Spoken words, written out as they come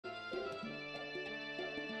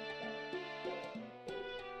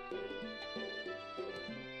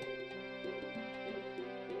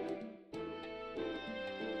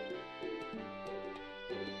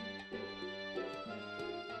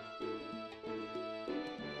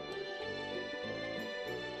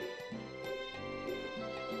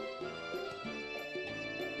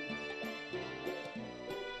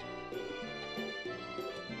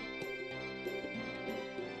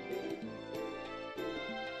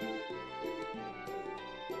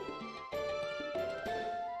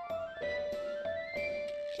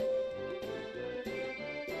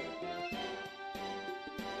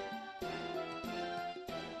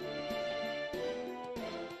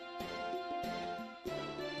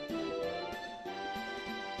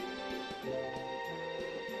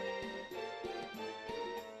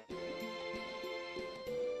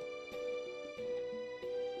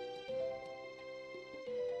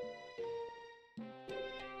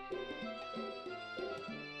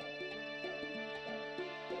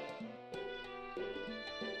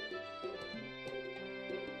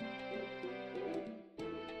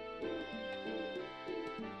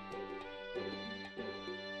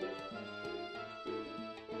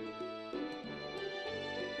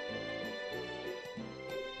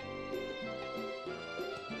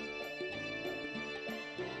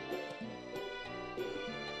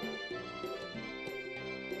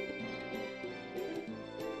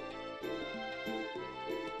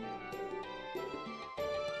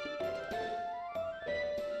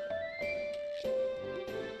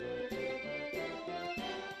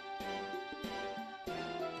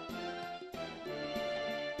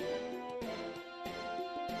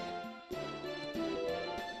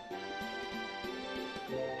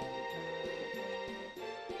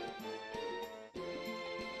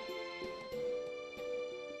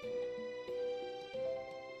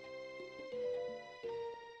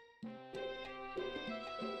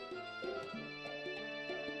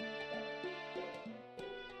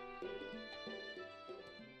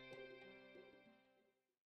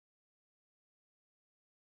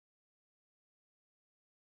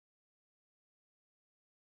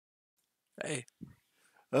Hey,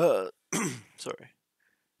 uh, sorry,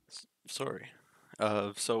 sorry.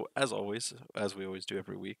 So as always, as we always do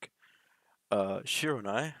every week, Shiro and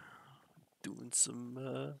I doing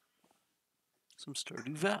some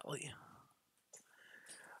Stardew Valley.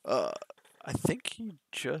 Uh, I think he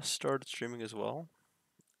just started streaming as well.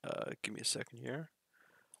 Give me a second here.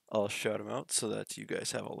 I'll shout him out so that you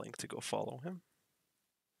guys have a link to go follow him.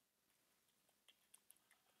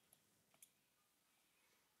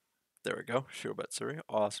 There we go, Shiro Batsuri.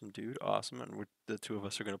 Awesome dude, awesome. And the two of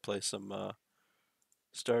us are gonna play some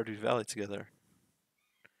Stardew Valley together.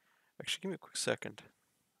 Actually, give me a quick second.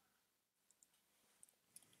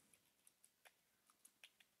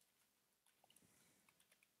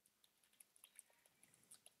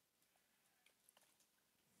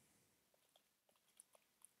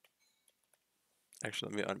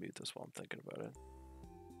 Actually, let me unmute this while I'm thinking about it.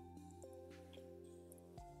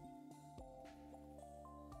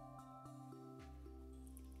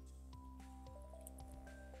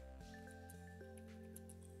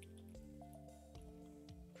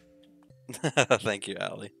 Thank you,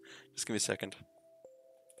 Ali. Just give me a second.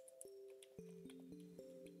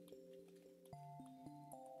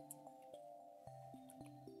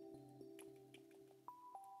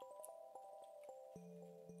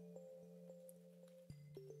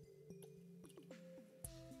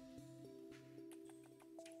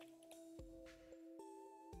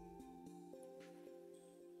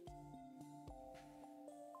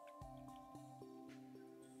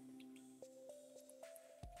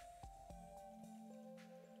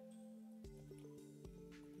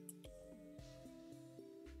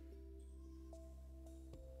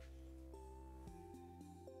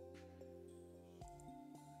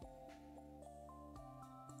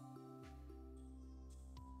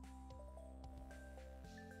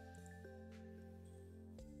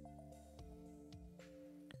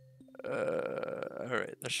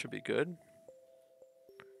 Alright, that should be good.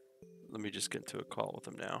 Let me just get into a call with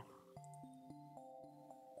him now.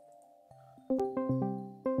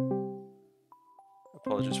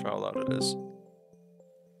 Apologies for how loud it is.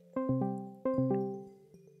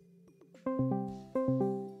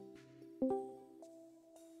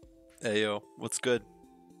 Hey yo, what's good?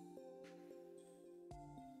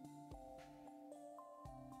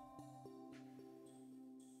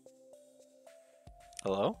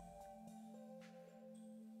 Hello?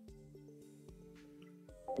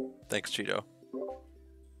 Thanks, Cheeto.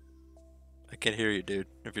 I can't hear you, dude,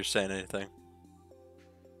 if you're saying anything.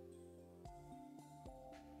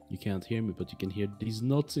 You can't hear me, but you can hear these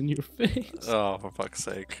nuts in your face. Oh, for fuck's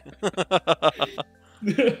sake.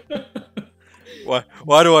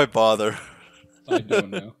 Why do I bother? I don't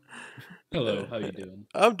know. Hello, how you doing?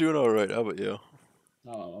 I'm doing alright, how about you?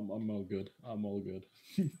 Oh, I'm all good. I'm all good.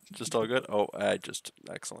 Just all good? Oh, I just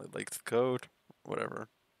accidentally leaked the code. Whatever.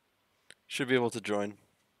 Should be able to join.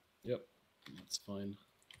 Yep, that's fine.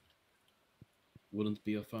 Wouldn't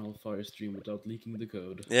be a Final Fire stream without leaking the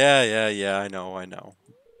code. Yeah, I know.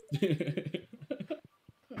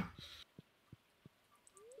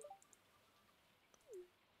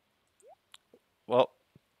 Well,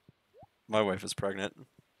 my wife is pregnant.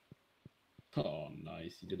 Oh,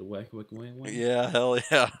 nice. You did a whack, whack, whack, whack. Yeah, hell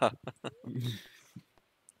yeah.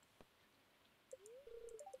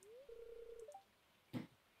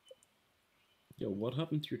 Yo, what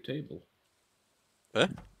happened to your table? Eh?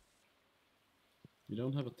 You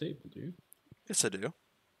don't have a table, do you? Yes, I do.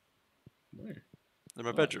 Where? In my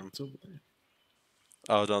Oh, bedroom. it's over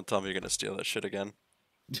Oh, don't tell me you're gonna steal that shit again.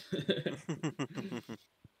 there.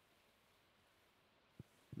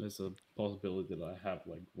 There's a possibility that I have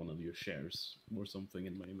like one of your shares or something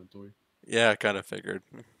in my inventory. Yeah, I kind of figured.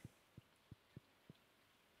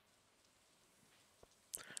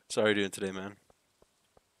 So how are you doing today, man?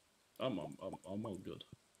 I'm all good.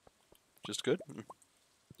 Just good?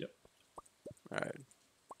 Yep. Alright.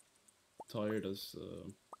 Tired as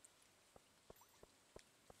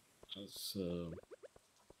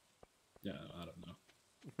yeah, I don't know.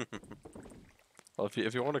 Well,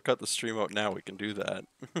 if you want to cut the stream out now, we can do that.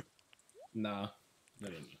 Nah, I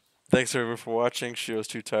don't know. Thanks everyone for watching. She was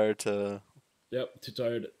too tired to... Yep, too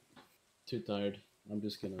tired. Too tired. I'm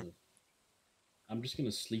just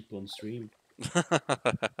gonna sleep on stream.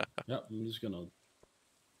 Yep, I'm just gonna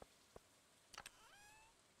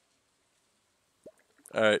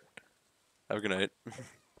Alright. Have a good night.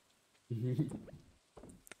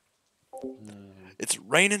 It's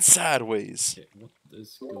raining sideways. okay, what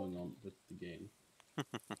is going on with the game?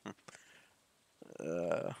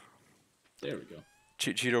 There we go.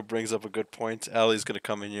 Cheeto brings up a good point. Ali's gonna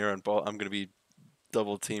come in here and I'm gonna be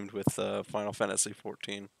double teamed with Final Fantasy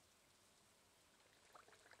 14.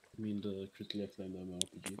 mean the critically acclaimed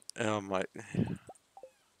MMORPG. Oh my!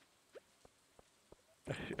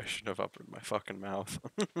 I shouldn't have opened my fucking mouth.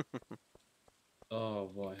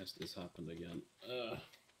 Oh, why has this happened again?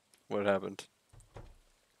 What happened?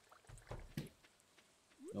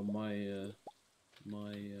 No, my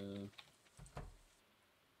my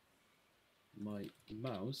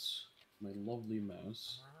mouse, my lovely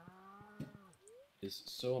mouse, is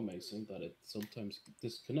so amazing that it sometimes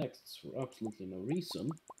disconnects for absolutely no reason.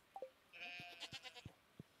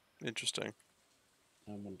 Interesting.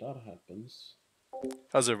 And when that happens,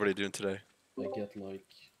 How's everybody doing today? I get like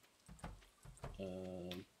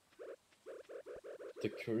um the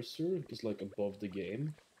cursor is like above the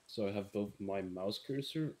game, so I have both my mouse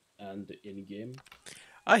cursor and the in-game.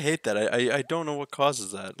 I hate that. I don't know what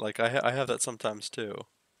causes that. Like I have that sometimes too.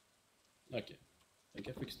 Okay, like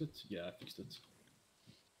I fixed it. Yeah, I fixed it.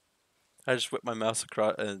 I just whip my mouse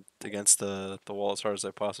across against the wall as hard as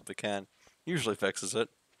I possibly can. Usually fixes it.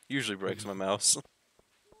 Usually breaks my mouse.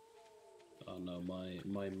 Oh no,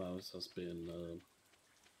 my mouse has been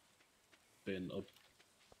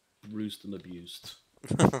bruised and abused.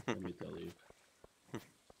 Let me tell you.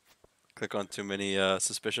 Click on too many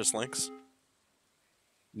suspicious links.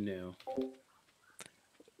 No,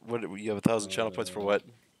 What you have 1,000 channel points for uh, what?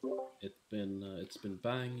 it's been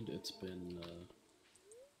banged. It's been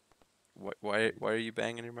Why are you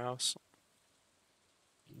banging your mouse?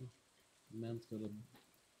 man's got a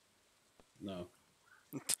no.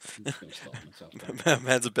 I'm just gonna stop myself there.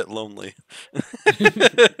 Man's a bit lonely.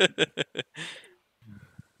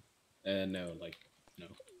 No, like no,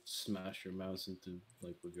 smash your mouse into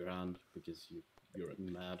like with your hand because you're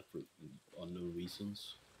mad for unknown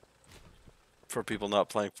reasons. For people not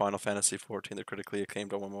playing Final Fantasy 14, the critically acclaimed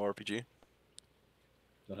MMORPG.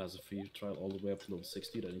 That has a free trial all the way up to level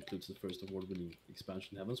 60. That includes the first award-winning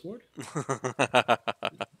expansion, Heavensward.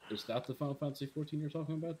 Is that the Final Fantasy 14 you're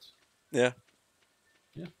talking about? Yeah.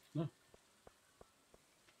 Yeah, no.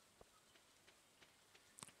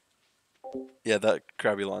 Yeah, that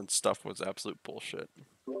Crabulon stuff was absolute bullshit.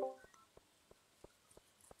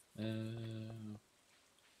 Uh,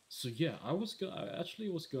 so yeah, I actually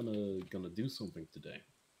was gonna do something today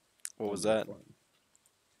What was on my that? farm.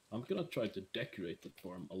 I'm gonna try to decorate the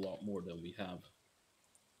farm a lot more than we have.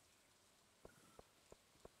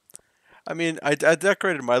 I mean, I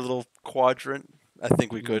decorated my little quadrant. I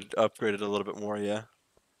think we Mm. could upgrade it a little bit more, yeah.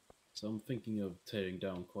 So I'm thinking of tearing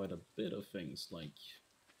down quite a bit of things. Like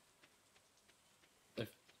I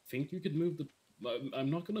think you could move the. I'm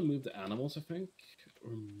not gonna move the animals. I think,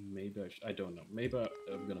 or maybe I don't know. Maybe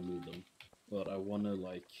I'm gonna move them, but I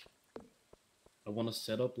wanna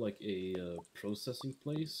set up like a processing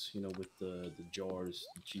place. You know, with the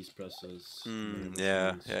jars, the cheese presses, the milling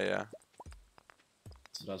Yeah, machines. yeah, yeah.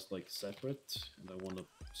 So that's like separate, and I want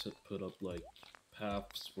to put up like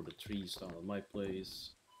paths for the trees down at my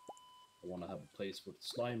place. I want to have a place for the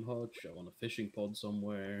slime hutch. I want a fishing pod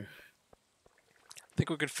somewhere. I think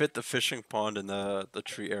we could fit the fishing pond in the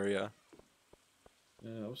tree area.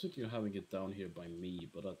 I was thinking of having it down here by me,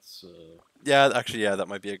 but that's Yeah, actually, yeah, that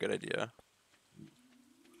might be a good idea.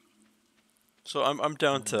 So I'm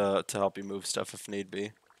down uh, to help you move stuff if need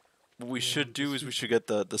be. What we yeah. should do is we should get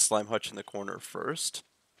the slime hutch in the corner first.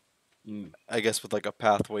 Mm, I guess with like a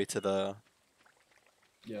pathway to the,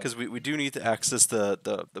 yeah, because we do need to access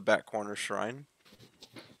the back corner shrine.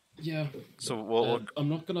 yeah. But So we'll I'm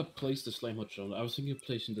not gonna place the slime hutch down. I was thinking of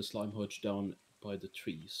placing the slime hutch down by the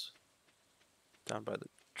trees down by the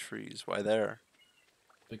trees. Why there?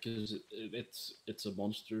 because it's a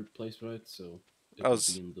monster place, right? So I it would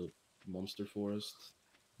be was. in the monster forest.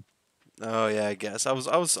 Oh yeah, I guess I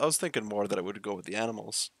was thinking more that it would go with the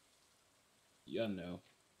animals. Yeah, no.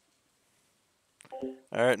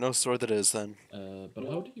 All right, no sword that is then. But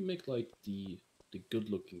how do you make like the good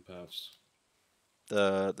looking paths?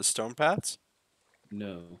 The stone paths.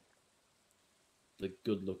 No, the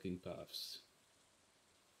good looking paths.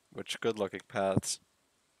 Which good looking paths?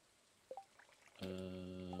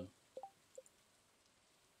 Uh,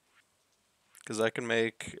 Because I can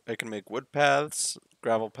make wood paths,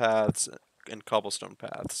 gravel paths, and cobblestone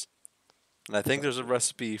paths. And I think there's a gotcha.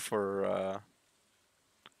 recipe for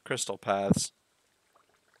crystal paths.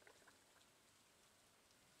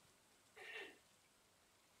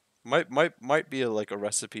 Might be like a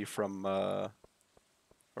recipe from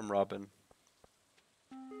Robin.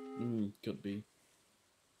 Could be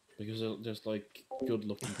because there's like good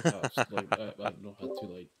looking paths. Like I don't know how to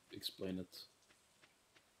like explain it.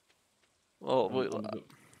 Well, I'm I'm go.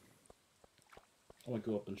 I'm gonna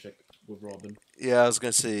go up and check with Robin. yeah, I was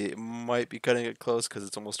gonna say it might be cutting it close because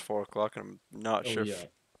it's almost 4 o'clock, and I'm not Oh sure yeah, if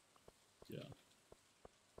yeah.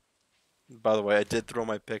 By the way, I did throw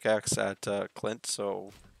my pickaxe at Clint,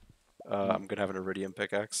 so Mm, I'm gonna have an iridium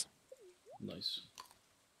pickaxe. nice.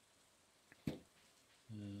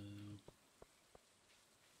 Uh,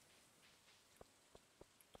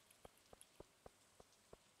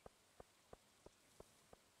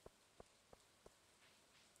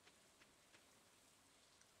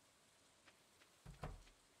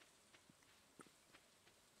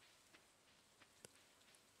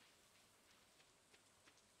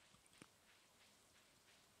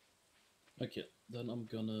 okay, then I'm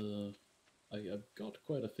gonna. I've got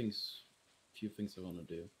quite a few things I wanna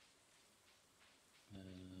do.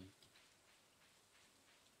 Uh,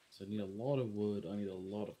 so I need a lot of wood. I need a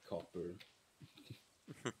lot of copper.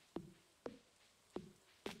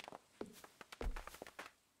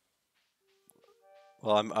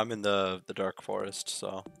 Well, I'm in the dark forest,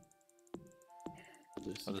 so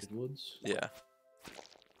The I'll just secret woods. yeah.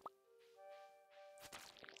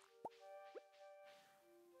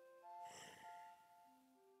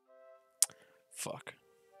 Fuck.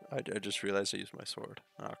 I just realized I used my sword.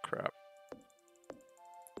 Oh crap.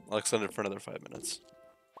 I'll extend it for another 5 minutes.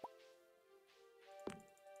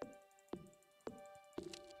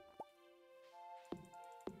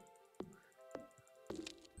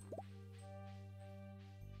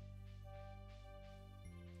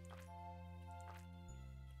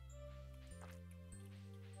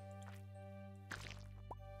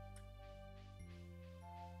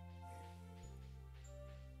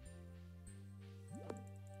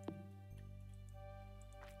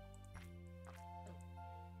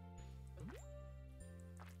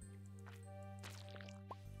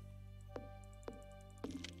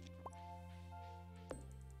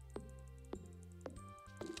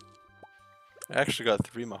 I actually got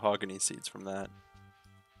 3 mahogany seeds from that.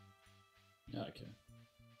 Yeah, okay,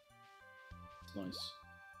 it's nice.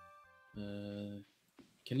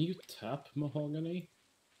 Can you tap mahogany?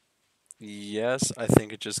 Yes, I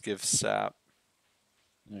think it just gives sap.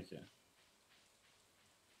 Okay.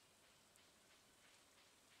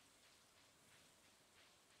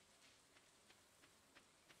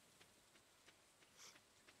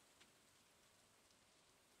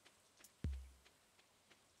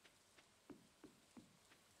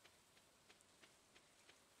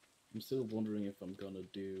 I'm still wondering if I'm gonna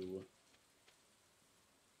do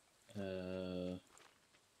uh,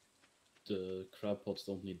 the crab pots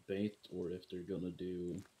don't need bait, or if they're gonna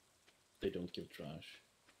do they don't give trash.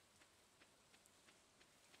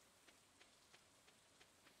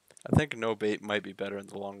 I think no bait might be better in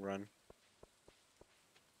the long run.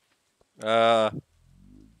 Uh,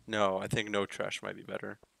 no, I think no trash might be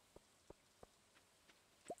better.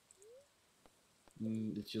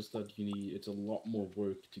 It's just that you need it's a lot more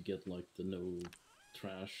work to get like the no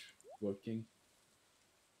trash working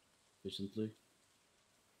efficiently.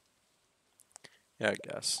 Yeah, I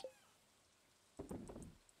guess.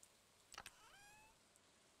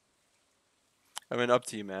 I mean, up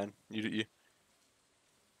to you, man. You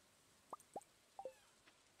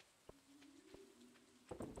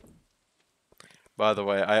By the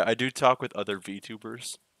way, I do talk with other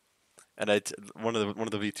VTubers, and one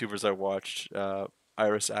of the VTubers I watched,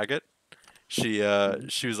 Iris Agate. Hmm.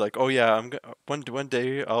 She was like, "Oh yeah, one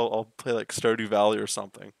day I'll play like Stardew Valley or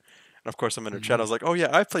something." And of course, I'm in her chat. I Hmm. was like, "Oh yeah,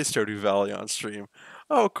 I play Stardew Valley on stream."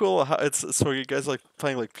 Oh cool. It's so you guys like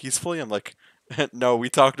playing like peacefully? I'm like, no, we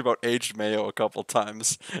talked about aged mayo a couple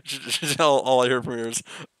times. All I hear from her is,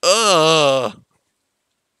 ugh.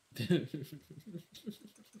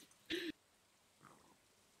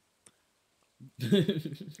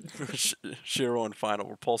 Shiro and Final.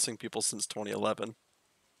 We're pulsing people since 2011.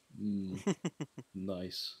 mm,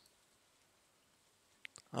 nice.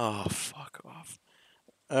 Oh, fuck off.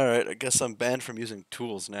 Alright, I guess I'm banned from using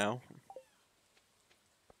tools now.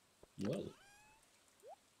 Well,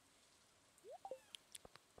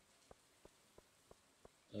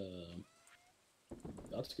 um,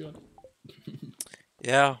 that's good.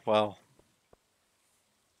 Yeah, well,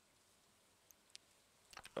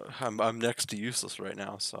 I'm next to useless right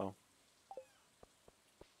now, so.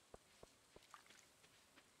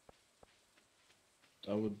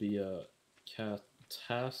 That would be a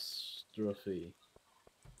catastrophe.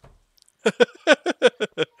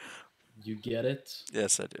 You get it?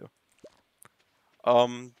 Yes, I do.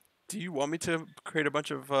 Um, do you want me to create a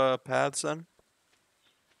bunch of paths then?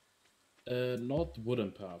 Not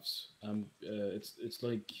wooden paths. It's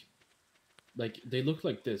like they look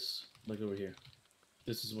like this, like over here.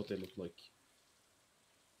 This is what they look like.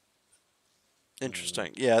 Uh,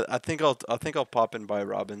 Interesting. Yeah, I think I'll pop in by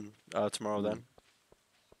Robin tomorrow mm, then.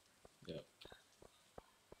 yeah,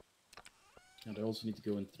 and I also need to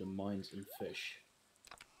go into the mines and fish.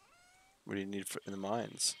 What do you need in the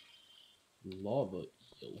mines? Lava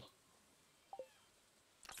eel.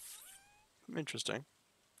 Interesting.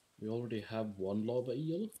 We already have one lava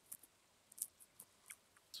eel.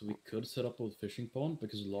 So we could set up a fishing pond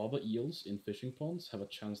because lava eels in fishing ponds have a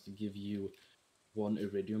chance to give you one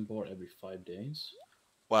iridium bar every 5 days.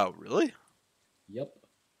 Wow, really? Yep.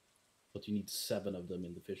 But you need 7 of them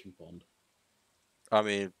in the fishing pond. I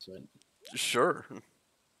mean, So, sure.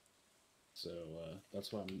 so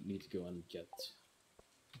that's why I need to go and get.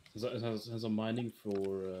 Has a mining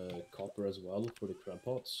for copper as well for the crab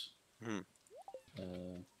pots. Hmm.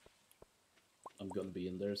 Uh, I'm gonna be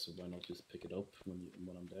in there, so why not just pick it up when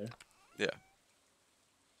I'm there? Yeah.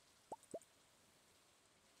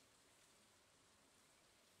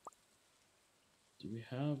 Do we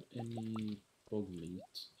have any bug meat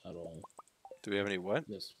at all? Do we have any what?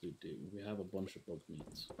 Yes, we do. We have a bunch of bug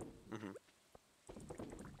meat. Hmm.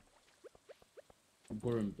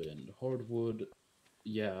 Worm bin, hardwood.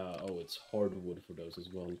 Yeah, oh, it's hardwood for those as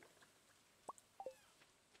well.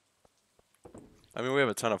 I mean, we have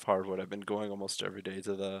a ton of hardwood. I've been going almost every day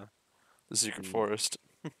to the secret Mm. forest.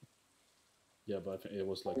 Yeah, but I think it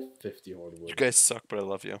was like 50 You hardwood, guys suck, but I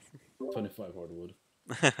love you. 25 hardwood.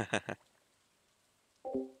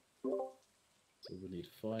 So we need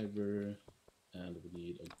fiber, and we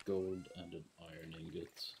need a gold and an iron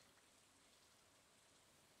ingot.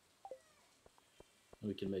 And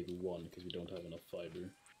we can make one because we don't have enough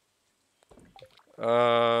fiber.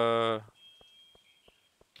 uh,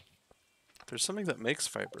 there's something that makes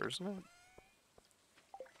fiber, isn't it?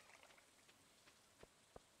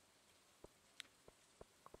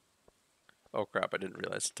 Oh crap! I didn't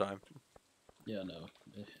realize the time. Yeah, no,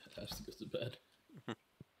 it has to go to bed.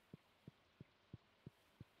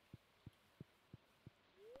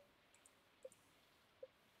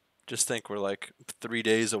 Just think, we're like 3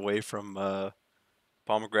 days away from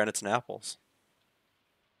pomegranates and apples.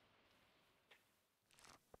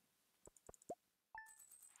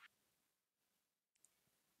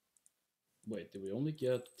 Wait, did we only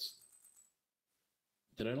get?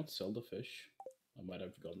 Did I not sell the fish? I might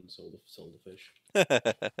have forgotten to sell the fish.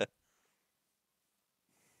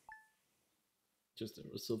 Just there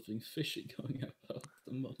was something fishy going about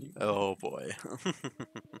the money. Oh boy.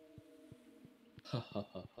 Ha ha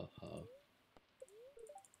ha ha ha.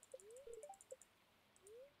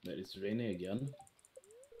 Wait, it's raining again.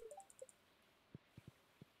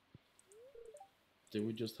 Did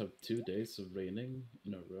we just have 2 days of raining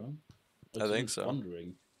in a row? Oh, I it's even think so.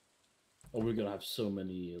 thundering. Oh, we're gonna have so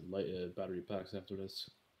many battery packs after this.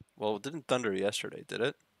 Well, it didn't thunder yesterday, did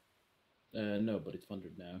it? No, but it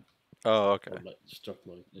thundered now. Oh, Or okay. struck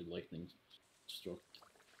lightning struck.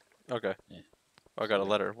 Okay. Eh, I got a sorry.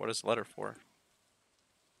 letter. What is the letter for?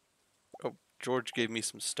 Oh, George gave me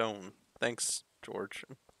some stone. Thanks, George.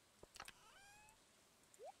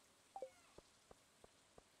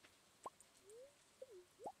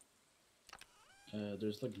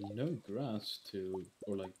 There's like no grass to,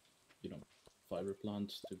 or like, you know, fiber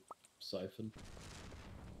plants to siphon.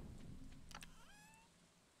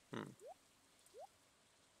 Hmm.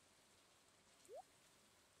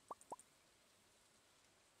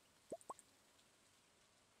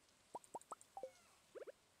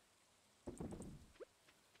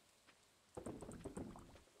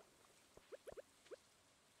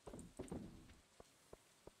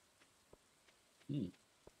 Hmm.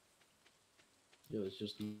 Yeah, there's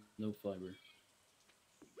just no fiber.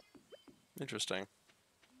 Interesting.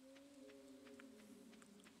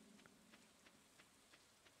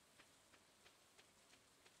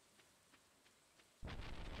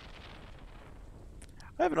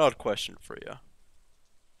 I have an odd question for you.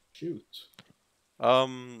 Shoot.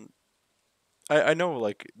 Um, I know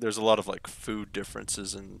like there's a lot of like food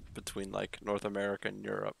differences in between like North America and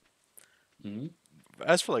Europe. Hmm.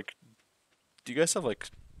 As for like, do you guys have like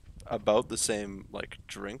about the same like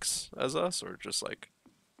drinks as us, or just like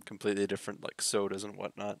completely different like sodas and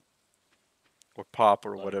whatnot, or pop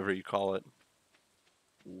or Like whatever you call it?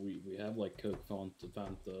 we have like Coke,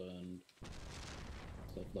 Fanta, and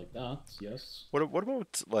stuff like that. Yes. What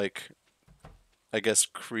about like, I guess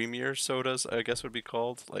creamier sodas? I guess would be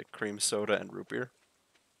called like cream soda and root beer.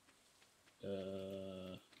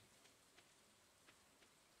 Uh,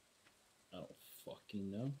 I don't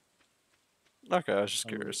fucking know. Okay, I was just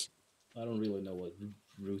I don't. curious. I don't really know what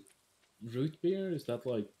root beer is. That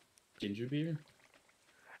like ginger beer?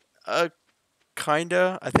 Uh,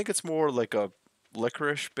 kinda. I think it's more like a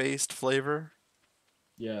licorice based flavor.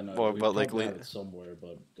 Yeah, no, Well, we but like probably have it somewhere,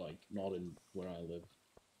 but like not in where I live.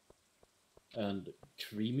 And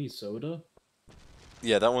creamy soda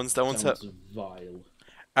yeah, that one's sounds vile.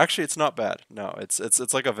 Actually, it's not bad. No, it's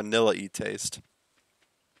like a vanilla-y taste.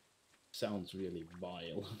 Sounds really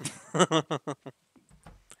vile.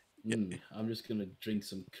 Yeah. I'm just gonna drink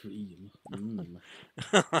some cream.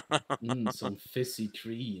 Some fizzy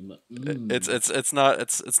cream. It's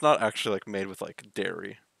not actually like made with like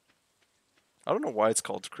dairy. I don't know why it's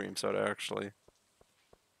called cream soda actually.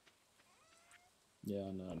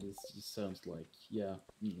 Yeah, no, this just sounds like yeah.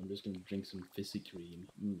 I'm just gonna drink some fizzy cream.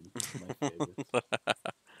 My favorite.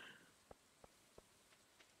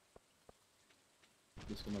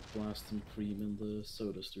 Just gonna blast some cream in the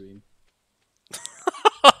soda stream.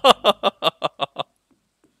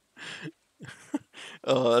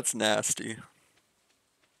 Oh, that's nasty.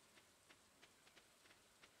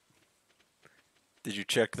 Did you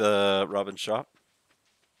check the Robin shop?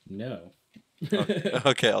 No. Okay,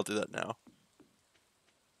 okay, I'll do that now.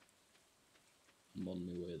 I'm on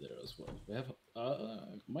my way there as well. We have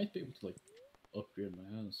might be able to like upgrade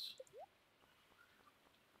my house.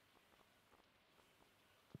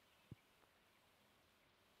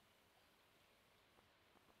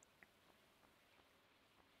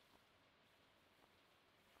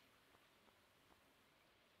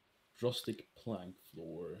 Rustic plank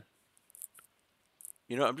floor.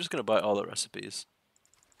 You know, I'm just gonna buy all the recipes.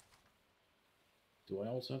 Do I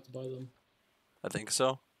also have to buy them? I think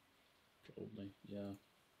so. Probably, yeah.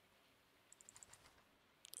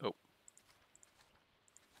 Oh,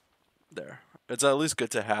 there. It's at least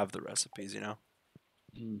good to have the recipes, you know?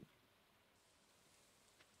 Mm,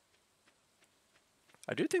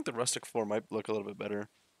 I do think the rustic floor might look a little bit better.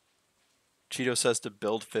 Cheeto says to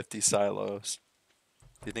build 50 silos.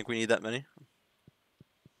 Do you think we need that many?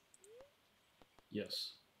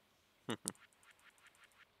 yes.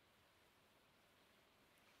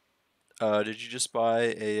 Did you just buy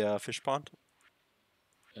a fish pond?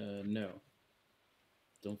 No.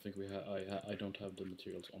 Don't think we have. I don't have the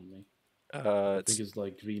materials on me. I think It's it's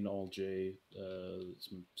like green algae,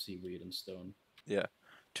 some seaweed and stone. yeah,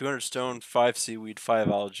 200 stone, 5 seaweed, 5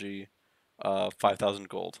 algae, 5,000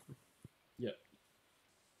 gold. Yeah,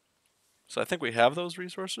 So I think we have those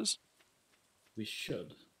resources. we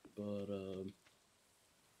should, but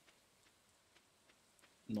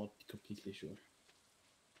not completely sure.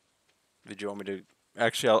 Did you want me to?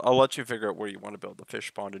 Actually, I'll let you figure out where you want to build the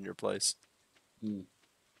fish pond in your place. Mm.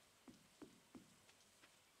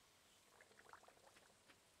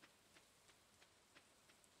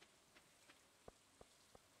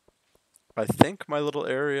 I think my little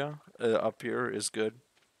area up here is good.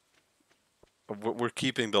 We're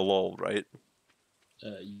keeping the lull, right?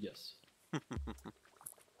 Yes.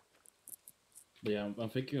 But yeah, I'm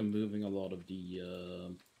thinking of moving a lot of the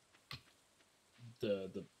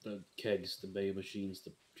kegs, the bay machines,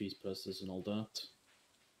 the cheese presses, and all that.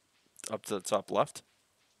 Up to the top left.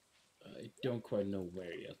 I don't quite know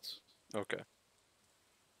where yet. Okay,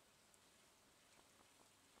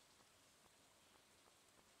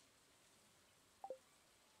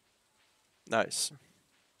 nice.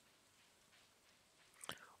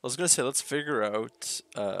 I was gonna say let's figure out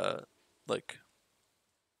like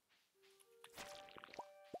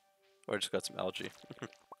oh, I just got some algae.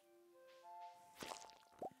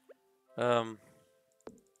 Um,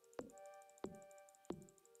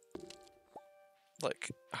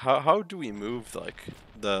 like how do we move like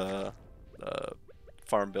the uh,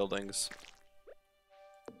 farm buildings?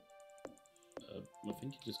 I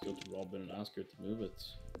think you just go to Robin and ask her to move it.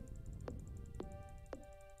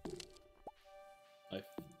 I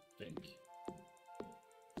think.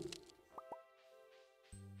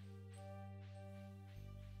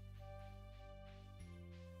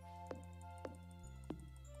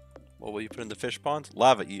 What will you put in the fish pond?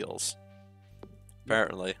 Lava eels, Yep,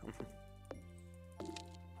 apparently,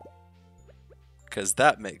 because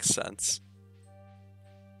that makes sense.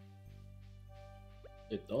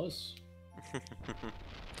 it does.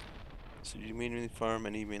 So you mainly farm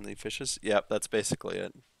and eat mainly fishes? Yep, that's basically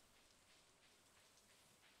it.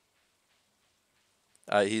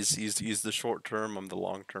 He's the short term. I'm the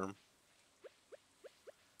long term.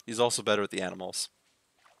 He's also better with the animals.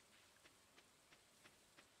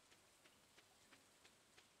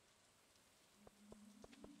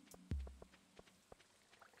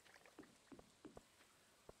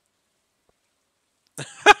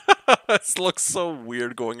 This looks so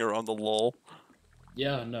weird going around the lull.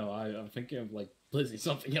 Yeah, no, I'm thinking of like placing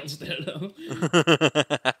something else there though.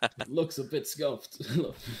 It looks a bit scuffed.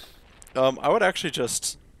 I would actually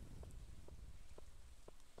just.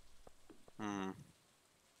 Hmm.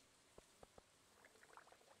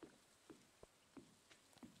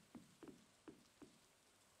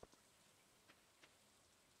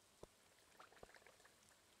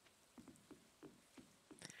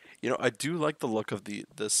 You know, I do like the look of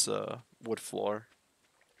this wood floor.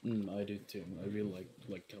 I do too. I really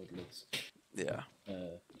like how it looks Yeah,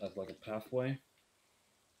 as like a pathway.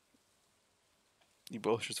 you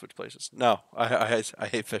both should switch places. No, I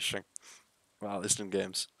hate fishing. Wow, at least in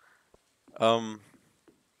games. Um,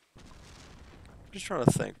 just trying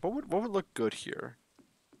to think. What would look good here?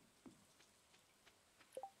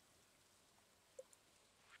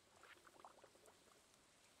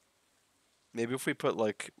 Maybe if we put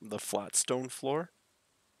like the flat stone floor.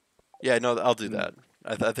 Yeah, no, I'll do Mm, that.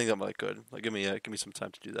 I think that might look good. Like, give me some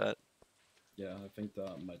time to do that. yeah, I think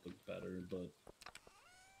that might look better, but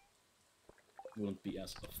wouldn't be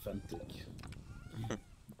as authentic.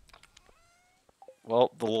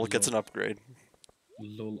 Well, the lol gets Lol, an upgrade.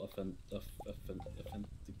 lol, authentic.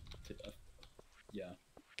 Yeah,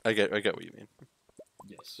 I get what you mean.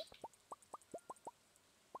 yes,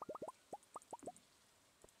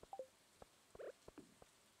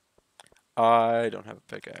 I don't have a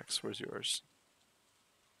pickaxe. Where's yours?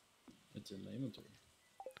 it's in my inventory.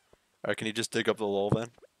 Alright, can you just dig up the lol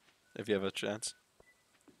then, if you have a chance?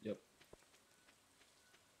 Yep,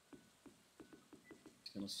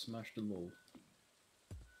 it's gonna smash the lol.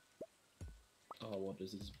 Oh, what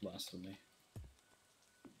is this blasphemy?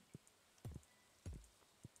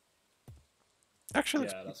 Actually,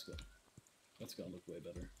 Yeah, that's good. That's gonna look way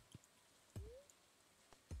better.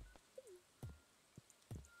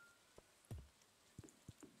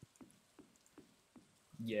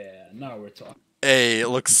 Yeah, now we're talking. hey, it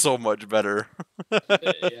looks so much better.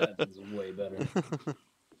 Yeah, that's way better.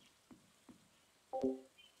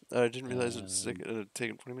 I didn't realize Um,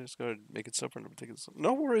 taking 20 minutes to go to make it supper and taking some.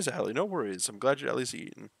 No worries, Allie. No worries. I'm glad you're at least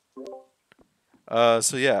eating.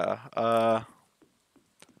 So yeah.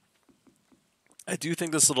 I do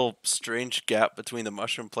think this little strange gap between the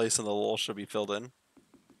mushroom place and the lol should be filled in.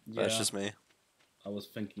 That's yeah, just me. I was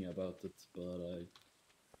thinking about it, but I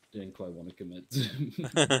didn't quite want to commit.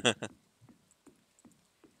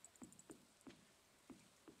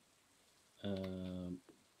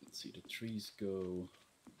 Let's see, the trees go.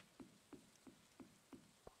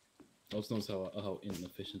 I also notice how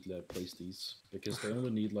inefficiently I place these because they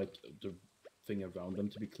only need like the thing around them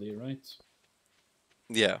to be clear, right?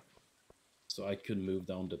 Yeah. So I could move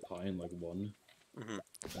down the pine like one, hmm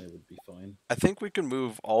and it would be fine. I think we can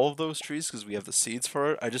move all of those trees because we have the seeds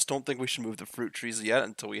for it. I just don't think we should move the fruit trees yet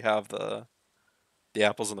until we have the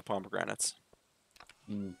apples and the pomegranates.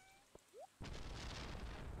 Mm.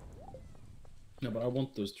 No, but I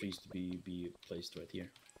want those trees to be placed right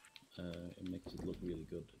here. It makes it look really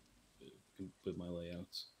good with my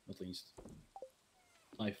layouts, at least.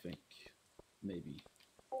 I think, maybe.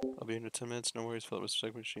 I'll be in 10 minutes. No worries. Fill it with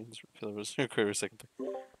recycling machines. Fill it with create recycling.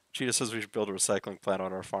 Cheetah says we should build a recycling plant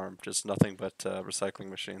on our farm. Just nothing but recycling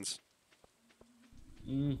machines.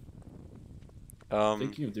 Mm, Um,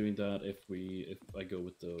 thinking of doing that if I go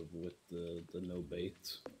with the no bait.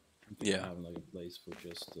 I'm thinking of yeah. having like a place for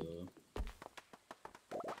just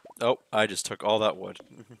Oh, I just took all that wood.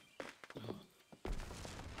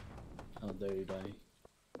 how dare I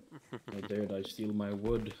how dare I steal my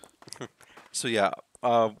wood. So yeah,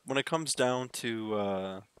 when it comes down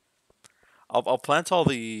to, I'll plant all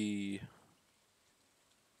the.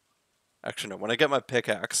 Actually, no. When I get my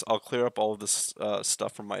pickaxe, I'll clear up all of this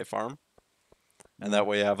stuff from my farm, and Mm. that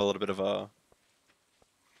way I have a little bit of a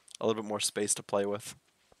little bit more space to play with.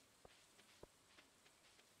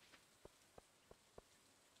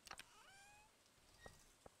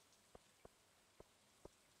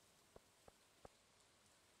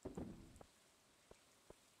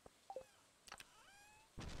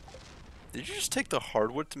 Did you just take the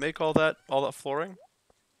hardwood to make all that flooring?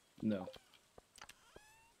 No,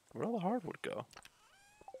 Where'd all the hardwood go?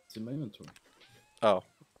 it's in my inventory. Oh.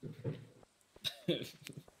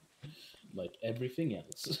 Like everything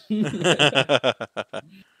else.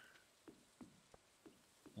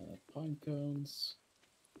 Pine cones.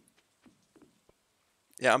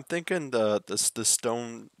 Yeah, I'm thinking the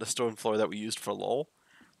stone floor that we used for lol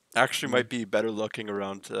actually Mm. might be better looking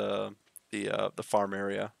around the farm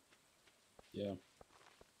area. Yeah.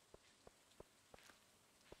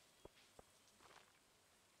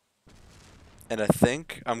 And I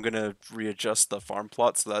think I'm gonna readjust the farm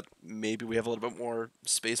plot so that maybe we have a little bit more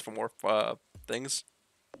space for more things.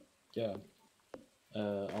 Yeah.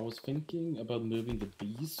 I was thinking about moving the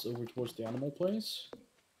bees over towards the animal place.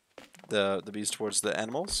 The bees towards the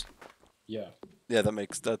animals. Yeah. Yeah,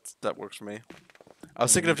 that works for me. I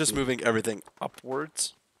was And thinking then of just put. moving everything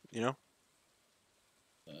upwards. You know.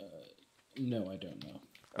 No, I don't know.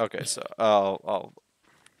 Okay, so I'll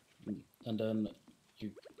And then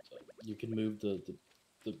you you can move the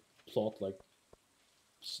plot like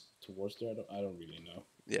towards there. I don't really know.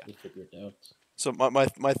 Yeah. We'll figure it out. So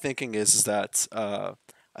my thinking is that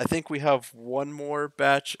I think we have one more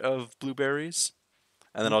batch of blueberries,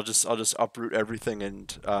 and then Hmm? I'll just uproot everything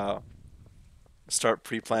and start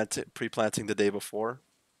pre-planting the day before.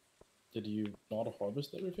 Did you not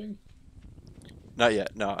harvest everything? Not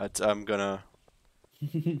yet. No, I'm gonna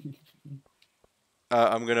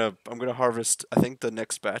harvest. I think the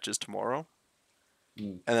next batch is tomorrow,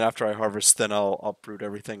 Hmm. and then after I harvest, then I'll uproot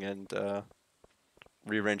everything and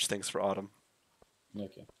rearrange things for autumn.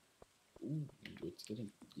 Okay. Ooh, it's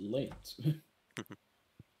getting late.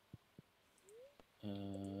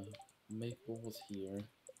 Maple was here.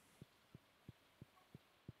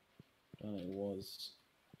 Then it was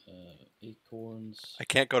acorns. I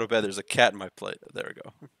can't go to bed. There's a cat in my plate. There we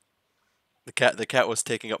go. The cat was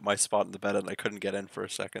taking up my spot in the bed, and I couldn't get in for a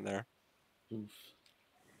second there. Oof.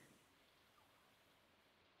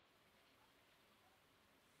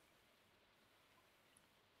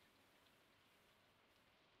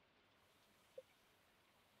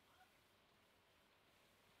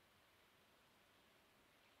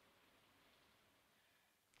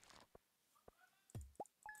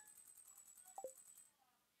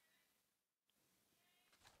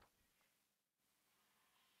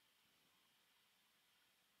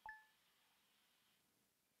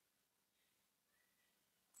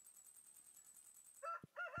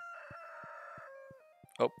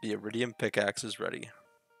 Oh, the iridium pickaxe is ready.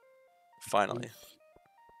 Finally. Oof.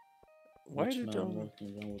 Why Rich did man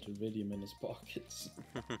walking around with iridium in his pockets.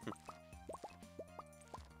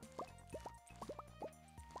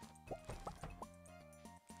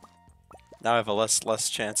 Now I have a less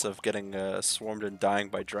chance of getting swarmed and dying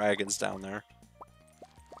by dragons down there.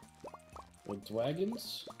 With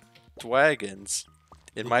dragons? Dragons.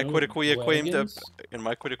 In Did my you know critically acclaimed dragons?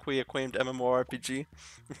 MMORPG.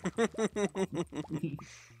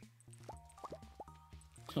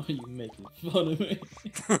 Are you making fun of me?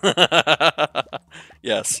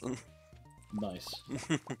 Yes. Nice.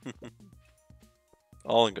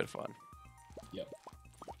 All in good fun. Yep.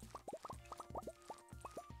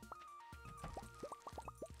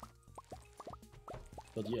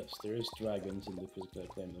 But yes, there is dragons in the physical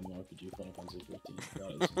acclaimed MMORPG Final Fantasy 14.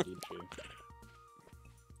 That is indeed true.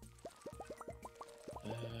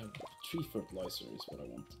 Tree fertilizer is what I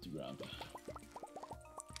wanted to grab.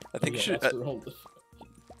 I think Oh, you yeah, should. that's where all the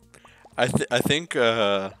I think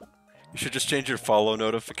you should just change your follow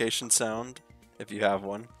notification sound if you have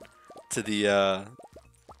one to the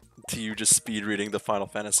to you just speed reading the Final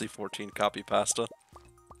Fantasy 14 copy pasta.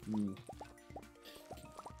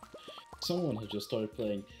 Someone has just started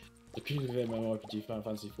playing the previous MMORPG Final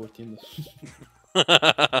Fantasy 14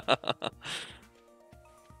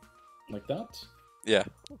 like that. Yeah,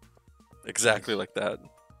 exactly Nice. like that.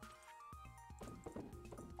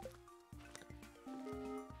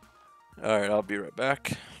 Alright, I'll be right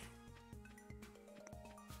back.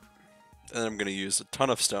 And I'm gonna use a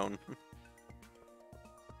ton of stone.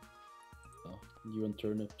 Oh, you and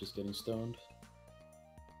Turnip just getting stoned.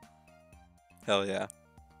 Hell yeah.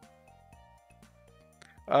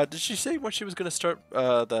 Did she say when she was gonna start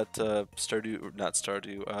that Stardew, or not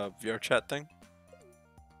Stardew, VR chat thing?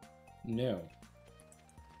 No.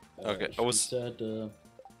 Okay, I She was. said,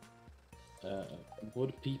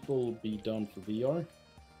 would people be done for VR?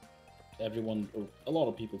 Everyone, or a lot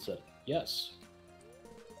of people said yes.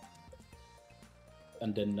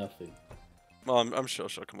 And then nothing. Well, I'm sure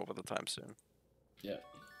she'll come up with a time soon. Yeah.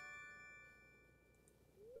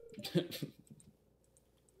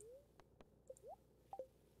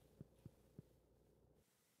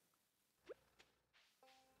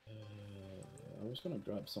 I was gonna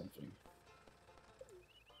grab something.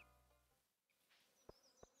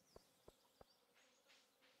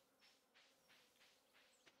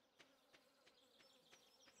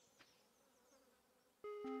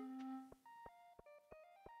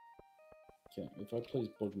 Okay, if I place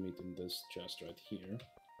bug meat in this chest right here,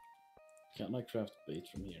 can I craft bait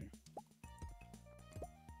from here?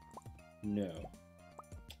 No.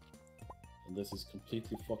 And this is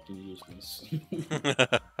completely fucking useless.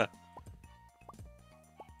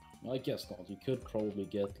 I guess not. You could probably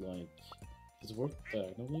get like... Does it work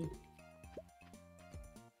diagonally?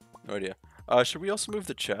 No idea. Should we also move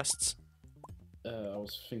the chests? I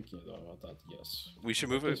was thinking about that, yes. We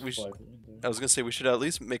should If I move it. place fiber in I there. was gonna say we should at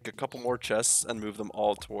least make a couple more chests and move them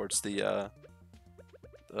all towards the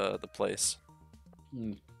place.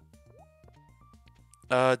 Hmm.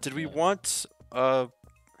 Did we Yeah. want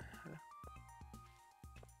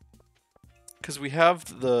because we have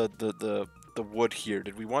the wood here.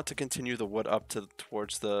 Did we want to continue the wood up to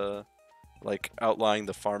towards the like outlying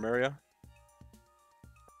the farm area?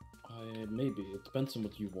 Maybe it depends on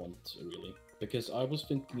what you want, really. Because I was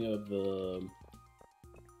thinking of,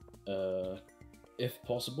 if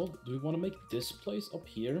possible, do we want to make this place up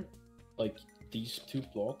here, like these two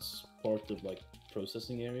plots, part of like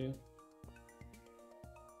processing area?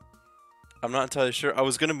 I'm not entirely sure. I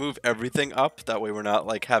was gonna move everything up. That way we're not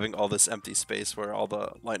like having all this empty space where all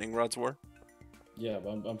the lightning rods were. Yeah, but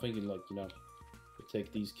I'm thinking like, we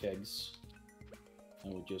take these kegs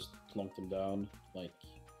and we just plunk them down, like,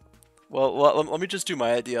 Well, let me just do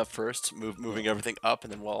my idea first. Moving yeah, everything up,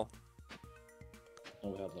 and then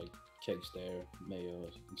and we have like kegs there, mayo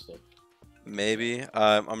and stuff. maybe.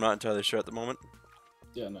 I'm not entirely sure at the moment.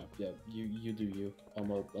 Yeah, no, yeah, you do you.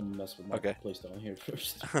 I'm mess with my Okay. place down here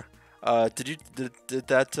first. Did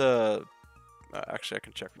that? Actually, I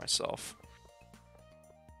can check myself.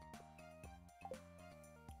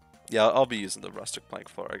 Yeah, I'll be using the rustic plank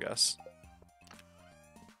floor, I guess.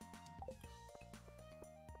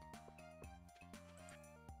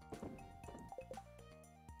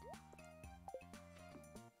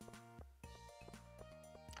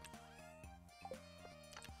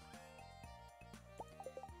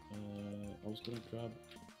 I was gonna grab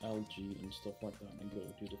algae and stuff like that and go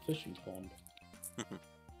to the fishing pond.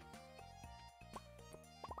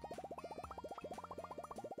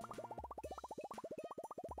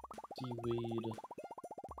 Seaweed.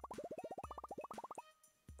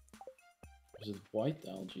 Was it white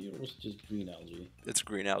algae or was it just green algae? It's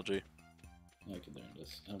green algae. Okay, there it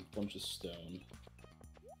is. And a bunch of stone.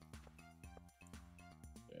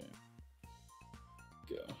 There.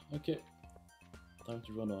 Go. Okay. Time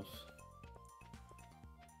to run off.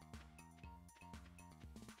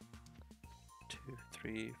 2,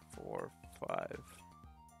 3, 4, 5.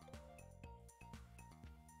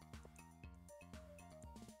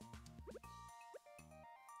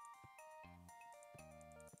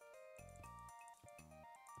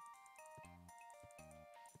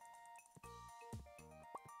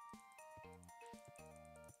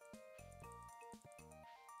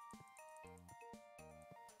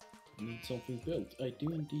 Need something built. I do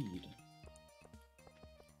indeed.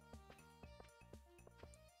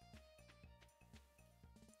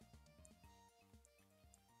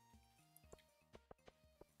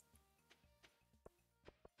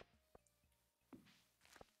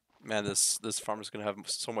 Man, this farm is gonna have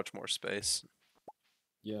so much more space.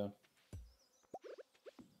 Yeah.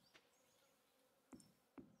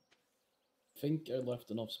 Think I left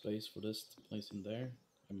enough space for this to place in there.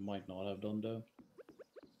 I might not have done though.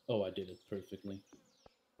 Oh, I did it perfectly.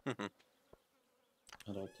 And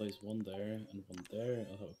I'll place one there and one there.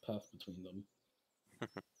 I'll have a path between them.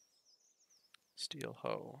 Steel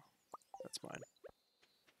hoe. That's mine.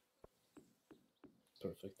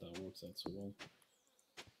 Perfect, that works out so well.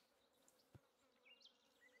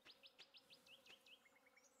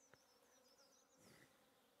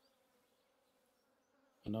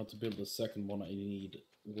 And now to build the second one, I need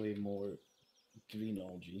way more green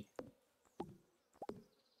algae.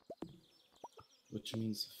 Which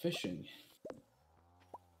means fishing.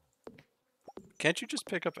 Can't you just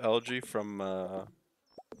pick up algae from?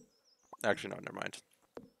 Actually, no, never mind.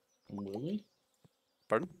 From Willy?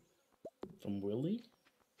 Pardon? From Willy?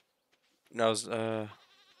 No, I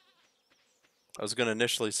was gonna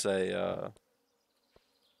initially say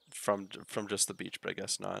from just the beach, but I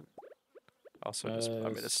guess not. Also, I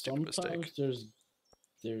made a stupid mistake. Sometimes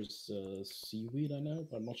there's seaweed, I know,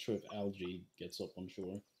 but I'm not sure if algae gets up on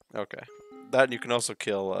shore. Okay, that and you can also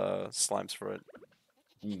kill slimes for it.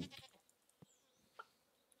 Hmm.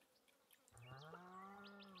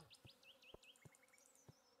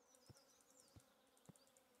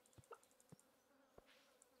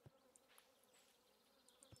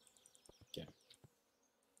 Okay.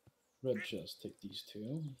 Red chest, take these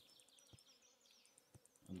two.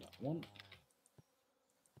 And that one.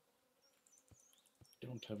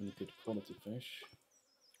 Don't have any good quality fish,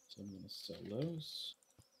 so I'm gonna sell those.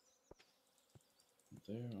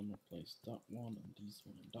 There, I'm gonna place that one and these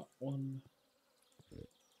one and that one. You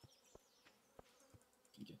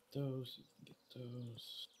can get those, you can get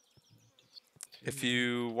those. If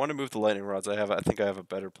you want to move the lightning rods, I think I have a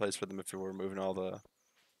better place for them if you were moving all the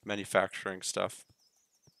manufacturing stuff.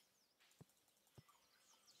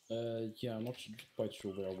 Yeah, I'm not quite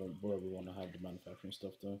sure where we want to have the manufacturing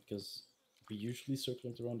stuff though, because we usually circle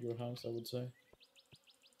it around your house, I would say.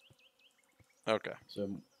 Okay. So it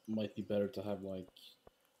might be better to have like,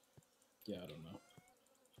 yeah, I don't know.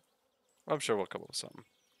 I'm sure we'll come up with something.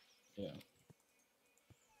 Yeah.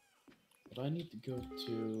 But I need to go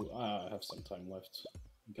to. I have some time left.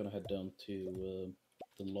 I'm gonna head down to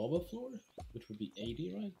the lava floor, which would be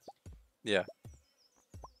 80, right? Yeah.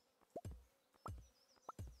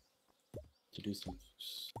 to do some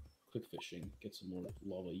quick fishing, get some more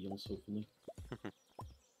lava eels, hopefully.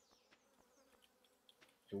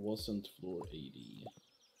 It wasn't floor 80.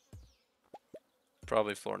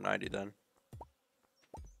 Probably floor 90 then.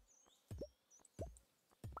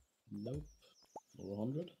 Nope. Floor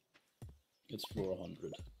 100? It's floor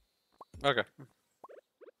 100. Okay.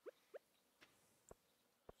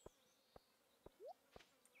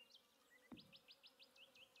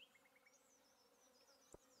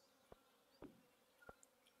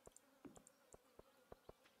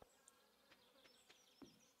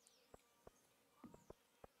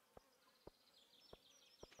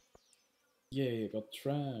 Yay, I got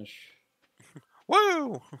trash.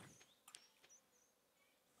 Woo!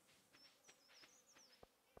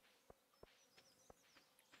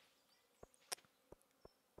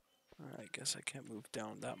 I guess I can't move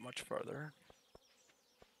down that much farther.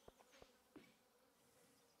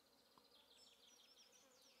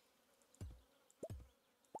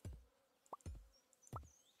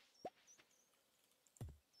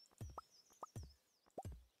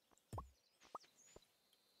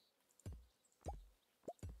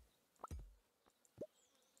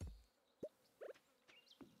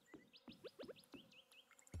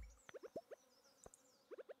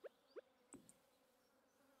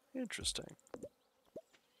 Interesting.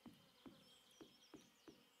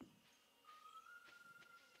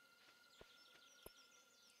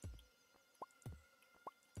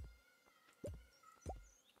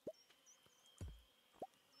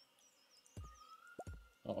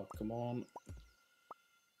 Oh, come on.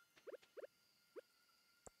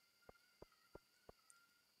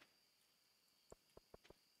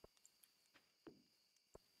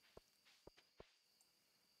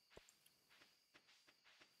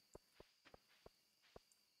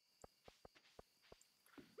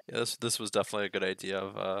 Yeah, this was definitely a good idea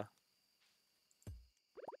of uh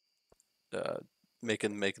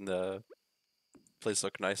making the place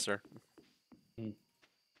look nicer. Hmm.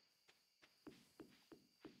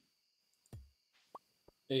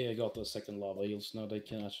 Hey, I got the second lava eels now. They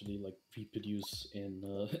can actually like reproduce in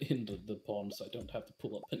in the ponds. I don't have to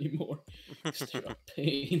pull up anymore because they're a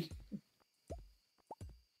pain.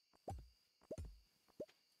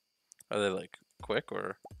 Are they like quick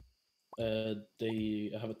or?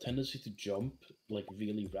 They have a tendency to jump like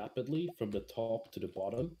really rapidly from the top to the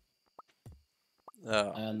bottom,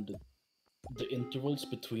 Oh, and the intervals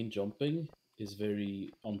between jumping is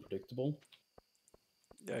very unpredictable.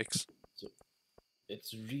 yikes. So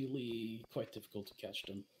it's really quite difficult to catch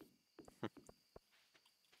them.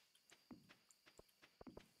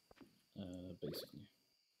 Basically.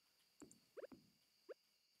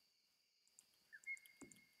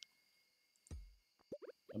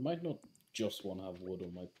 I might not just want to have wood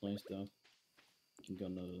on my place though. I'm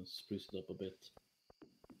gonna spruce it up a bit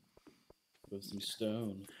with some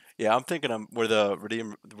stone. Yeah, I'm thinking where the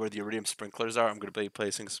iridium sprinklers are. I'm gonna be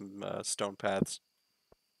placing some stone paths.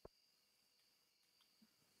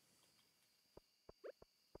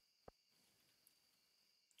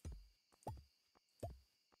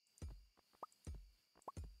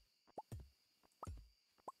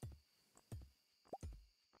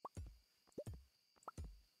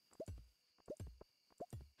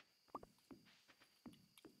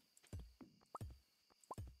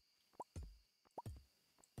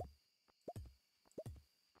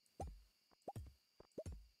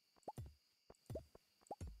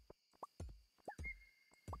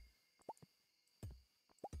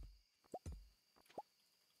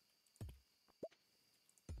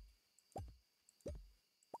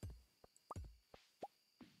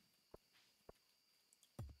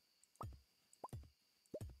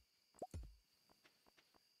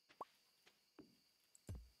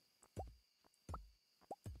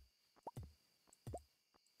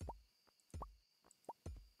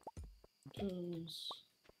 Those.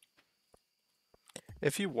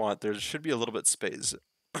 If you want, there should be a little bit space.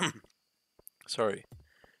 Sorry,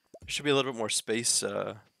 there should be a little bit more space.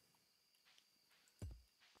 Uh,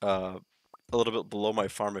 a little bit below my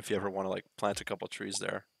farm if you ever want to like plant a couple trees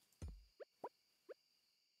there.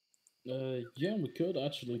 Yeah, we could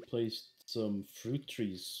actually place some fruit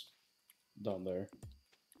trees down there.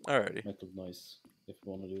 Alrighty. Might look nice if we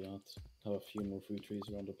want to do that. Have a few more fruit trees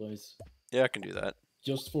around the place, Yeah, I can do that.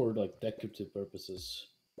 just for like decorative purposes.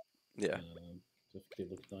 Yeah. Uh, if they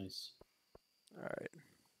look nice. Alright.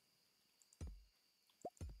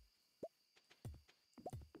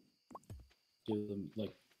 Give them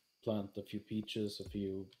like plant a few peaches, a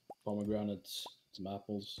few pomegranates, some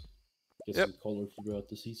apples. Get Yep. some color throughout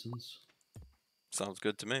the seasons. Sounds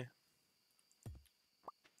good to me.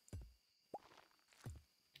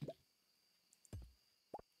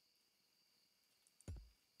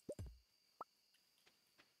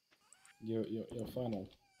 Your final.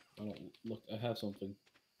 I don't look. I have something.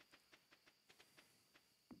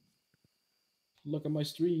 Look at my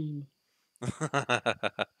stream.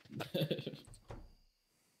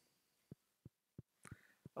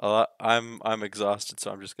 I'm exhausted,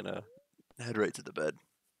 so I'm just gonna head right to the bed.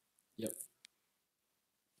 Yep.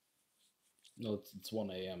 No, it's 1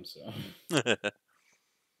 a.m. So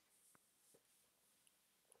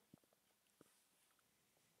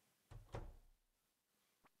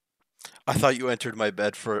I thought you entered my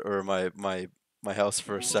bed for or my house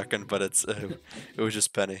for a second, but it was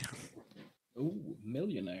just Penny. ooh,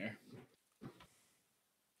 millionaire.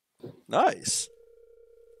 Nice.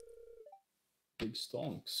 Big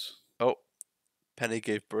stonks. Oh, Penny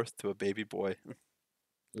gave birth to a baby boy.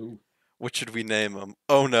 Ooh, What should we name him?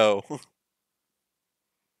 Oh no.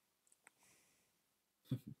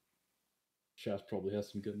 chat probably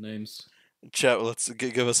has some good names. Chat,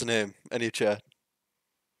 give us a name. Any chat.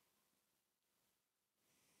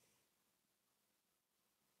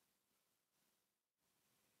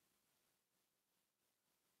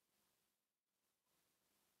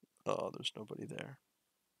 Oh, there's nobody there.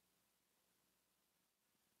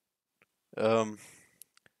 Do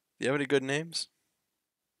you have any good names?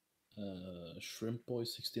 Shrimp Boy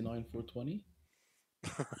 69420.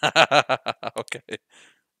 Okay.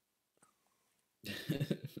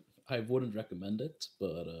 I wouldn't recommend it,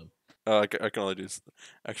 but I can only do.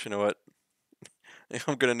 Actually, you know what?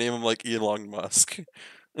 I'm gonna name him like Elon Musk.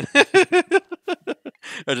 I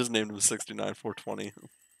just named him 69420.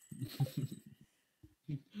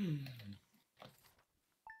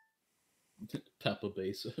 Papa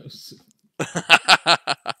Bezos.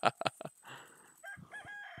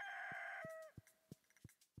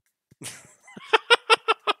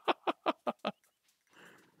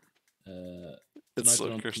 It's Tonight so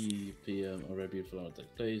around cursed. 3 p.m. a rare beautiful hour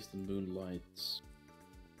take place. The moonlight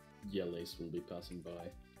yellows will be passing by.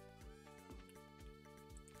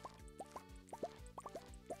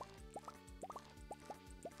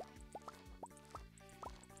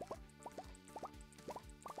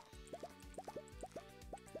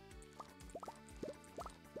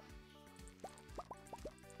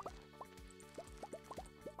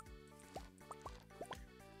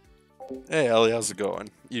 Hey Ellie, how's it going?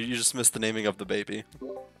 You just missed the naming of the baby.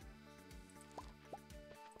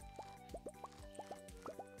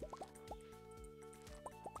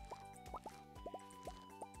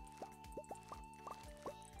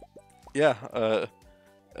 Yeah,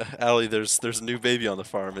 Allie, there's a new baby on the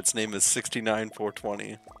farm. Its name is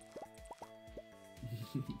 69420.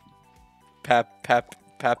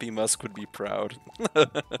 Pappy Musk would be proud.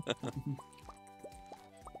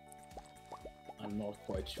 I'm not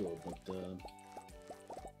quite sure, but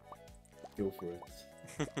go for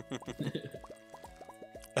it.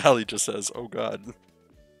 Allie just says, "Oh God."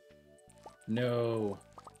 No.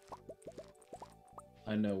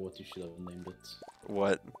 I know what you should have named it.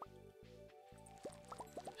 What?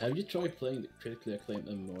 Have you tried playing the critically acclaimed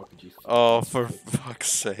MMORPG? Oh, for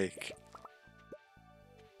fuck's sake.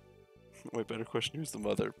 Wait, better question. Who's the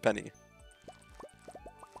mother? Penny.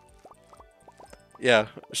 Yeah,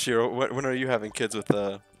 Shiro. When are you having kids with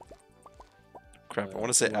Crap, I want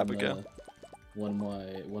to say Abigail. When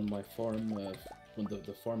my farm when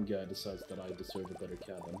the farm guy decides that I deserve a better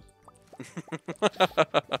cabin.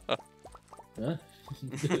 Huh?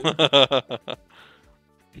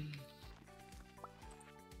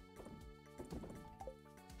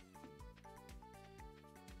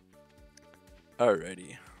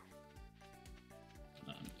 Alrighty.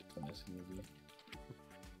 I'm just messing with you.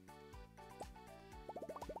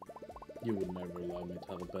 You would never allow me to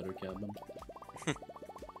have a better cabin.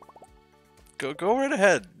 Go right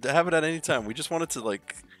ahead. Have it at any time. We just wanted to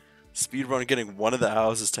like speedrun getting one of the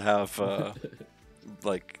houses to have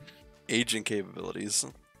like aging capabilities.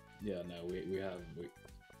 Yeah, no, we have.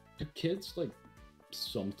 Do kids like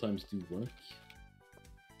sometimes do work?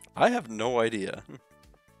 I have no idea.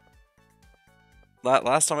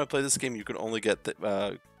 Last time I played this game, you could only get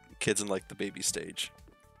the kids in like the baby stage.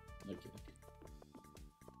 Okay.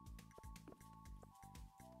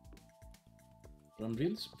 But I'm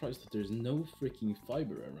really surprised that there's no freaking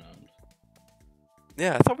fiber around.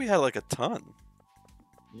 Yeah, I thought we had like a ton.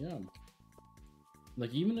 Yeah.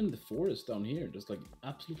 Like even in the forest down here, there's like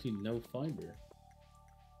absolutely no fiber.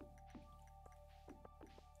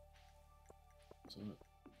 So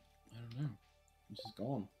I don't know. It's just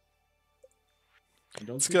gone. I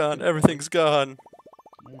don't It's think you gone. can Everything's gone.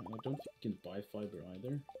 I don't think you can buy fiber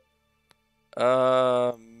either.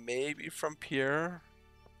 Maybe from Pierre.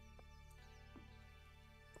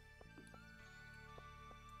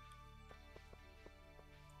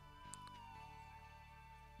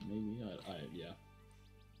 Maybe Yeah.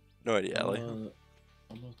 No idea, I'm Ali. uh,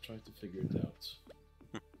 I'm gonna try to figure it out.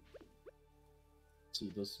 See,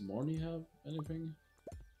 does Marnie have anything?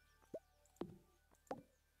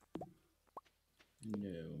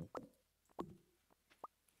 No.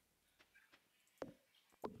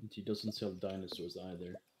 And he doesn't sell dinosaurs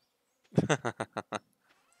either.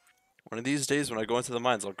 One of these days when I go into the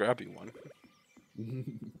mines, I'll grab you one.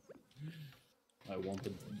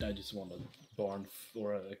 I just want a barn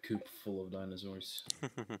or a coop full of dinosaurs.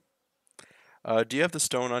 Do you have the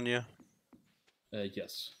stone on you?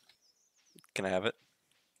 Yes. Can I have it?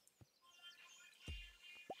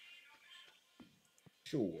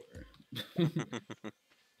 Sure.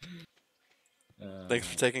 Thanks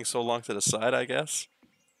for uh, taking so long to decide, I guess.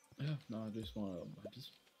 yeah, no, just want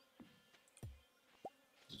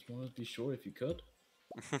to be sure if you could.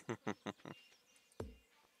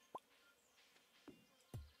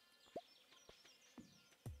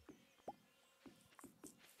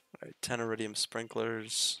 Alright, 10 iridium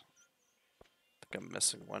sprinklers. I think I'm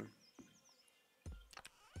missing one.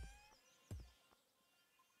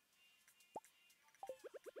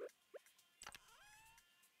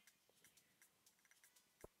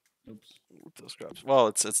 Oops. With those crops. Well,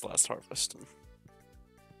 it's last harvest.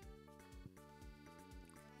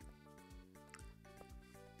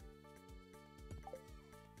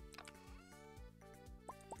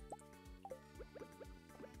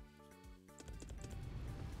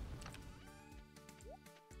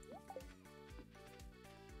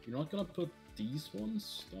 You're not gonna put these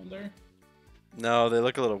ones down there? No, they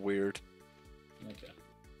look a little weird. Okay.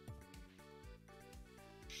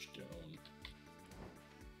 Stone.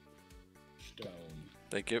 Stone.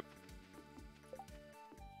 Thank you.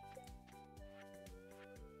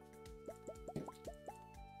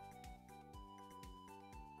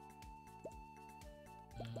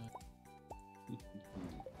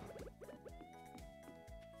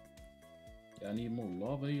 Yeah, I need more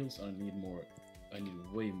lava heals. I need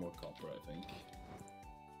way more copper, I think.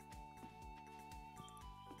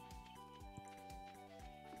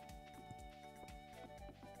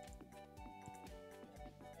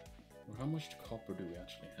 Or how much copper do we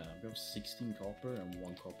actually have? We have 16 copper and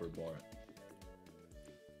 1 copper bar.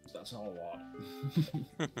 So that's not a lot.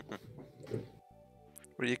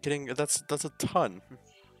 What are you kidding? That's a ton.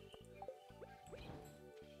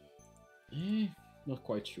 Not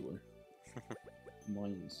quite sure.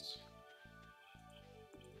 Mines.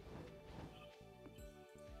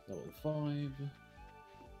 Level 5.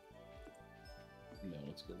 No,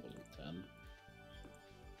 let's go level 10.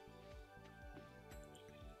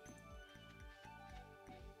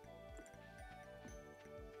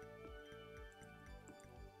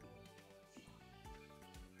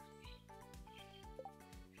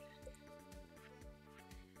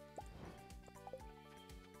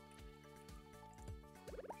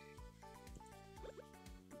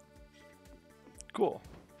 Cool.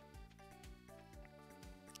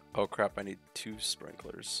 Oh crap, I need 2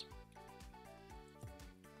 sprinklers.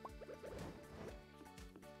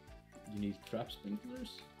 You need trap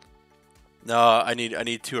sprinklers? No, I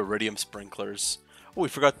need 2 iridium sprinklers. Oh, we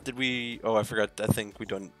forgot. Did we? Oh, I forgot. I think we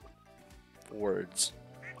done words.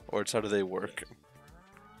 Words. How do they work?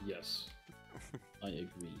 Yes. I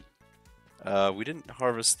agree. We didn't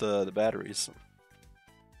harvest the batteries.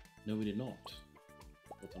 No, we did not.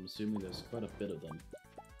 But I'm assuming there's quite a bit of them.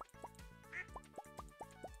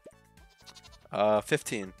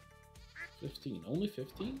 15. 15? Only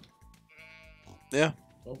 15? Yeah.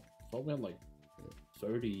 Well, thought we had like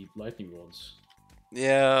 30 lightning rods.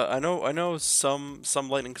 Yeah, I know some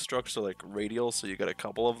lightning strikes are like radial, so you get a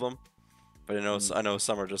couple of them. But I know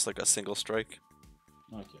some are just like a single strike.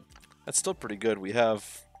 Okay. That's still pretty good. We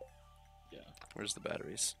have. Yeah. Where's the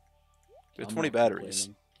batteries? We have I'm 20 not batteries.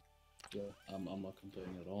 complaining. Yeah, I'm not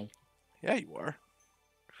complaining at all. Yeah, you are.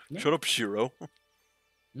 No. Shut up, Shiro.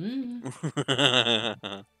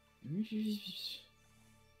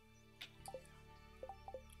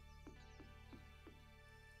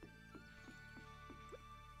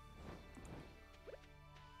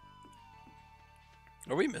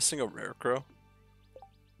 Are we missing a rare crow?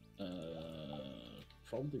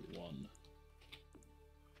 Probably one.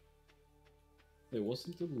 Wait,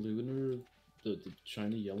 wasn't the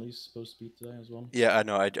shiny jelly supposed to be today as well? Yeah, I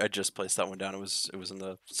know. I just placed that one down. It was in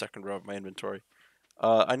the second row of my inventory.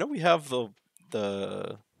 I know we have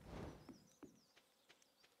the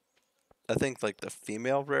I think like the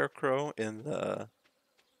female rare crow in the.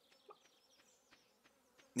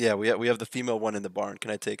 Yeah, we have the female one in the barn.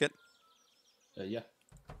 Can I take it? Yeah.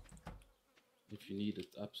 If you need it,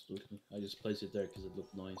 absolutely. I just placed it there because it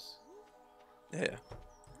looked nice. Yeah.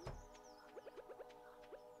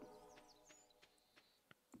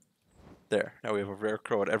 There. Now we have a rare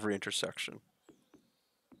crow at every intersection.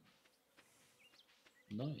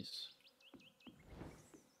 Nice.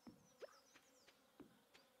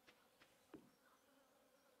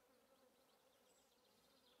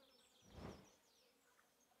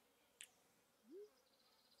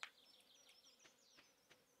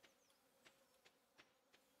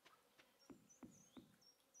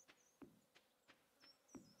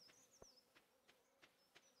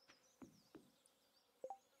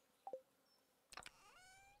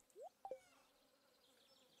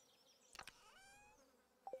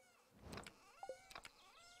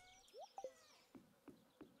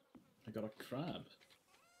 I got a crab.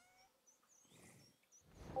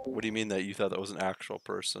 What do you mean that you thought that was an actual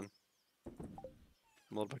person?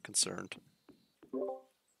 I'm a little bit concerned.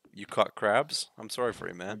 You caught crabs? I'm sorry for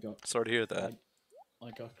you, I man. got Sorry to hear I that.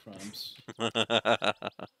 I got crabs.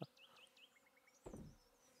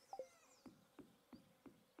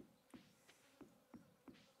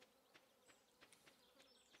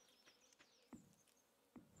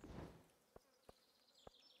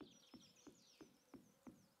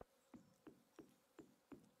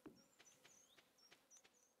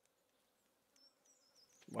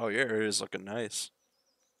 Wow, your area is looking nice.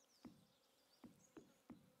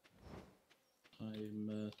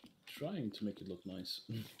 I'm trying to make it look nice.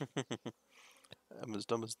 I'm as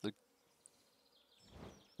dumb as the.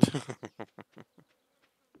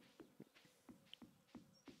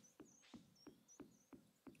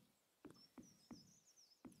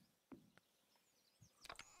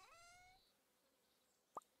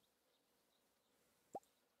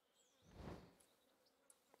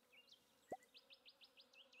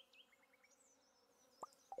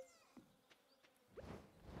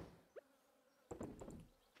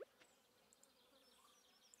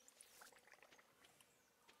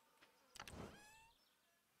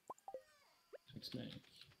 Snake.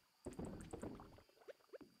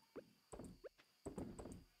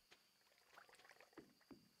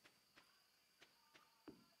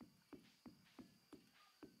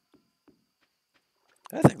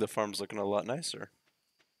 I think the farm's looking a lot nicer.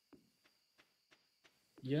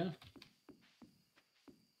 Yeah,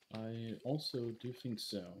 I also do think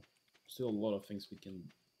so. Still a lot of things we can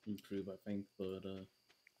improve, I think, but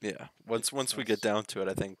Yeah. it Once we get has. down to it,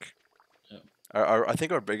 I think Yeah. I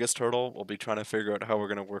think our biggest hurdle will be trying to figure out how we're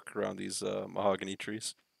gonna work around these mahogany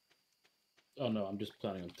trees. Oh no, I'm just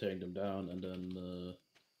planning on tearing them down and then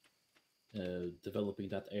developing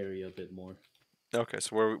that area a bit more Okay,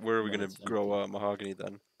 so where are we when gonna it's grow empty. mahogany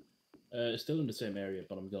then? Still in the same area,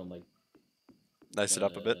 but I'm gonna Nice it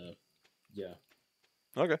up a bit. yeah,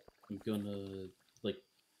 Okay. I'm gonna like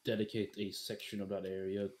dedicate a section of that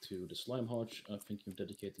area to the slime hodge. I'm thinking of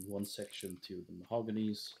dedicating one section to the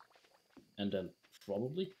mahoganies, and then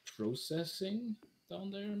probably processing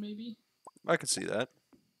down there, maybe. I can see that.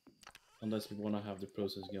 Unless we want to have the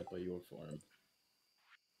processing up by your farm.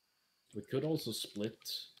 We could also split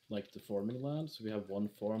like the farming land, so we have one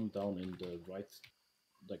farm down in the right,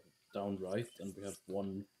 like down right, and we have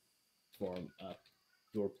one farm at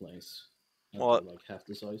your place, and they're Well, like half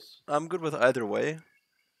the size. I'm good with either way.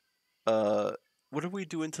 Uh, what are we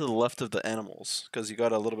doing to the left of the animals? Because you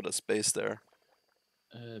got a little bit of space there.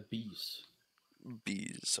 Bees,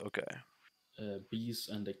 Bees. Okay. bees,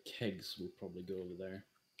 and the kegs will probably go over there.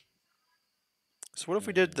 So what if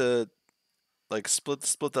we did Uh, the like split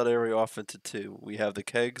that area off into two? We have the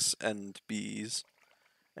kegs and bees,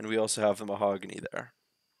 and we also have the mahogany there.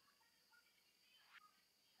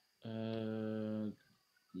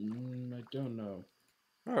 I don't know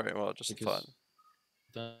All right. Well, just fun. because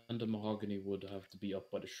then the mahogany would have to be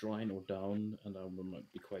up by the shrine or down, and that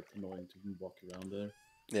might be quite annoying to walk around there.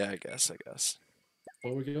 Yeah, I guess. I guess.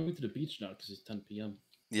 But we're going to the beach now because it's 10 p.m.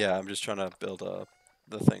 Yeah, I'm just trying to build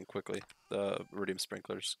the thing quickly. The iridium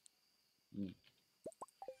sprinklers. Mm.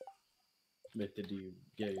 But did you?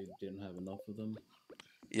 Yeah, you didn't have enough of them.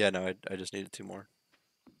 Yeah, no, I just needed two more.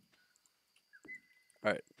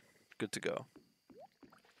 All right, good to go.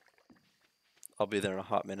 I'll be there in a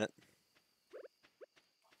hot minute.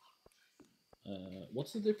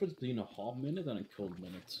 What's the difference between a hot minute and a cold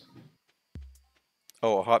minute?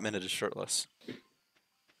 Oh, a hot minute is shirtless.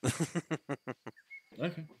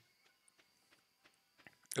 Okay.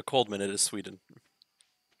 A cold minute is Sweden.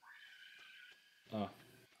 Ah,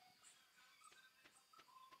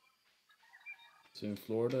 so in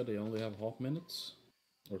Florida they only have hot minutes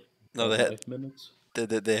or No, hot life minutes.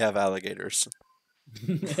 they have alligators.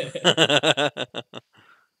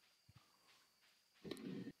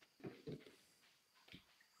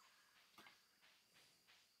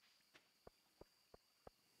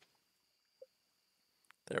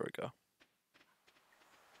 There we go.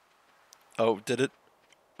 Oh, did it?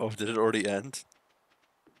 Oh, did it already end?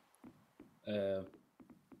 Uh,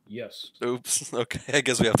 yes. Oops. Okay, I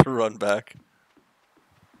guess we have to run back.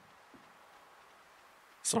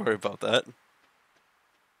 Sorry about that.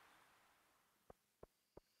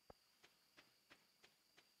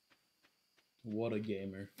 What a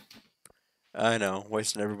gamer. I know,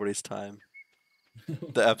 wasting everybody's time.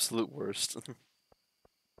 The absolute worst.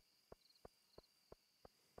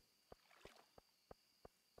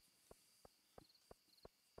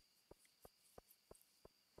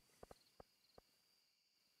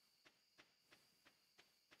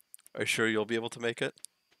 Are you sure you'll be able to make it?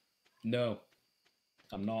 No,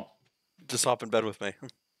 I'm not. Just hop in bed with me.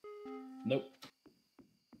 Nope.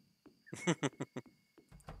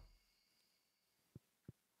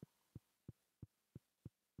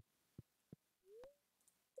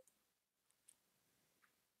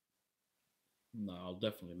 No, I'll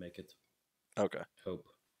definitely make it. Okay. Hope.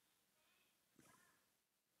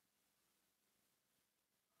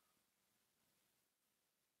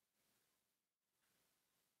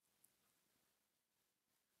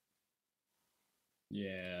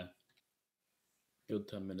 Yeah. Good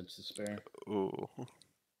 10 minutes to spare. Ooh.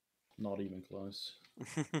 Not even close.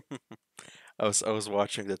 I was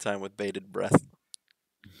watching the time with bated breath.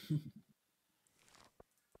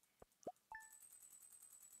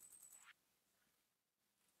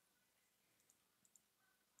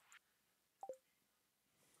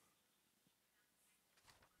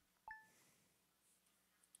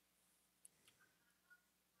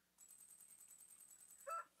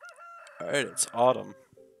 Alright, it's autumn.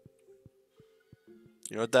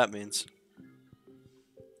 You know what that means?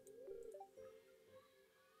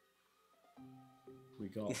 We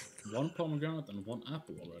got one pomegranate and one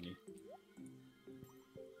apple already.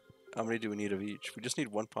 How many do we need of each? We just need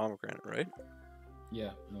one pomegranate, right?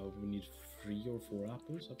 Yeah, no, we need 3 or 4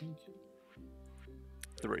 apples, I think.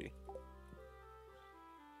 3.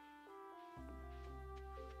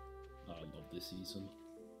 I love this season.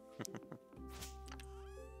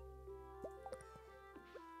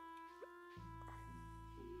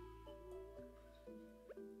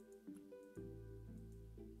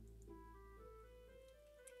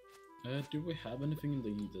 Do we have anything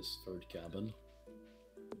in this third cabin?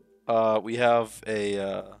 We have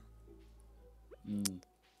a Hmm.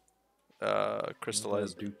 Not our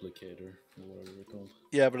crystallized. duplicator, or whatever they're called.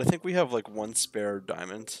 Yeah, but I think we have like one spare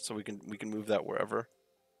diamond, so we can move that wherever.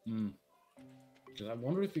 Hmm. Because I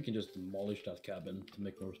wonder if we can just demolish that cabin to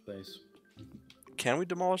make more space. Can we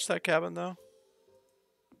demolish that cabin though?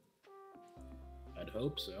 I'd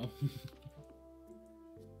hope so.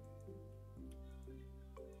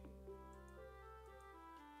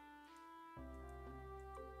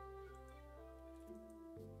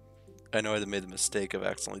 I know I made the mistake of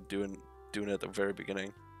accidentally doing it at the very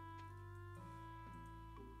beginning.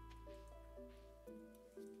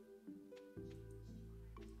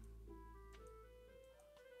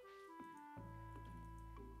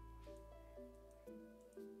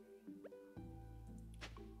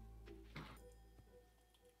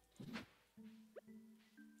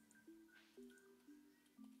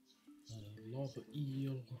 Lava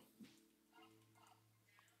eel.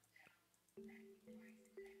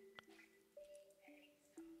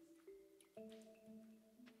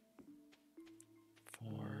 Four,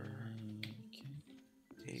 Okay.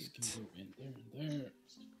 This can 8. go in there and there.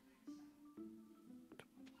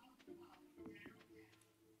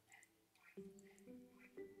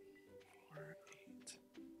 4, 8.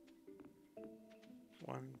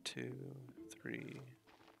 1, 2, 3.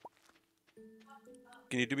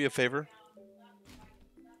 Can you do me a favor?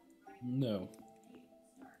 No.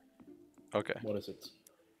 Okay. What is it?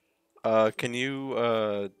 Can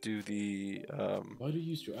you do the Why do you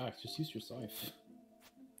use your axe? Just use your scythe.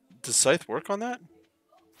 does scythe work on that?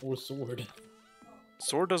 Or sword.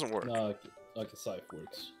 Sword doesn't work. Nah, like a scythe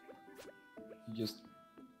works. You just...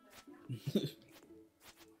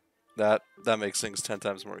 That makes things 10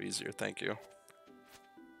 times more easier. Thank you.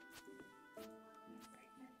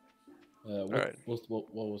 All right. what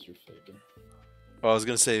was your figure? Well, I was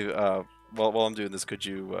gonna say, while I'm doing this, could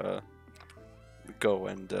you go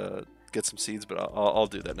and get some seeds? But I'll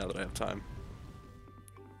do that now that I have time.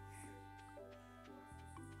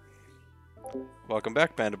 Welcome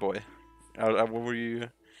back, Panda Boy. What were you?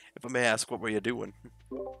 If I may ask, what were you doing?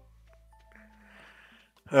 All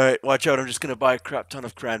right, watch out! I'm just gonna buy a crap ton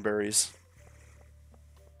of cranberries.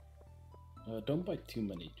 Don't buy too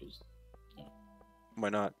many, just... Why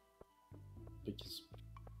not? because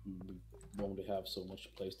we only have so much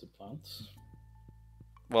place to plant.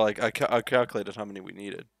 Well, I calculated how many we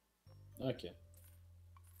needed. Okay.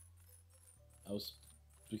 I was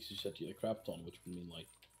because you said you had a crap ton, which would mean like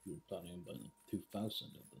you were planning on buying 2,000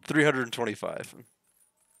 of them. 325.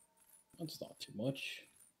 That's not too much.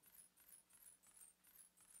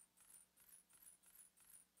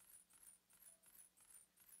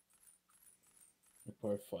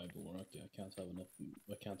 Require 5 more. Okay, I can't have enough.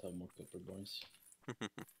 I can't have more copper bars.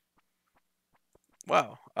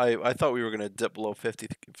 Wow, I thought we were gonna dip below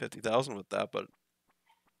 50,000 with that, but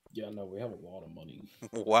Yeah, no, we have a lot of money.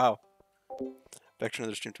 wow. Back to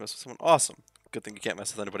another stream to mess with someone. Awesome. Good thing you can't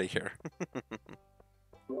mess with anybody here.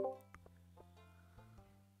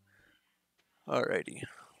 Alrighty.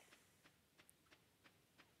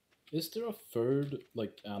 Is there a third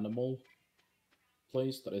like animal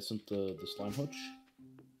place that isn't the slime hutch?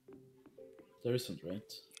 There isn't,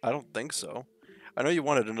 right? I don't think so. I know you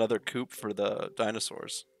wanted another coop for the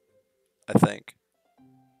dinosaurs. I think.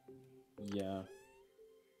 Yeah.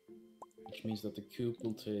 Which means that the coop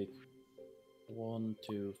will take 1,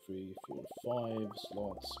 2, 3, 4, 5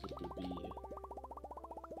 slots, which will be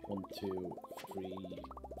 1, 2, 3,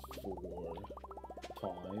 4,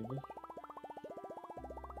 5.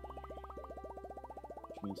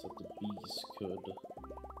 Which means that the bees could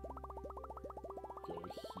go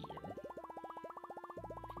here.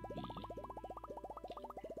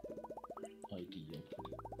 Which would be ideal.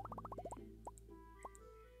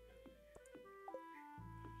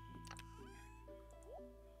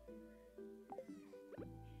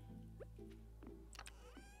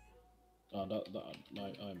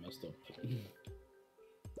 I messed up.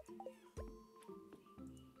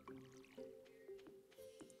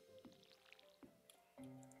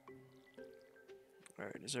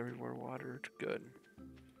 Alright, is everywhere watered? Good.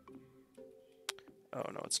 Oh,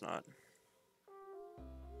 no, it's not.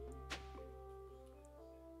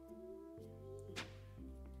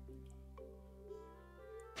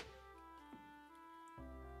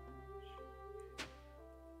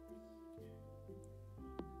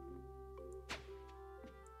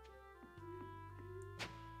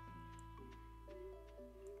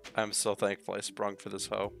 I'm so thankful I sprung for this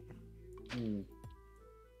hoe. Hmm.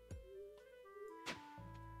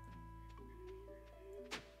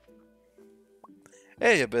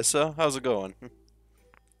 Hey, Abyssa, how's it going?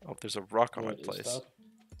 Oh, there's a rock on my Wait, place.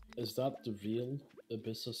 is that the real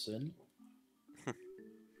Abyssa Sin?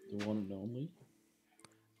 The one and only?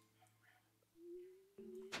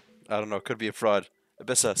 I don't know, could be a fraud.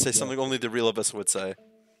 Abyssa, say Yeah. something only the real Abyssa would say.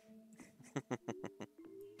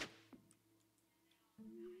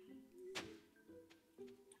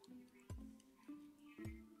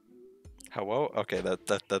 Hello? Okay,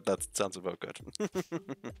 that sounds about good.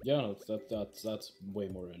 Yeah, no, that's way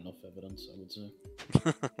more than enough evidence, I would say.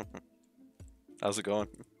 How's it going?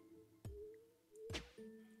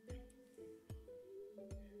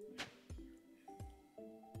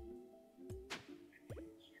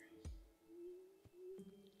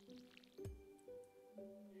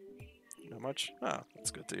 Not much? Ah,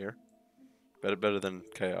 that's good to hear. Better than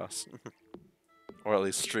chaos. Or at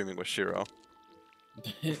least streaming with Shiro.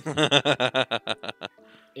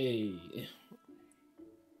 Hey.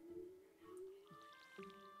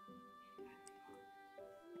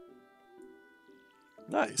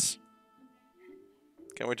 Nice.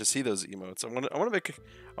 Can't wait to see those emotes. I want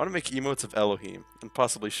to make emotes of Elohim and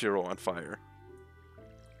possibly Shiro on fire.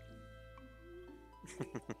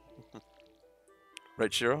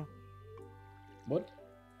 Right, Shiro? What?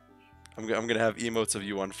 I'm gonna have emotes of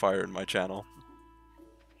you on fire in my channel.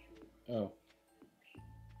 Oh.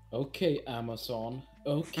 Okay, Amazon.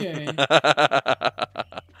 Okay. Like,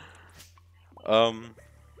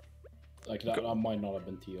 that might not have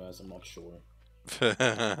been to you, as I'm not sure.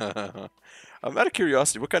 I'm out of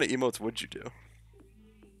curiosity. What kind of emotes would you do?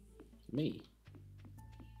 Me?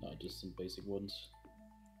 No, just some basic ones.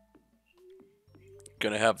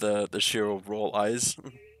 Gonna have the Shiro roll eyes.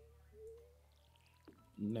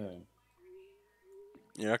 No.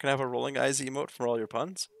 You're not gonna have a rolling eyes emote for all your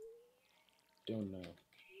puns? Don't know.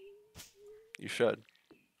 You should.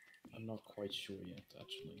 I'm not quite sure yet,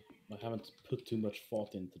 actually. I haven't put too much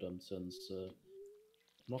thought into them since, I'm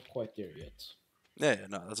not quite there yet. Yeah,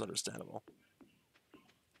 no, that's understandable.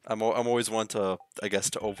 I'm always one to, I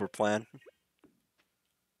guess, to overplan.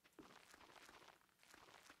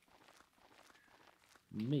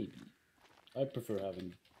 Maybe. I prefer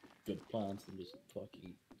having good plans than just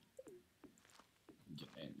fucking...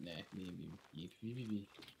 Maybe.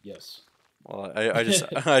 Yes. Well, I just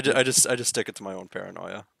I just stick it to my own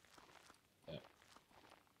paranoia. Yeah.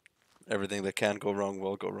 Everything that can go wrong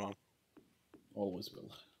will go wrong. Always will.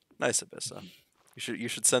 Nice, Abyssa. You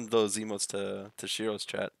should send those emotes to Shiro's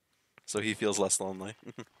chat, so he feels less lonely.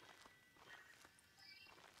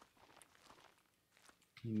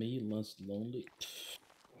 Me less lonely.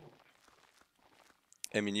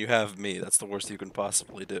 I mean, you have me. That's the worst you can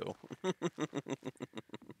possibly do.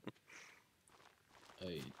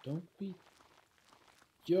 Hey, don't be.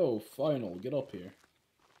 Yo, final, get up here.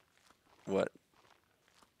 What?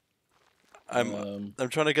 I'm Um, I'm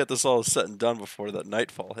trying to get this all set and done before that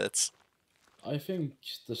nightfall hits. I think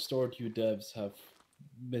the Stardew devs have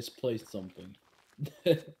misplaced something.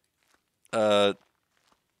 Uh,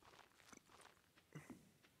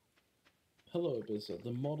 Hello, Abyssa.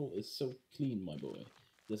 The model is so clean, my boy.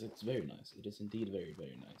 Yes, it's very nice. It is indeed very,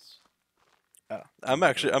 very nice. I'm Uh,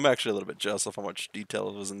 actually I'm actually a little bit jealous of how much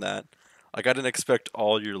detail was in that. Like I didn't expect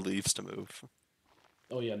all your leaves to move.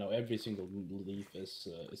 oh yeah, no, every single leaf is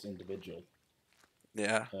individual.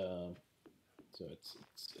 Yeah, Uh, so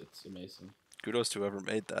it's amazing. kudos to whoever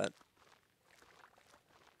made that.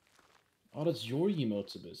 Oh, that's your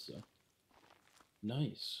emotes, Abyssa.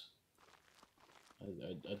 Nice.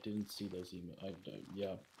 I didn't see those emotes.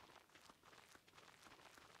 Yeah.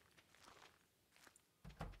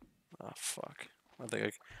 Oh fuck. I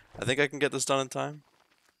think I can get this done in time.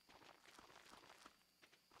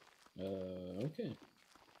 Okay.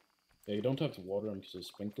 Yeah, you don't have to water them because of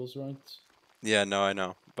sprinkles, right? Yeah, no, I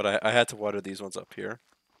know. But I had to water these ones up here.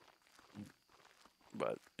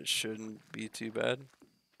 But it shouldn't be too bad.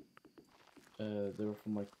 They're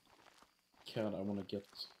from my cat. I want to get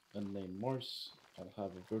a name Mars. I'll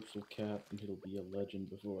have a virtual cat, and he'll be a legend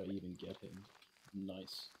before I even get him.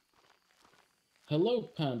 Nice. Hello,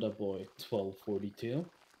 Panda Boy 1242.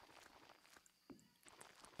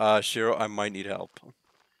 Shiro, I might need help.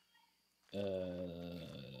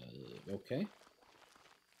 Okay.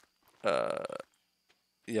 Uh,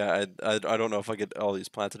 yeah, I don't know if I get all these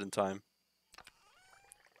planted in time.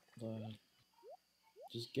 Uh,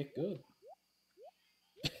 just get good.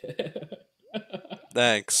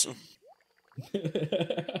 Thanks.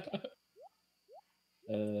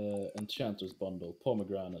 Enchanter's Bundle,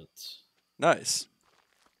 Pomegranate. Nice.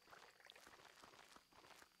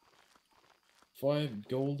 5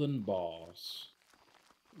 golden bars.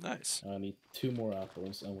 Nice. I need 2 more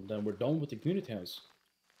apples, and then we're done with the community house.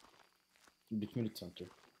 The community center.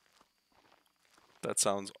 That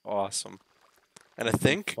sounds awesome. And I And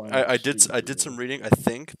for the think final stream I did some tour, reading. I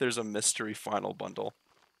think there's a mystery final bundle.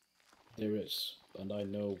 there is. And I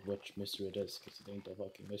know which mystery it is, because it ain't a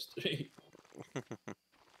fucking mystery.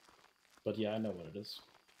 But yeah, I know what it is.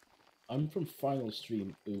 I'm from Final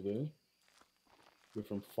Stream, Uwu. You're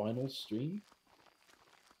from Final Stream?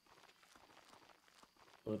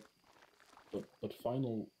 But but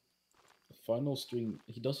Final Stream,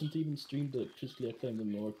 he doesn't even stream the critically acclaimed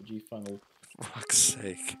MMORPG Final. Fuck's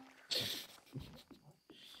sake.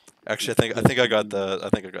 Actually, Just I think I got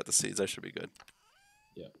the seeds. I should be good.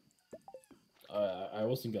 yeah. I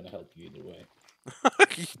wasn't gonna help you either way.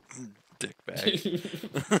 Dickbag.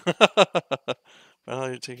 Well,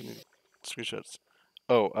 you're taking screenshots.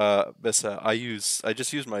 Oh, Bessa, I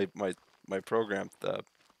just use my program, the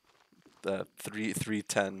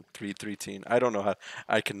 3.3.10 I don't know how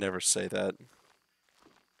I can never say that.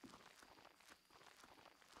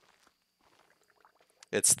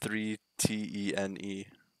 It's 3TENE.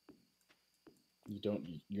 You don't.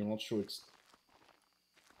 You're not sure it's.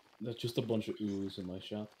 That's just a bunch of oohs in my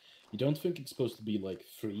chat. You don't think it's supposed to be like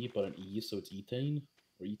free, but an E, so it's ethane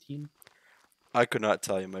or ethene? I could not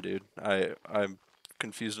tell you, my dude. I'm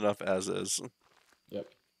confused enough as is. Yep.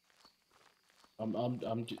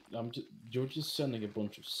 You're just sending a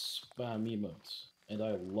bunch of spam emotes, and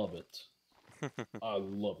I love it. I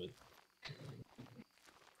love it.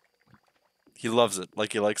 He loves it,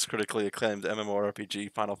 like he likes critically acclaimed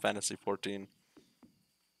MMORPG Final Fantasy 14.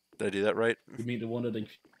 Did I do that right? You mean the one that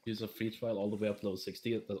includes a free trial all the way up to level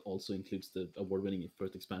 60 that also includes the award-winning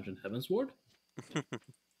first expansion Heaven's Ward?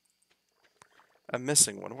 I'm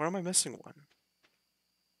missing one. Where am I missing one?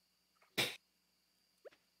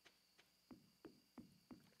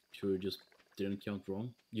 Sure, you just didn't count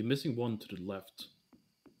wrong. You're missing one to the left.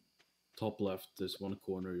 Top left, there's one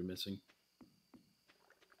corner you're missing.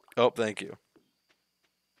 Oh, thank you.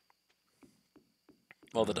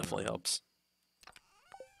 Well, that definitely helps.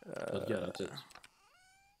 But yeah, that's it.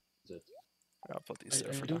 That's it. I'll put these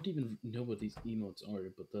there I for now. don't even know what these emotes are,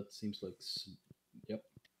 but that seems like. Yep.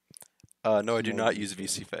 No, I do Small not use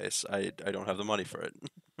detail. VC Face. I don't have the money for it.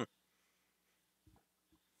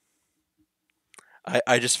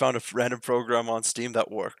 I just found a random program on Steam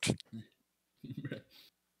that worked.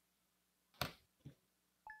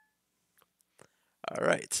 All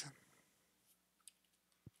right.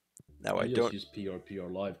 Now I I just don't. use PR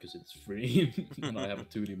Live because it's free and I have a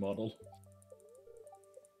 2D model.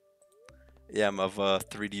 Yeah, I'm of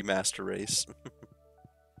 3D Master Race.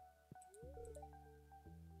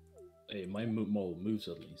 Hey, my mole moves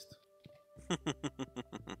at least.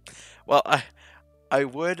 Well, I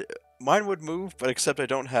would mine would move, but except I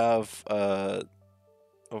don't have oh,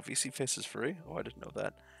 VC face is free. Oh, I didn't know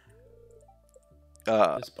that.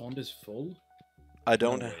 This pond is full? I No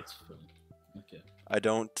don't way, it's full. Okay. I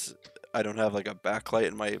don't I don't have like a backlight,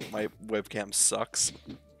 and my webcam sucks.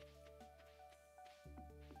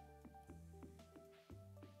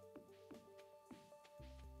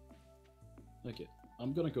 Okay.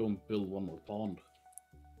 I'm gonna go and build one more pond.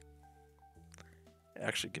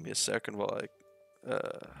 Actually, give me a second while I I'm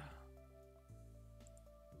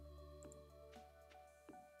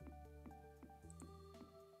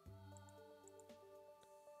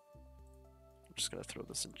just gonna throw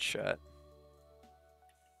this in chat.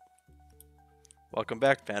 Welcome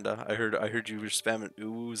back, Panda. I heard you were spamming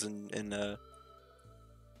oohs in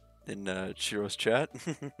Chiro's chat.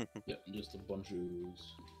 Yeah, just a bunch of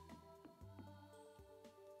ooze.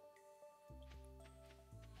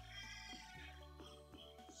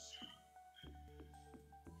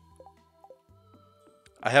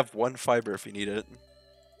 I have one fiber if you need it.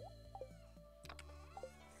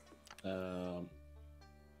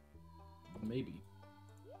 Maybe.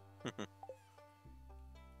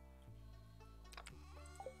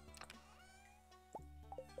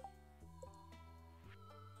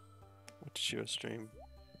 What did Chiro stream?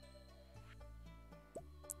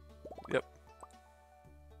 Yep.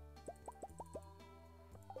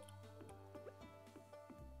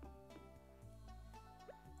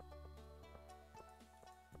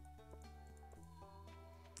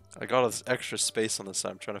 I got all this extra space on this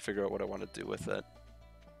side. I'm trying to figure out what I want to do with it.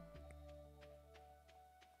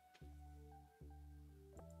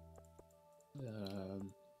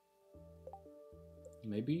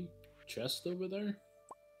 Maybe chest over there?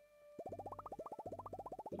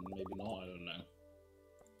 But maybe not, I don't know.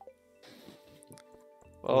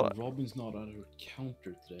 Well, Oh, Robin's not at her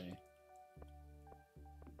counter today.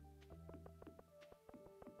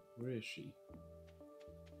 Where is she?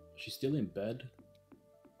 She's still in bed?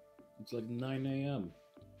 It's like 9 a.m.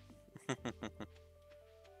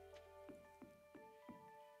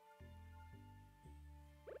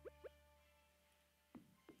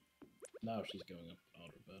 Now she's going up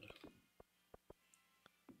out of bed.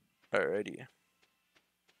 alrighty.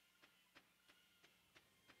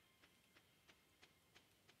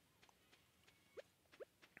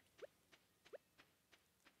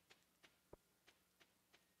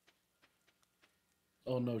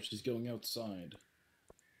 Oh no, she's going outside.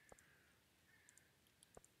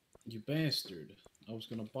 You bastard. I was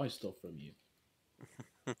gonna buy stuff from you.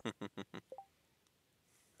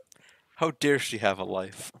 How dare she have a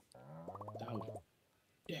life? How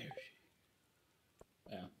dare she?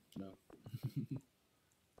 Yeah, no.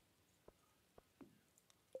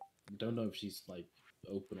 Don't know if she's like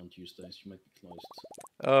open on Tuesdays. She might be closed.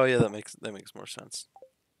 Oh yeah, that makes more sense.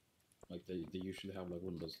 Like they usually have like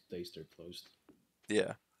one of those days they're closed.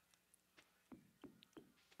 Yeah.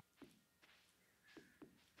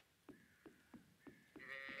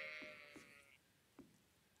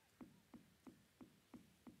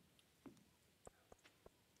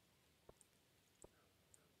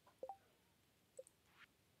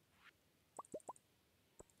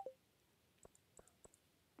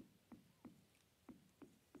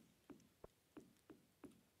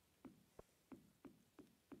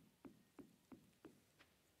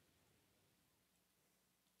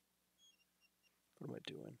 What am I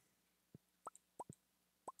doing?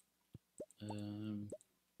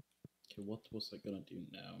 Okay, what was I gonna do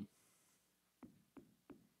now?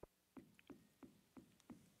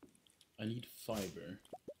 I need fiber.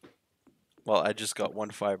 Well, I just got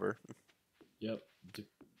one fiber. Yep.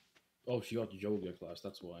 Oh, she got yoga class.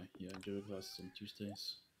 That's why. Yeah, yoga class is on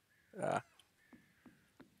Tuesdays. Ah,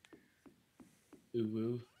 Ooh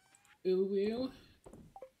woo. Ooh woo.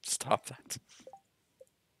 stop that.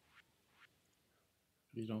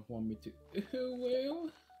 You don't want me to. Ooh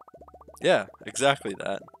woo. Yeah, exactly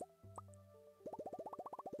that.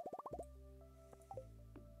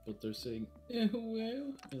 But they're saying ooh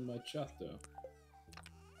woo in my chat though.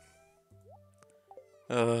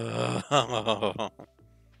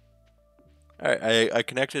 Alright, I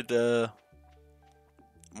connected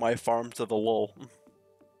my farm to the lull.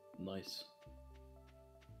 Nice.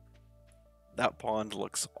 That pond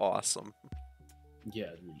looks awesome.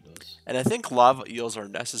 Yeah, it really does. And I think lava eels are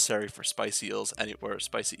necessary for spicy eels or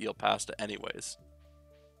spicy eel pasta anyways.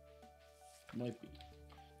 Might be.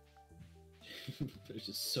 There's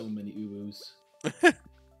just so many oohs.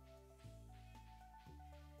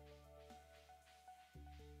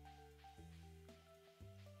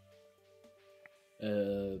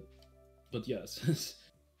 But yes,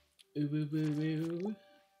 Ooh, ooh, ooh, ooh.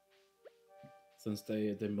 Since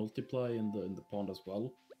they multiply in the pond as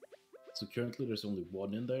well. So currently there's only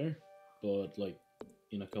one in there, but like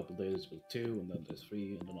in a couple days there's two, and then there's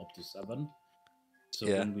three, and then up to seven. So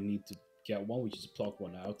Yeah. when we need to get one, we just pluck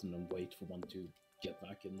one out and then wait for one to get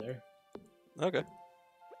back in there. Okay.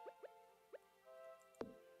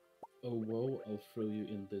 Oh whoa! I'll throw you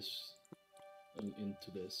in this,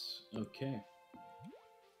 into this. Okay.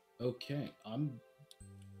 Okay. I'm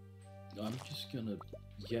just gonna,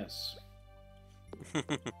 yes.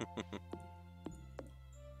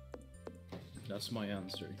 That's my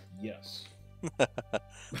answer. Yes.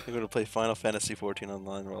 I'm gonna play Final Fantasy 14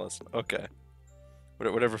 online while it's okay.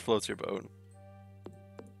 Whatever floats your boat.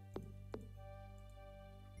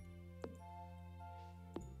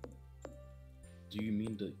 Do you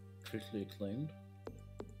mean the critically acclaimed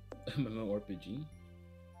MMORPG?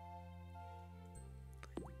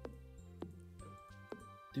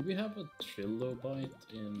 Did we have a trilobite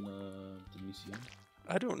in the museum?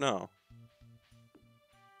 I don't know.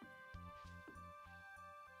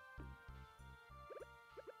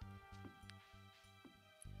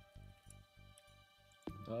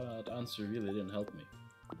 That answer really didn't help me.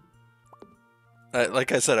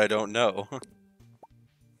 Like I said, I don't know.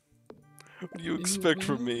 What do you Ew, expect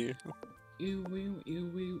from ew, me? ew, ew,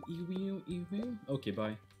 ew, ew, ew, ew, ew, ew. Okay,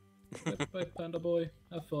 bye. Bye, bye, panda boy.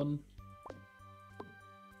 Have fun.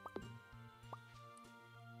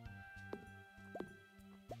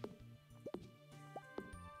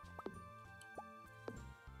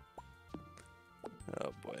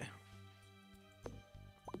 Oh boy.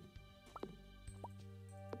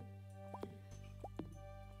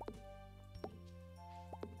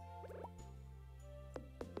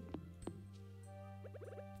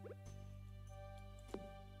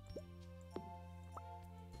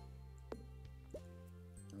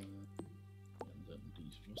 And then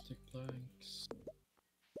these rustic planks.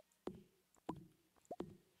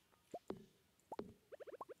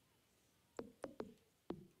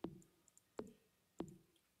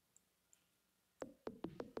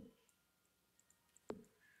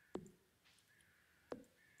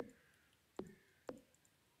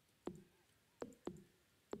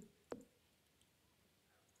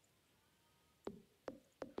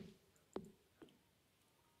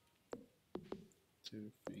 Two,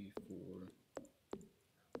 three, four.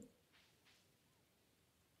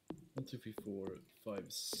 1, 2, 3, 4, 5,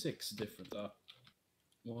 6 different app.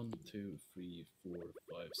 1, 2, 3, 4,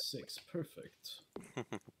 5, 6. Perfect.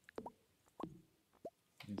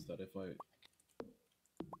 Means that if I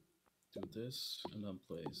do this and then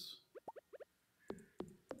let's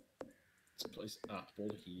place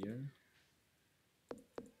apple here.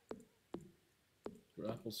 Your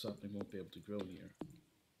apple sapling won't be able to grow here.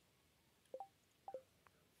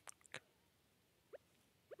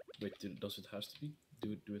 Wait, does it have to be?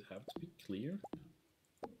 Do it have to be clear?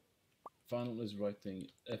 Final is writing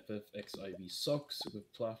FFXIV sucks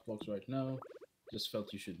with plat blocks right now. Just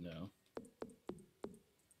felt you should know.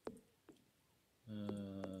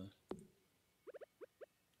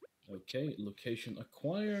 Okay, location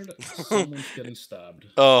acquired. Someone's getting stabbed.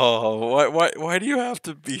 Oh, why do you have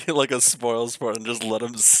to be like a spoil sport and just let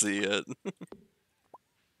him see it?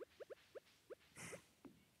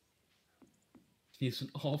 He's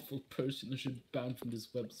an awful person who should be banned from this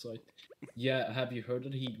website. Yeah, have you heard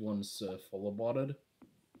that he once follow botted?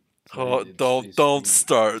 So Oh, his don't stream.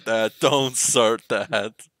 start that. Don't start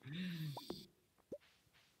that.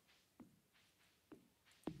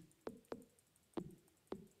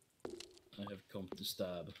 I have come to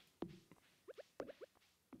stab.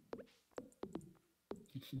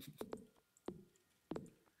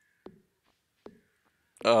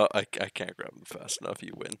 I can't grab him fast enough.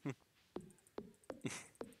 You win.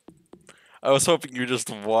 I was hoping you'd just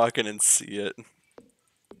walk in and see it.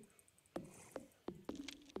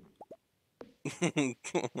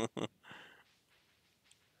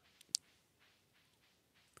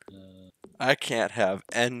 I can't have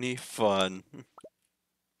any fun.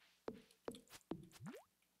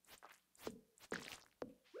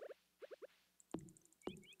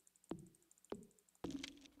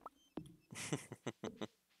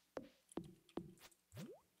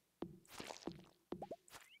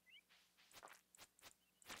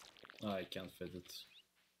 I can't fit it.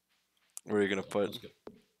 Where are you gonna put? Let's go.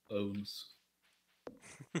 Ohms.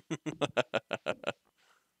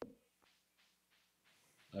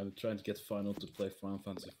 I'm trying to get Final to play Final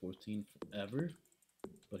Fantasy 14 forever,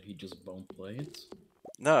 but he just won't play it.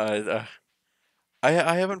 No, I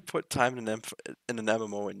haven't put time in in an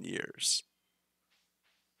MMO in years.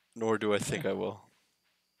 Nor do I think Okay. I will.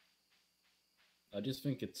 I just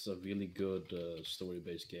think it's a really good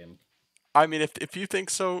story-based game. I mean, if you think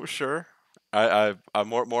so, sure. I'm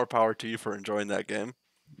more power to you for enjoying that game.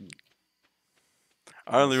 Mm.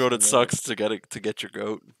 I only There's wrote a it lot of sucks to get your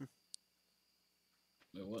goat.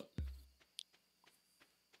 what?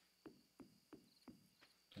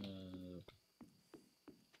 Uh,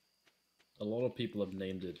 a lot of people have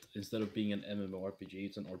named it instead of being an MMORPG,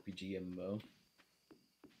 it's an RPG MMO.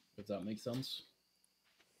 If that makes sense.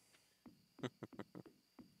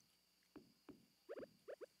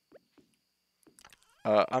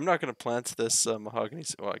 I'm not gonna plant this mahogany.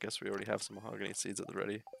 Well, I guess we already have some mahogany seeds at the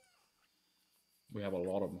ready. We have a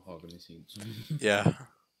lot of mahogany seeds. Yeah.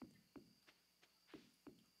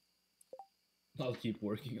 I'll keep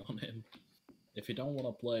working on him. If you don't want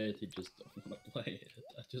to play it, you just don't want to play it.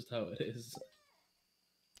 That's just how it is.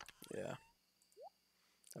 Yeah.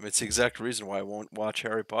 I mean, it's the exact reason why I won't watch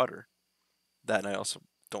Harry Potter. That, and I also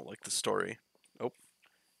don't like the story. Oh,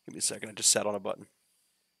 give me a second. I just sat on a button.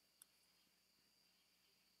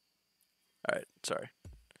 All right, sorry.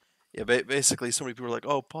 Yeah, basically, so many people are like,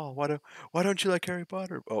 "Oh, Paul, why don't you like Harry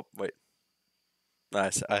Potter?" Oh, wait,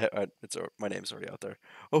 nice. My name's already out there.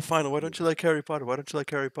 Oh, finally, why don't you Ooh. like Harry Potter? Why don't you like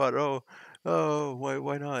Harry Potter? Oh,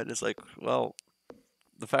 why not? It's like, well,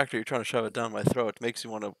 the fact that you're trying to shove it down my throat makes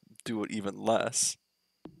me want to do it even less.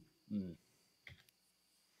 Mm.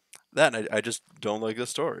 That, and I just don't like the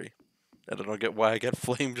story, and I don't get why I get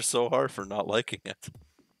flamed so hard for not liking it.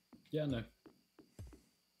 Yeah, no.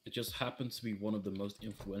 It just happens to be one of the most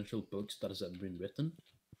influential books that has ever been written.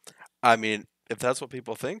 I mean, if that's what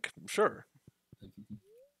people think, sure.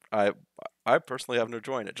 I I personally have no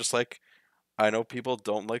joy in it. Just like I know people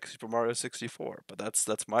don't like Super Mario 64, but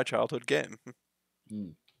that's my childhood game.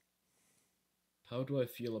 Mm. How do I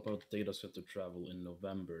feel about data center travel in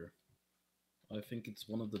November? I think it's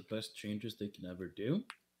one of the best changes they can ever do,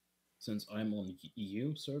 since I'm on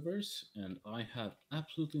EU servers and I have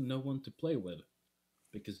absolutely no one to play with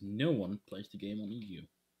because no one plays the game on EU.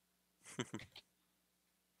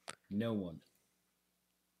 No one.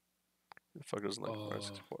 The fuck doesn't like Mario Oh,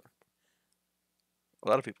 64? A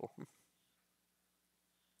lot of people.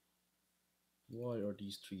 why are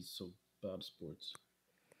these trees so bad sports?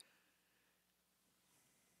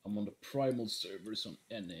 I'm on the primal servers on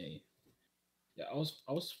NA. Yeah, I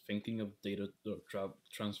was thinking of data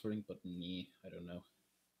transferring, but me, I don't know.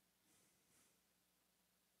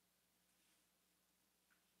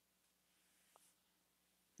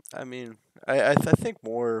 I mean, I think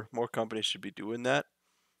more companies should be doing that,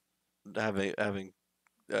 having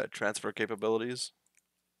transfer capabilities.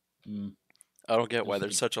 Mm, I don't get why just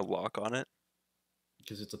there's such a lock on it.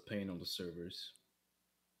 because it's a pain on the servers.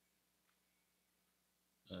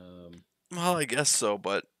 Um, Well, I guess so,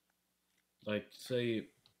 but like say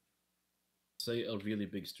a really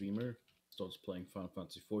big streamer starts playing Final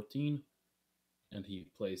Fantasy 14 and he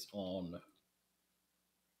plays on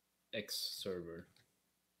X server,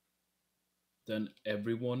 then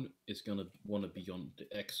everyone is gonna want to be on the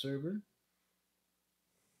X server,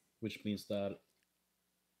 which means that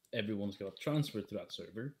everyone's gonna transfer to that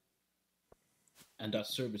server, and that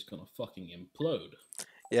server's gonna fucking implode.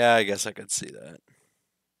 yeah, I guess I could see that.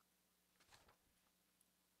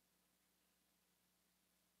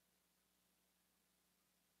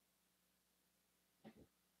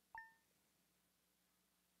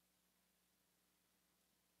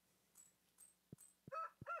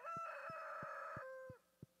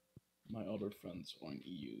 My other friends are in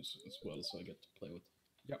EUs as well, so I get to play with.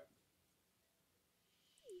 Yep.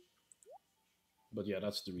 But yeah,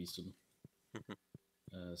 that's the reason.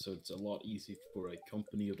 So it's a lot easier for a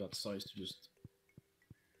company of that size to just,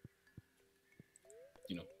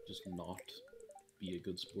 just not be a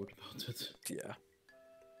good sport about it. Yeah.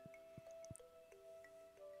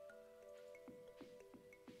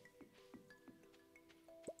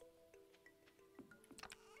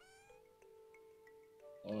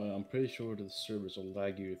 I'm pretty sure the servers are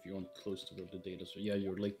laggier if you're on close to where the data. So yeah,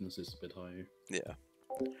 your latency is a bit higher. Yeah.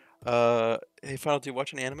 Hey, Final, do you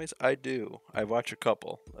watch any animes? I do. I watch a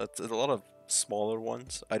couple. It's a lot of smaller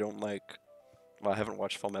ones. I don't like. Well, I haven't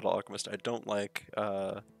watched Full Metal Alchemist. I don't like.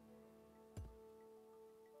 Uh,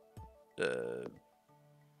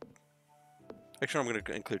 Actually, I'm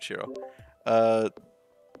gonna include Shiro. Uh,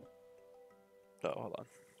 no, hold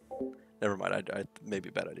on. Never mind. I maybe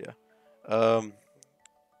a bad idea. Um,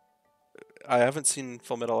 I haven't seen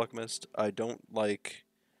Full Metal Alchemist. I don't like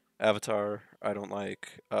Avatar. I don't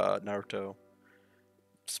like Naruto.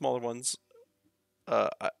 Smaller ones.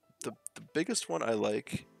 The biggest one I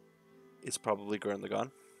like is probably Gurren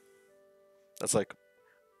Lagann. That's like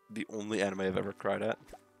the only anime I've ever cried at.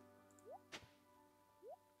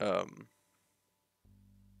 Um,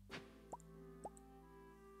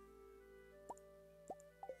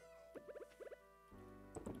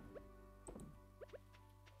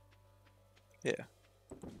 Yeah.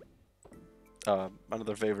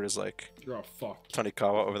 Another favorite is like Oh fuck.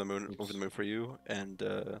 Tanikawa over the Oops. moon for you, and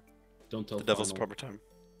Don't tell the Devil's final. Apartment Time.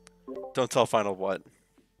 Don't tell Final what.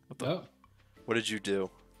 What the? Oh, What did you do?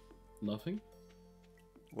 nothing.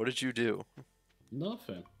 What did you do?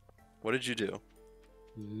 Nothing. What did you do?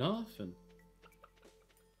 Nothing.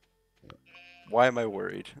 Why am I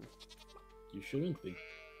worried? You shouldn't be.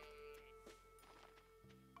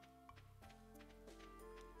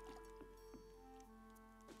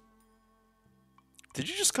 Did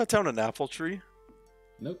you just cut down an apple tree?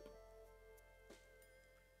 Nope.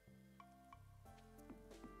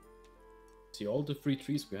 See, all the free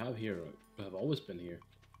trees we have here have always been here.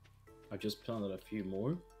 I just planted a few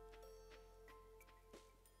more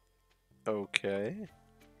Okay.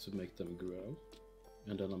 to make them grow.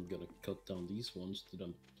 And then I'm gonna cut down these ones to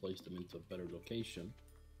then place them into a better location.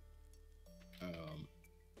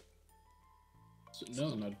 So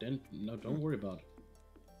no, don't worry about it.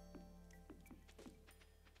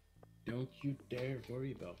 Don't you dare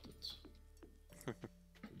worry about it.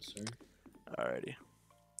 Good sir. Alrighty.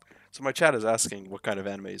 So my chat is asking what kind of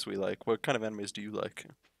animes we like. What kind of animes do you like?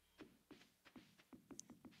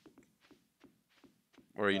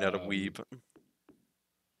 Or are you not a Um, weeb?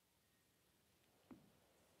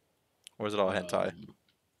 Or is it all hentai? um,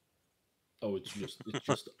 oh, it's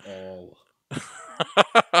just all.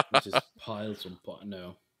 It's just piles on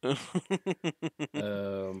no.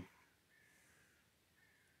 Um,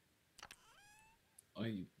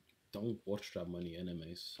 I don't watch that many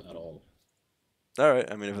animes at all.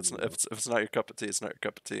 Alright, I mean if it's Really if not. it's if it's not your cup of tea, it's not your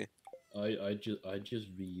cup of tea. I just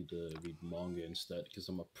read manga instead because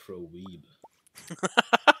I'm a pro weeb.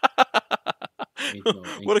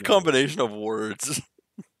 What Ain't a no. combination of words.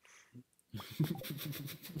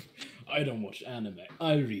 I don't watch anime.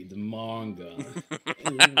 I read manga.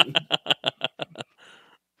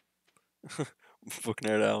 Book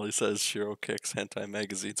Nerd Alley says Shiro kicks hentai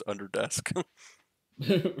magazines under desk.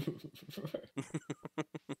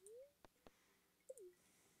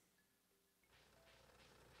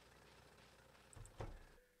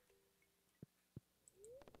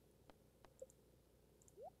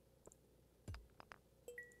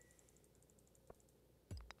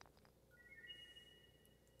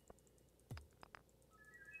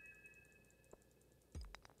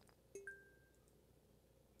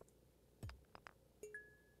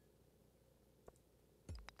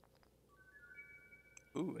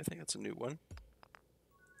 Ooh, I think that's a new one.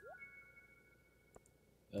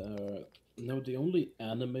 No, the only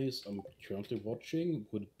animes I'm currently watching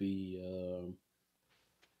would be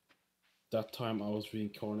that time I was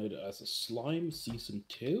reincarnated as a slime, season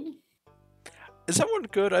 2. Is that one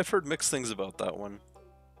good? I've heard mixed things about that one.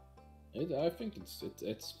 I think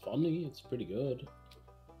it's funny. It's pretty good.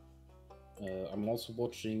 I'm also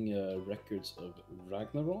watching records of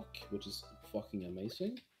Ragnarok, which is fucking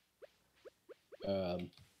amazing. Um,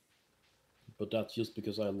 but that's just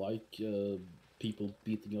because I like people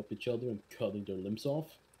beating up each other and cutting their limbs off.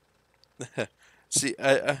 See,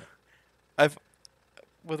 I've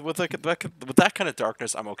with that kind of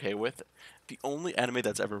darkness, I'm okay with. The only anime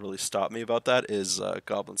that's ever really stopped me about that is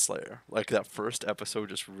Goblin Slayer. Like that first episode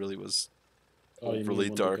just really was Oh, you mean overly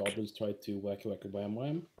when the dark. goblins try to whack whack wham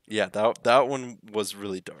wham? Yeah, that one was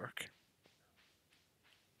really dark.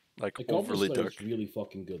 Like The Goblin overly Slayer is dark. really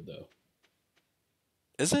fucking good though.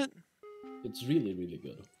 Is it? It's really really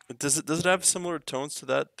good. Does it have similar tones to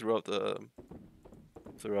that throughout the?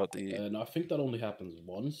 And I think that only happens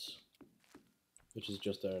once, which is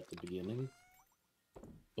just there at the beginning.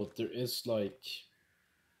 But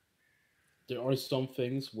there are some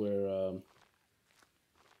things where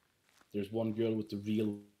there's one girl with the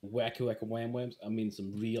real wacky wacky wham whams. I mean,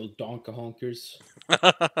 some real donka honkers,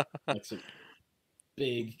 like some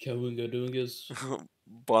big kahunga doongas.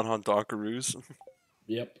 Bonhan Donkaroos.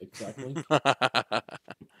 Yep, exactly.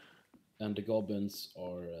 And the goblins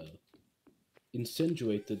are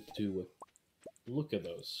insinuated to look at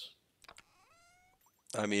those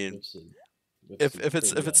I mean, with some with if some if it's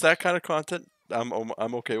pretty if it's that eyes. kind of content, I'm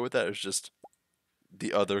okay with that. It's just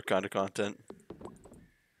the other kind of content.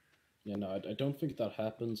 Yeah, no, I don't think that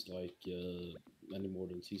happens like any more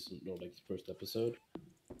than season or like the first episode.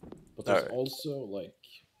 But All there's right. also like,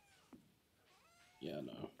 yeah,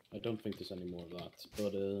 no, I don't think there's any more of that.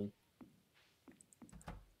 But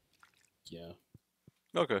yeah,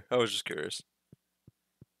 Okay. I was just curious.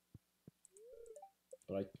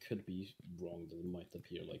 but I could be wrong that it might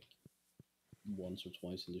appear like once or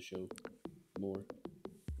twice in the show more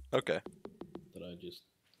Okay. that I just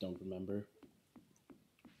don't remember.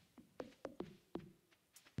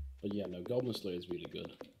 But yeah, no, Goblin Slayer is really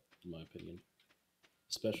good in my opinion.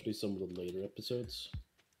 especially some of the later episodes.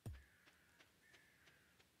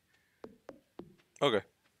 Okay.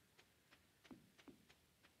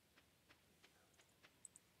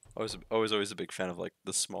 Always a big fan of like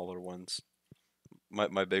the smaller ones.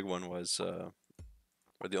 My big one was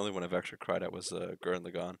or the only one I've actually cried at was Gurren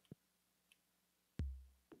Lagann.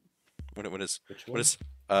 When it's Which when one? it's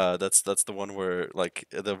that's the one where like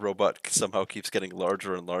the robot somehow keeps getting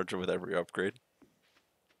larger and larger with every upgrade.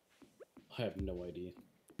 I have no idea.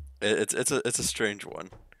 It's a strange one,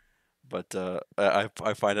 but I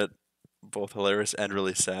find it both hilarious and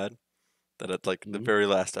really sad that at like the Hmm? very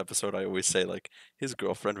last episode I always say like his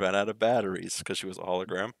girlfriend ran out of batteries because she was a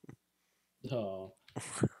hologram. Oh,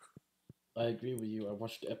 I agree with you. I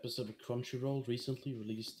watched the episode of Crunchyroll recently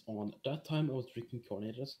released on. At that time, I was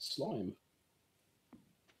reincarnated as slime.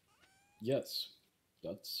 Yes,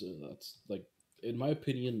 that's like, in my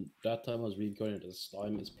opinion, that time I was reincarnated as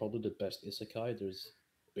slime is probably the best isekai there's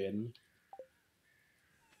been,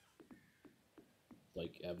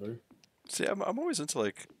 like, ever. See, I'm always into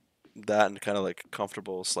like that and kind of like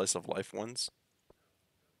comfortable slice of life ones.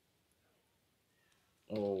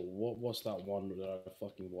 Oh, what was that one that I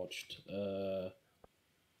fucking watched? Oh,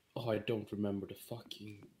 I don't remember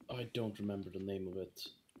the name of it.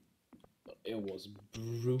 It was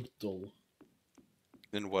brutal.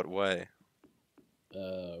 In what way?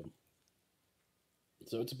 Um,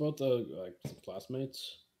 so it's about some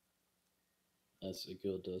classmates, as a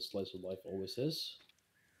good slice of life always is.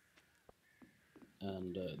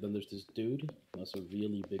 And then there's this dude who has a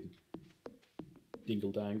really big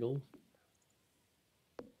dingle dangle.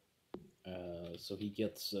 So he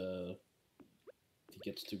gets two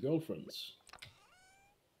girlfriends,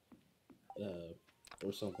 uh,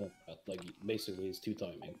 or something like that. Like, basically, it's two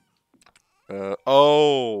timing.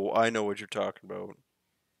 Oh, I know what you're talking about.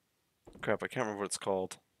 Crap, I can't remember what it's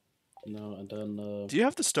called. No, and then Do you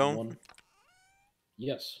have the stone? one,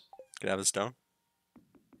 yes, Can I have the stone?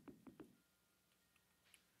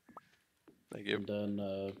 Thank you. and then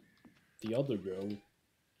the other girl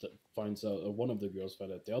that finds out, one of the girls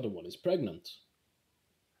find out the other one is pregnant.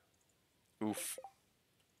 Oof.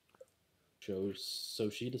 So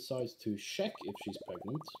she decides to check if she's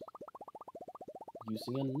pregnant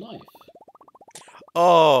using a knife.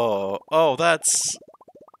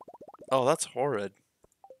 that's horrid.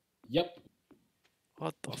 Yep,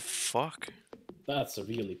 What the fuck? that's a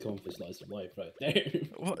really comfy slice of life right there.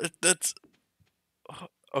 What? That's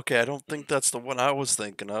okay. I don't think that's the one I was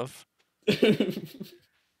thinking of.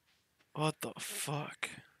 What the fuck?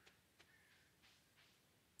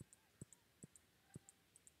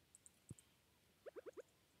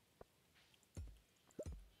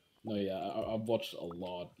 No, yeah, I've watched a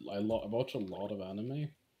lot. I've watched a lot of anime,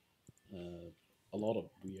 a lot of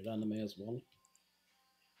weird anime as well.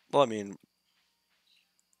 Well, I mean,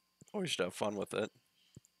 we should have fun with it.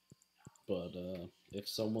 But if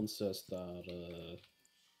someone says that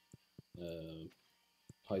uh,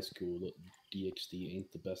 High School DxD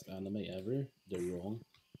ain't the best anime ever, they're wrong.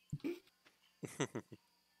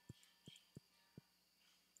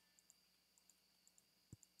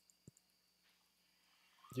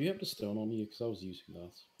 Do you have the stone on you? Because I was using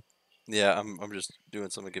that. Yeah, I'm just doing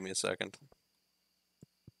something. Give me a second.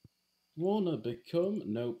 Wanna become?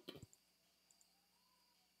 Nope.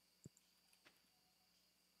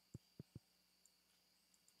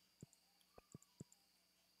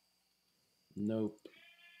 Nope.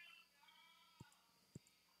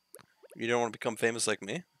 You don't want to become famous like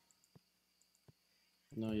me?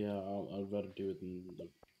 No, yeah, I'd rather do it in a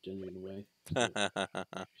genuine way. So,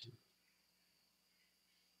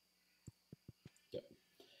 yeah.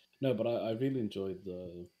 No, but I really enjoyed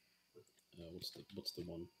the what's the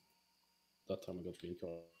one? That time I got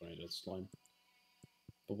reincarnated as slime.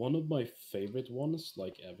 But one of my favorite ones,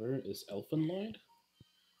 like ever, is Elfenlied.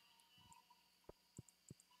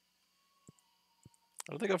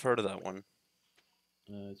 I don't think I've heard of that one.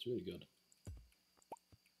 It's really good.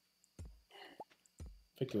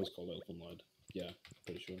 I think it was called Elfenlied. Yeah,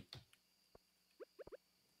 pretty sure.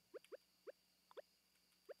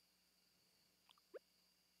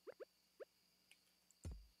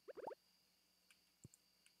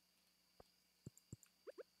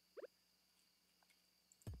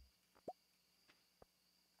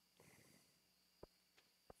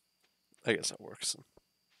 I guess that works.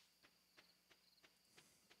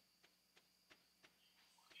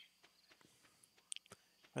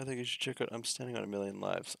 I think you should check out I'm Standing on a Million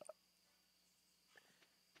Lives.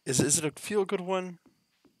 Is it a feel good one?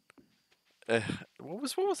 Uh, what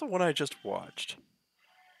was the one I just watched?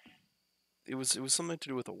 It was something to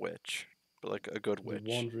do with a witch. but like a good The witch.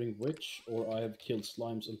 Wandering Witch, or I have killed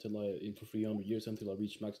slimes for 300 years until I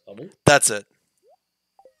reach max level. That's it.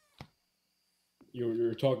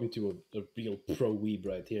 You're talking to a real pro weeb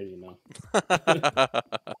right here, you know.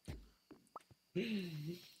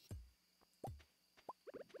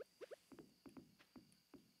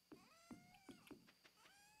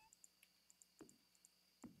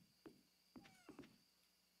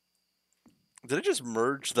 Did I just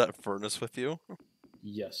merge that furnace with you?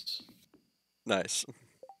 Yes. Nice.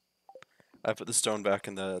 I put the stone back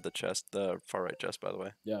in the chest, the far right chest, by the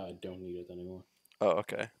way. Yeah, I don't need it anymore. Oh,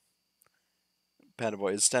 okay. Panda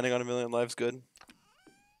Boy, is standing on a million lives good?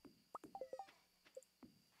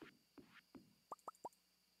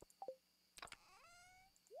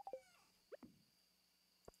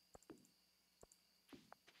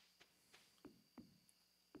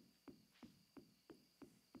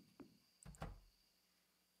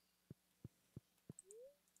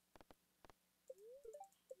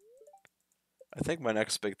 I think my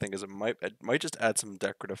next big thing is it might just add some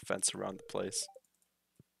decorative fence around the place.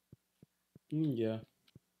 Yeah.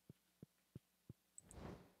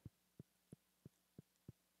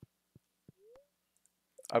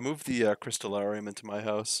 I moved the crystallarium into my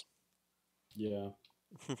house. Yeah.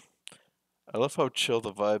 I love how chill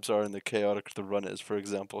the vibes are and the chaotic the run is. For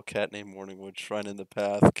example, cat named Morningwood, shrine in the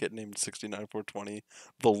path, kit named 69420,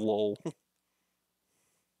 the lull.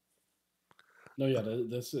 No, yeah,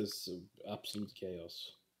 this is absolute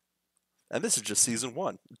chaos. And this is just season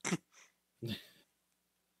 1.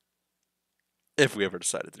 If we ever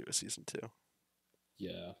decided to do a season 2.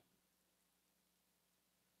 Yeah.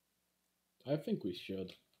 I think we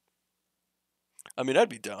should. I mean, I'd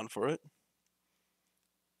be down for it.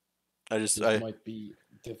 I just Just I might be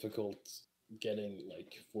difficult getting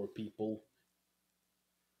like 4 people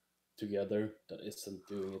together that isn't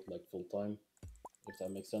doing it like full time, if that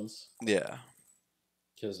makes sense. yeah.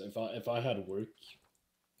 Because if I had work,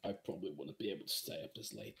 I probably wouldn't be able to stay up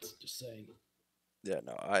this late. Just saying. Yeah,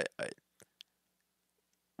 no.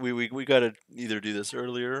 We got to either do this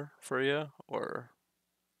earlier for you or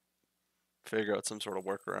figure out some sort of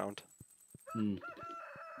workaround. Hmm.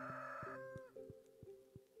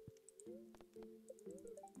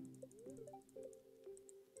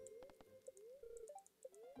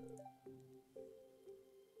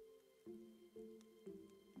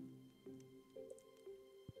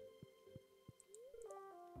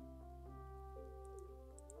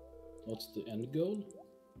 What's the end goal?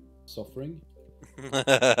 Suffering.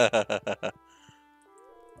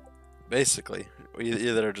 Basically, we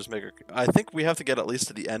either just make. I think we have to get at least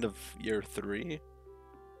to the end of year 3 or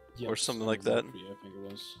Yes, something end like of year that. 3, I think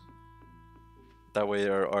it was. That way,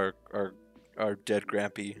 our dead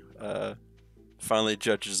Grampy finally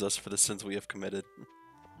judges us for the sins we have committed.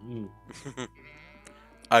 Hmm.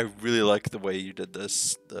 I really like the way you did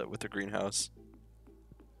this with the greenhouse.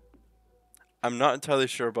 I'm not entirely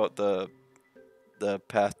sure about the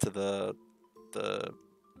path to the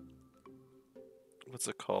what's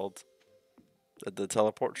it called? The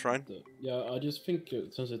teleport shrine. Yeah, I just think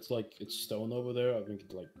since it's stone over there, I think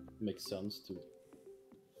it like makes sense to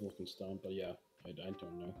walk in stone. But yeah, I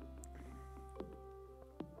don't know.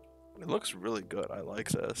 It looks really good. I like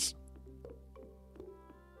this.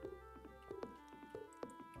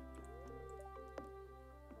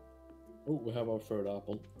 Oh, we have our third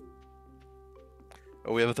apple.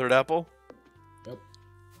 Oh, we have a third apple? Yep.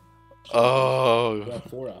 So Oh, we have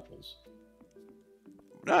 4 apples.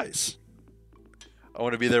 nice. I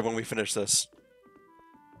want to be there when we finish this.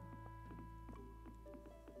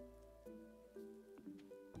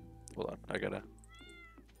 Hold on, I gotta.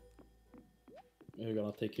 You're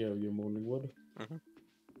gonna take care of your morning wood. Mhm.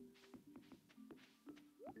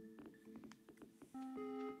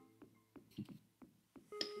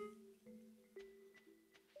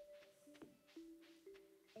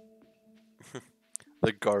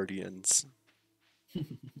 The Guardians.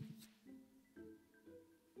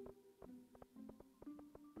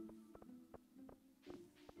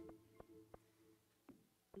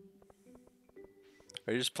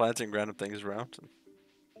 Are you just planting random things around?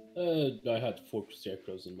 I had 4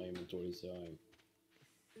 scarecrows in my inventory, so I.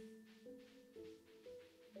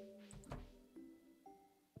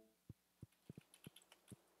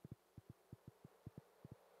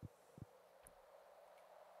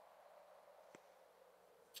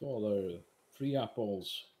 Father, 3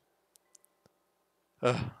 apples.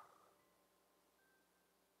 Ugh.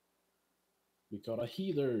 We got a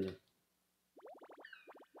heater.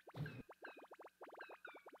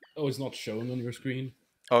 Oh, it's not shown on your screen.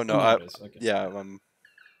 Oh Oh, no, now it is. Okay. yeah,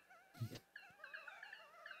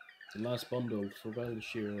 The last bundle for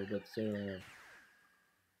Valshiro, but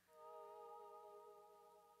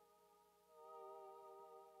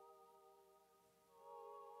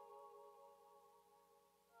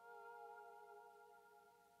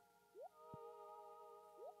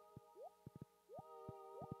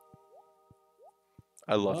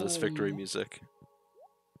I love this victory Um, music.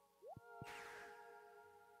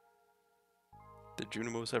 The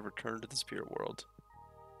Junimos have returned to the spirit world.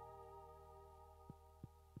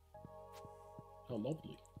 how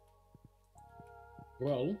lovely.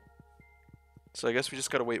 Well, So I guess we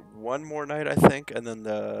just gotta wait one more night, I think, and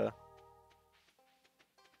then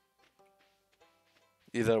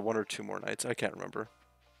either one or two more nights. I can't remember.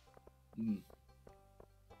 hmm.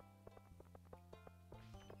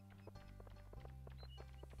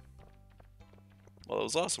 Well, it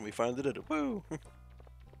was awesome. We finally did it. Woo!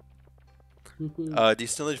 Woohoo. Do you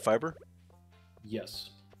still need fiber? Yes.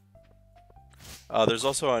 There's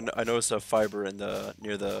also I noticed a fiber in the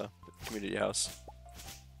near the community house.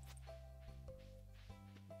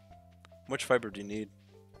 How much fiber do you need?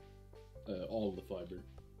 All of the fiber.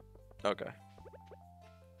 Okay.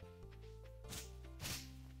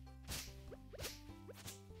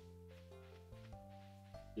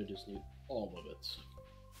 You just need all of it.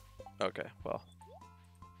 Okay. Well.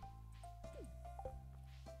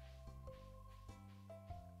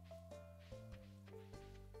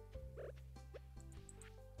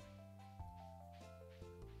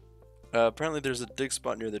 Apparently there's a dig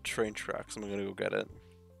spot near the train tracks. I'm gonna go get it.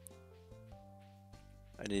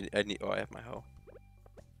 Oh, I have my hoe.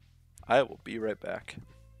 I will be right back.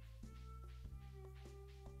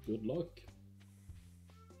 Good luck.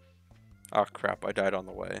 Oh crap, I died on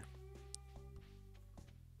the way.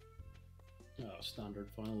 Standard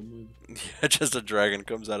final move. Yeah, just a dragon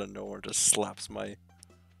comes out of nowhere and just slaps my...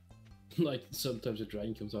 Like, sometimes a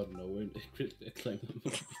dragon comes out of nowhere and claim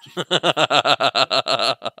them.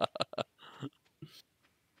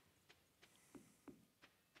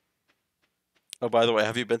 Oh, by the way,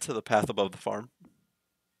 have you been to the path above the farm?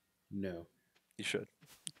 No. You should.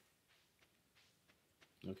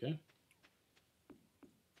 Okay.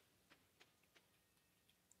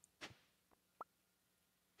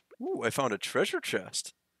 Ooh, I found a treasure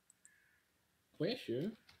chest.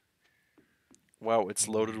 Treasure? Wow, it's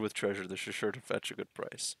loaded with treasure. This is sure to fetch a good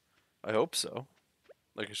price. I hope so.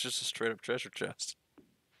 Like, it's just a straight up treasure chest. I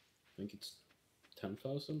think it's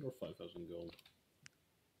 10,000 or 5,000 gold.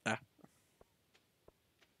 Ah.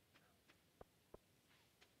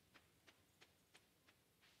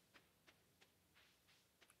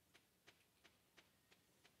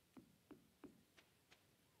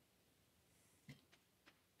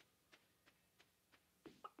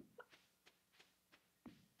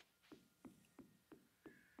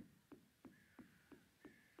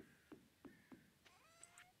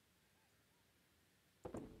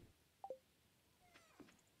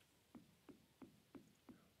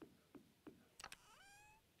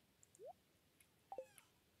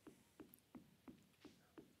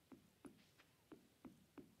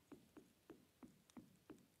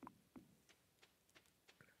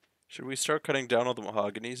 Should we start cutting down all the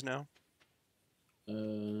mahoganies now?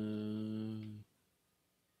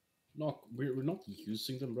 We're not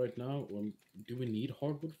using them right now. Do we need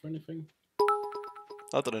hardwood for anything?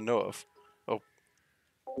 Not that I know of. Oh,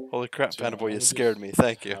 holy crap, So yeah, Panda Boy, I you would scared just me.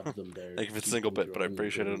 Thank you. have them there Thank to you for the keep single them bit, but I growing until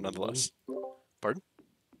appreciate we it need them. nonetheless. Pardon?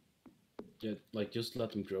 Yeah, like just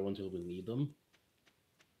let them grow until we need them,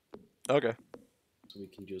 Okay. so we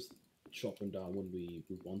can just chop them down when we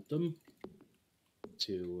want them.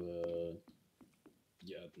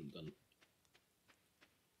 Yeah, and then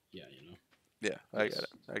yeah, Yeah, I get it.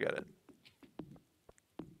 I get it.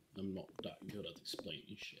 I'm not that good at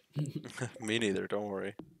explaining shit. Me neither, don't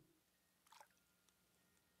worry.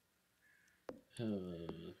 uh,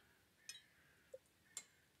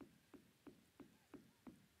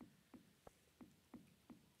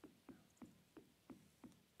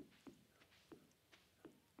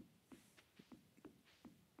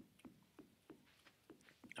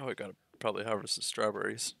 Oh, I gotta probably harvest the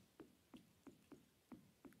strawberries.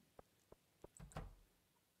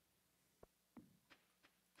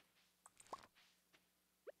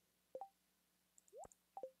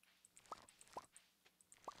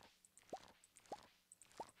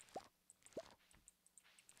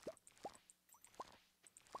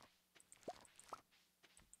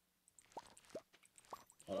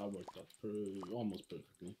 that worked out almost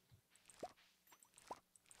perfectly.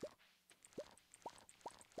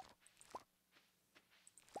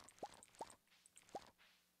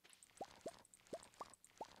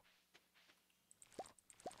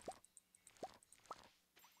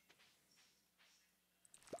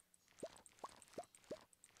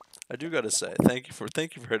 I do gotta say, thank you for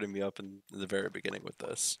hitting me up in the very beginning with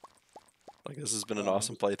this. Like, this has been an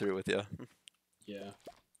awesome playthrough with you. Yeah,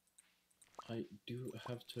 I do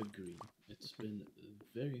have to agree. It's been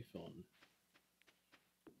very fun.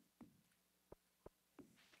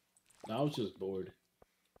 I was just bored.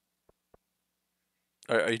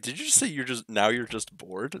 Did you just say you're just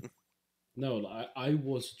bored? No, I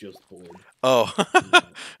was just bored Oh.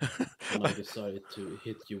 when I decided to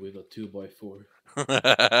hit you with a 2x4.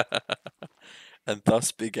 And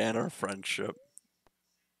thus began our friendship.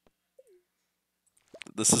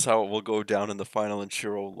 This is how it will go down in the final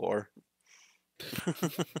Inshiro lore.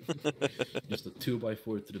 Just a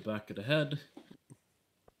 2x4 to the back of the head,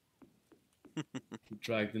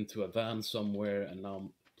 dragged into a van somewhere, and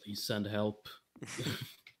now please send help.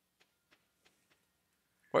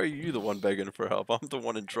 Why are you the one begging for help? I'm the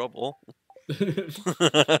one in trouble.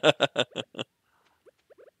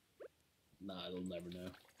 Nah, I'll never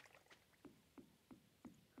know.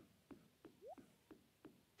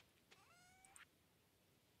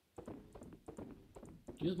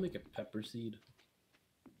 Can you just make a pepper seed?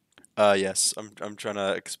 Yes, I'm trying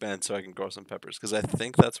to expand so I can grow some peppers because I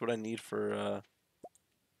think that's what I need for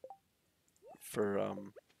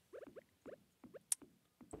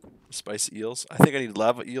spicy eels. I think I need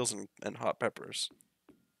lava eels and hot peppers.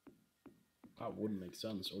 That wouldn't make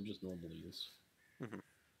sense, or just normal eels. Hmm.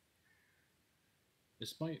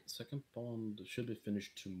 This my second pond should be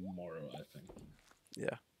finished tomorrow, I think.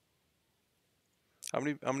 Yeah. How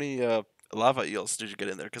many lava eels did you get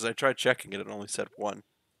in there? Because I tried checking it and only said one.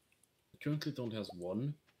 Currently, it only has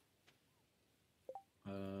one.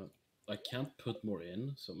 Uh, I can't put more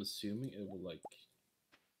in, so I'm assuming it will like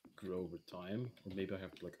grow over time, or maybe I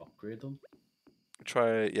have to like upgrade them.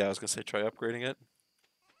 Yeah, I was gonna say try upgrading it.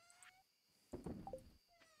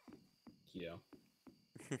 Yeah.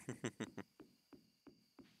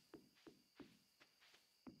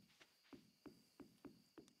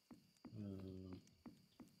 Uh,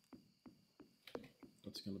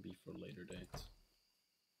 that's gonna be for a later date.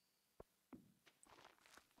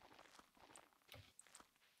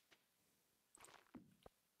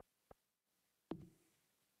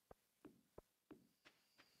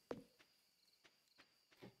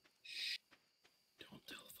 Shh! Don't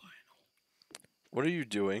tell Final. What are you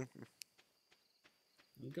doing?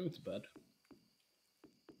 I'm going to bed.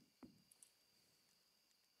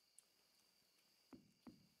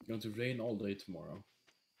 Going to rain all day tomorrow.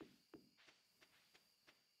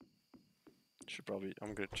 Should probably.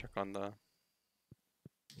 I'm gonna check on the.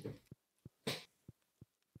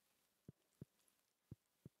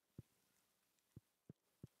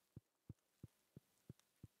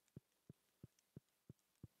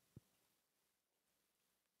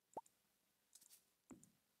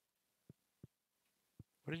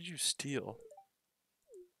 What did you steal?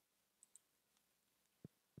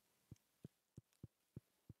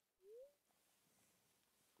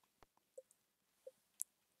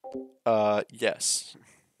 Yes.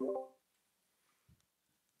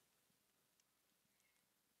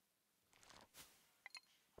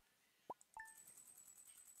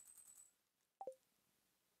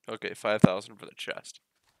 Okay, 5,000 for the chest.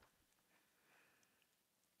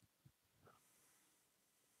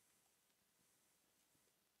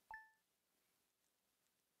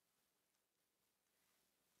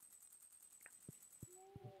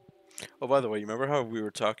 Oh, by the way, you remember how we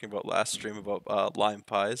were talking about last stream about lime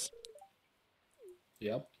pies?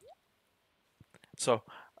 Yep. So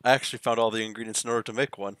I actually found all the ingredients in order to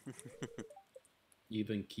make one.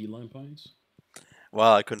 Even key lime pies.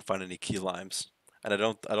 Well, I couldn't find any key limes, and I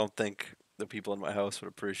don't think the people in my house would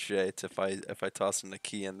appreciate if I tossed in a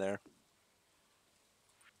key in there.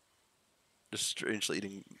 Just strangely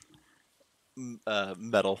eating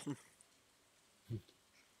metal.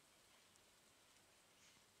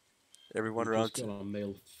 Everyone We around. just got a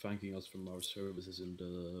mail thanking us from our services in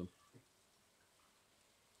the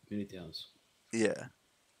community house. Yeah,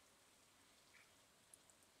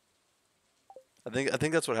 I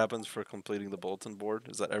think that's what happens for completing the bulletin board.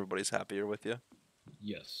 Is that everybody's happier with you?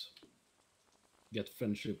 Yes. Get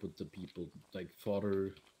friendship with the people. Like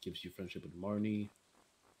father gives you friendship with Marnie.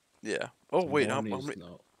 Yeah. Oh And wait, Marnie how is many?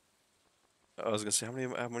 now I was gonna say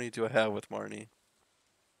how many do I have with Marnie?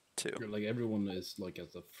 Two. like everyone is like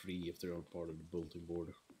as a free if they're part of the bulletin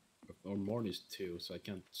board. Or Marnie's too, so I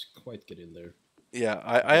can't quite get in there Yeah,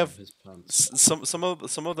 I because of have his pants.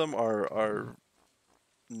 some of them are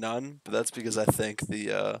none, but that's because I think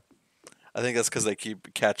that's because they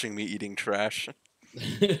keep catching me eating trash.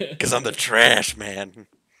 Because I'm the trash man.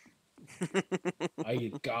 I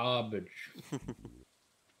eat garbage.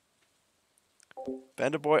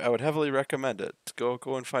 Panda Boy, I would heavily recommend it. Go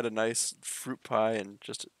and find a nice fruit pie and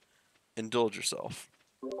just indulge yourself.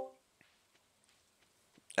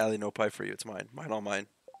 Allie, no pie for you. It's mine. Mine all mine.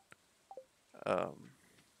 Um,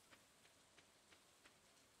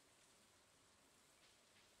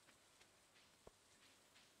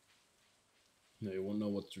 No, you wanna know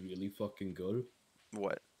what's really fucking good?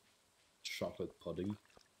 What? Chocolate pudding.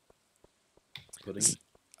 Pudding. Is-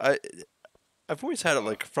 I I've always had it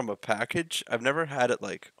like from a package. I've never had it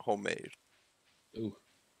like homemade. Ooh,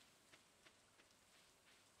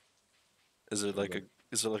 Is there I like a don't.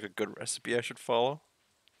 is there like a good recipe I should follow?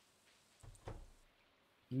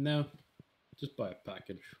 No, just buy a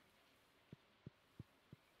package.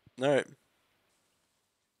 All right.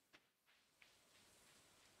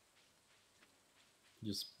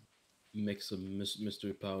 Just mix some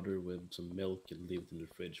mystery powder with some milk and leave it in the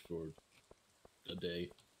fridge for a day.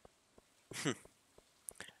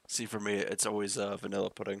 See, for me, it's always vanilla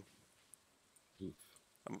pudding. Oof.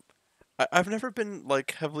 Um, I've never been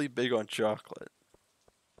like heavily big on chocolate.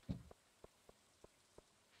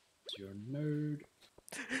 You're a nerd.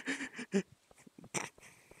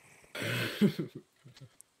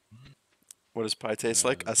 What does pie taste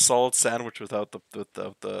like? uh, A solid sandwich without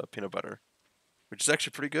the peanut butter, which is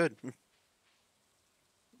actually pretty good.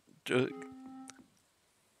 Ju-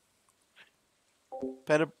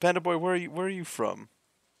 Panda boy, where are you from?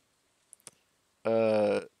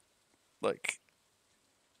 Uh, like,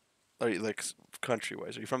 are you like country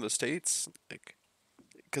wise? Are you from the states? Like,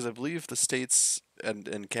 because I believe the states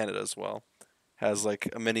and Canada as well has like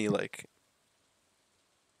a mini like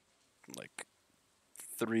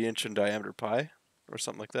 3 inch in diameter pie or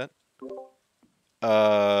something like that.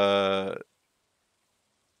 Uh,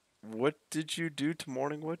 what did you do to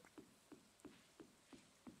Morningwood?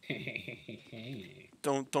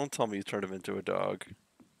 Don't tell me you turned him into a dog.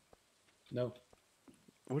 no.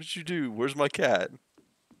 What did you do? Where's my cat?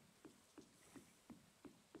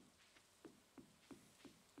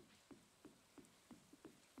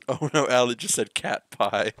 Oh no, Allie just said cat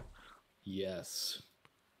pie. Yes.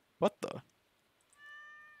 What the?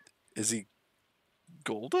 Is he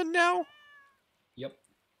golden now? Yep.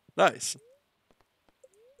 Nice.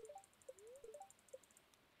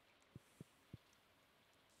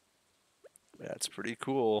 That's pretty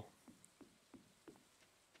cool.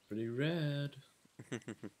 Pretty rad,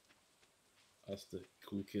 as the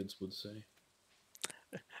cool kids would say.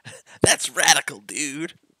 That's radical,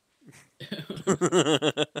 dude.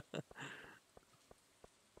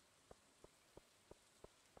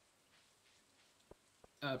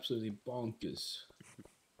 Absolutely bonkers.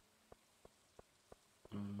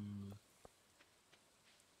 Uh,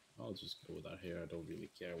 I'll just go with that hair. I don't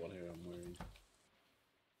really care what hair I'm wearing.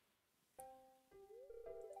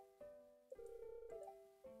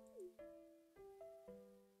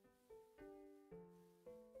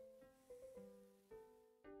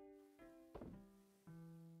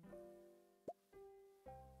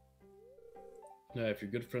 Now, if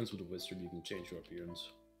you're good friends with a wizard, you can change your appearance.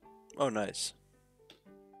 Oh, nice.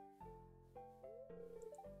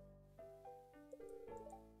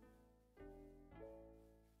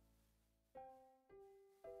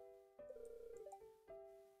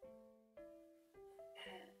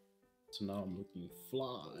 So now I'm looking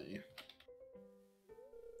fly.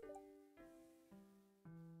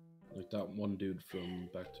 Like that one dude from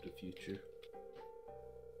Back to the Future.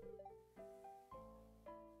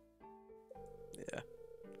 Yeah.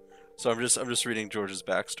 So I'm just reading George's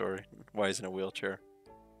backstory. Why he's in a wheelchair.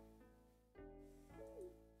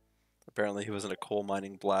 Apparently, he was in a coal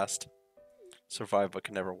mining blast, survived but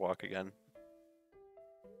can never walk again.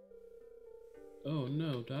 Oh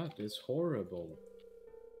no, that is horrible.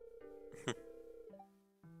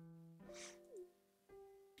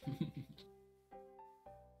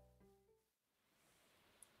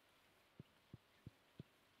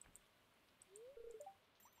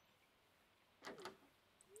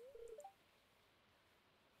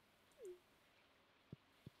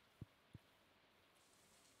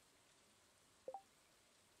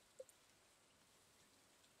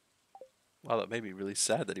 Wow, that made me really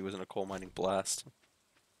sad that he was in a coal mining blast.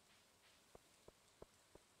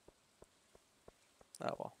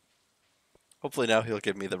 Oh well. Hopefully now he'll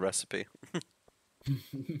give me the recipe.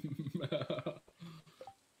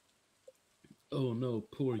 Oh no,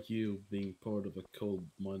 poor you being part of a coal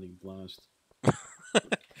mining blast.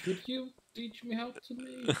 Could you teach me how to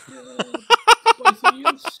make spicy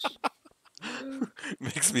eels?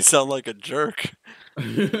 Makes me sound like a jerk.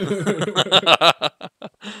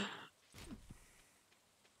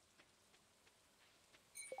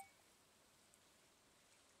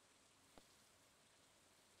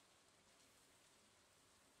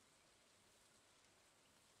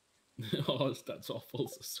 Oh, that's awful.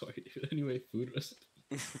 So sorry, dude. Anyway, food recipe.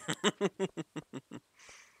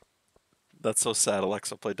 That's so sad.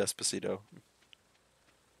 Alexa, play Despacito.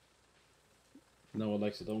 No,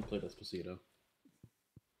 Alexa, don't play Despacito.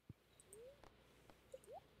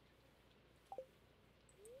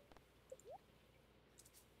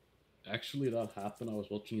 actually that happened. I was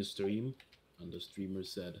watching a stream, and the streamer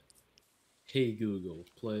said, "Hey Google,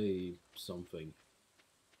 play something,"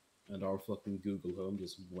 and our fucking Google Home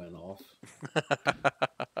just went off.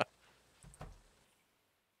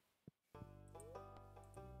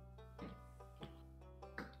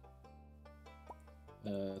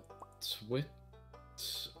 Uh, Twit,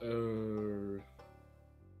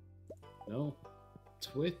 no,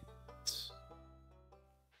 Twit,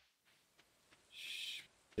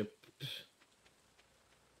 Ship,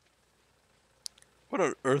 What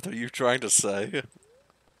on earth are you trying to say?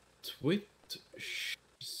 Twit,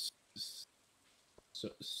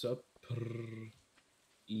 Supr,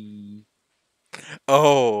 E,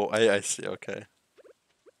 Oh, I see. Okay,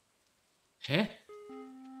 Heh?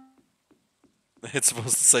 it's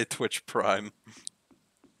supposed to say Twitch Prime.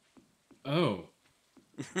 Oh,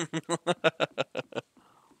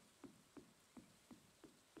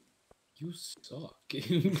 you suck.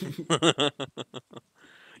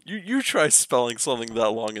 You try spelling something that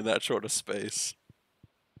long in that short a space.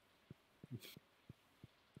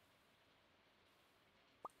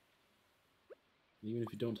 Even if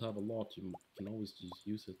you don't have a lot, you can always just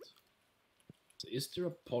use it. So is there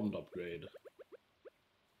a pond upgrade?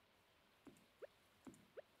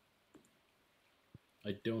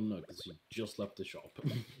 I don't know, because you just left the shop.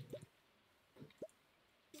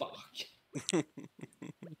 Fuck.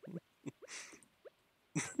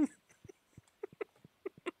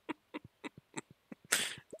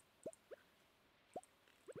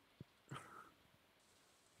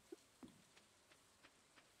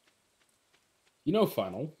 You know,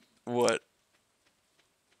 Final. What?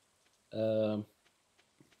 Um,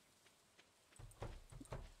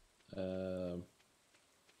 um,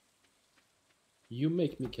 you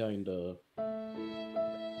make me kinda.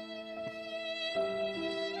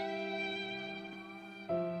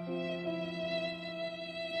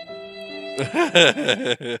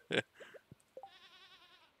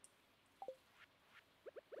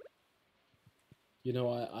 You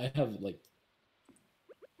know, I have like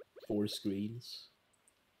 4 screens,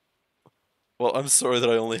 Well, I'm sorry that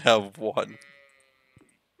I only have one.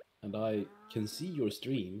 and I can see your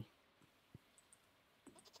stream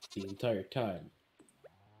the entire time.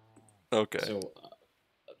 Okay. So,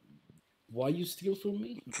 why you steal from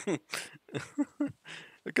me?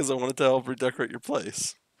 Because I wanted to help redecorate your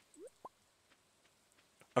place.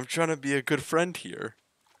 I'm trying to be a good friend here.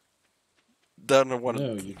 Then I No,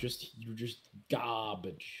 wanted. you're just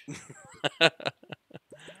garbage.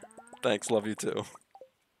 Thanks, love you too.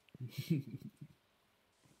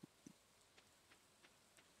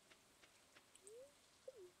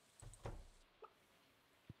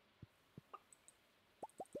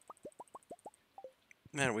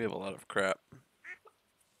 Man, we have a lot of crap.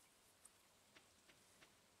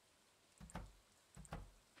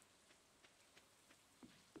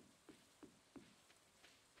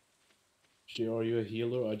 Sure, are you a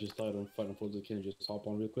healer? I just died on Final Fantasy. Can you just hop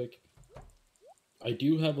on real quick? I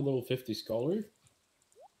do have a level 50 scholar,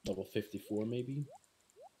 level 54 maybe.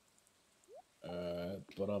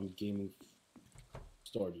 But I'm gaming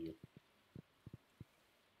Stardew.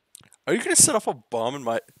 Are you gonna set off a bomb in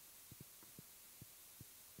my?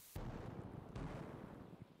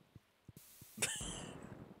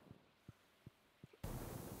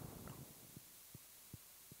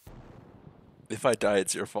 If I die,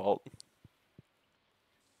 it's your fault. I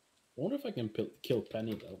wonder if I can kill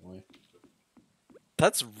Penny that way.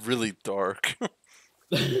 That's really dark.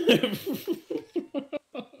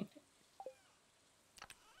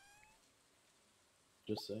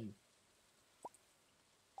 Just saying.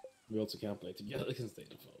 We also can't play together. I can stay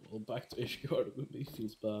the phone. Well, back to Ishgard with me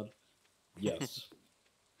feels bad. Yes.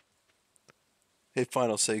 Hey,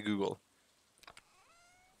 final, say Google.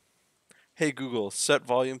 Hey Google, set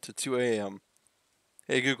volume to 2 a.m.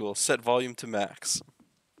 Hey Google, set volume to max.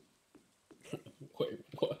 Wait,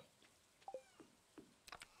 what?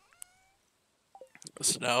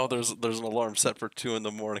 So now there's an alarm set for 2 in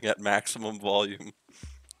the morning at maximum volume.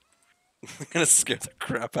 I'm gonna scare the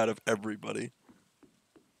crap out of everybody.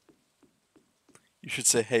 You should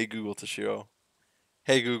say, "Hey Google" to Shiro.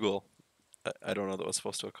 Hey Google. I don't know what was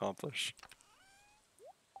supposed to accomplish.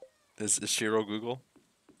 Is Shiro Google?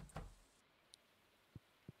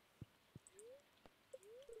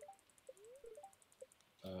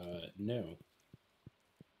 No.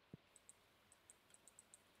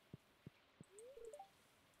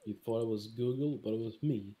 You thought it was Google, but it was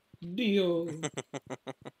me. Dio.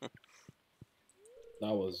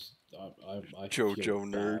 That was I feel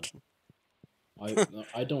Jojo bad. nerd.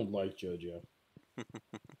 I don't like JoJo.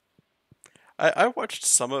 I watched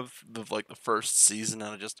some of the first season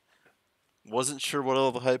and I just Wasn't sure what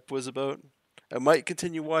all the hype was about. I might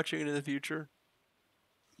continue watching it in the future.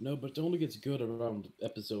 No, but it only gets good around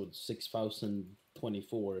episode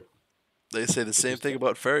 6024, They say the which same is thing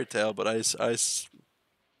about Fairy Tale, but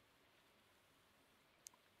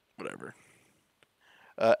whatever.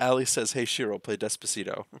 Ali says, "Hey Shiro, play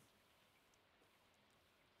Despacito."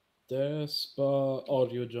 Despa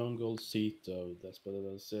Audio Jungle Cito.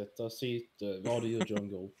 Despa Zeta Cito. Audio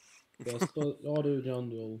Jungle. Despa Audio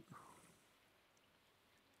Jungle.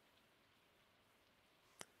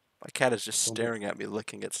 My cat is just Don't staring at me,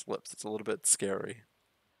 licking its lips. It's a little bit scary.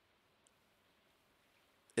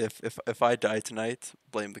 If I die tonight,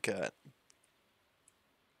 blame the cat.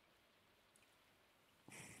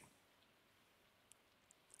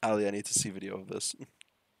 Ali, I need to see video of this.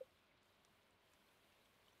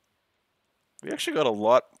 We actually got a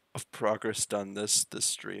lot of progress done this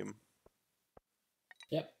stream.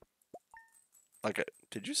 Yep. Like,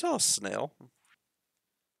 did you sell a snail?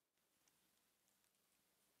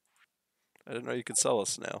 I didn't know you could sell a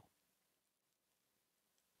snail.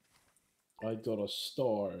 I got a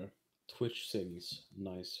star. Twitch sings.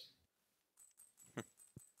 Nice.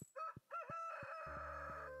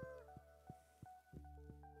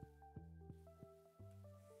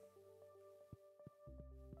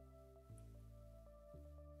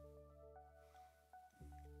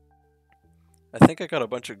 I think I got a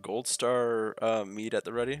bunch of gold star meat at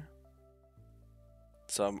the ready.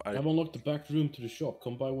 So I've unlocked the back room to the shop.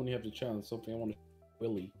 Come by when you have the chance. Something I want to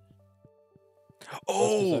Willy.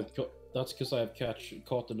 Oh! That's because I have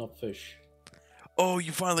caught enough fish. Oh,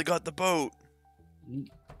 you finally got the boat!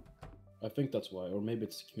 I think that's why, or maybe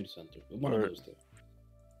it's the community center. One of those two.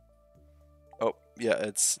 Oh, yeah,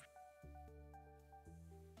 it's...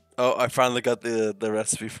 Oh, I finally got the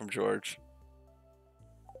recipe from George.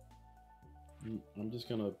 I'm just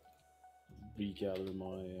gonna regather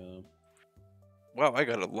my... Wow, I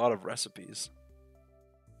got a lot of recipes.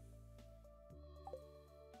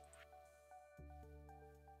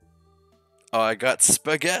 Oh, I got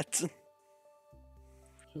spaghetti!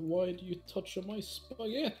 Why do you touch on my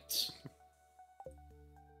spaghetti?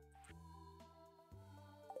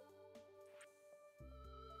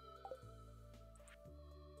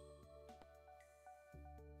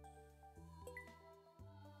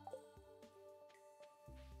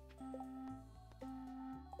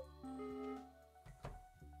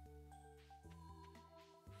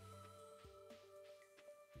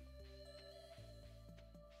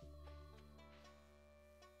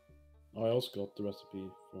 I also got the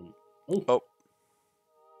recipe from... Oh.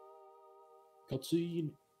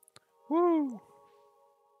 Cutscene! Woo!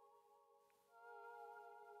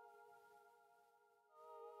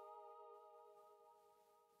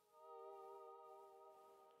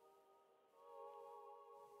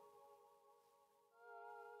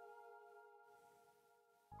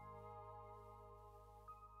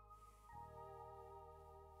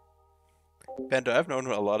 Panda, I've known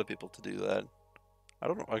a lot of people to do that. I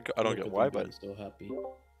don't know. I don't Look get at why, them but being so happy.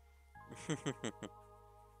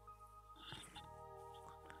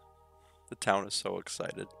 the town is so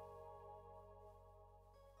excited.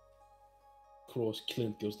 Of course,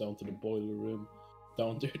 Clint goes down to the boiler room,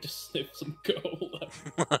 down there to sniff some coal.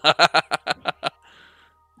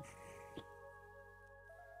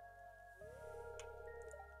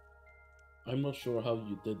 I'm not sure how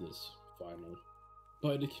you did this, final.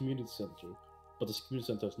 By the community center, but this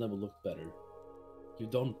community center has never looked better. You've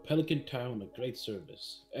done Pelican Town a great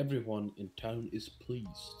service. Everyone in town is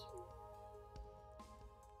pleased.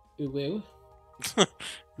 Well,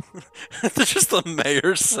 It's just the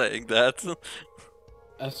mayor saying that.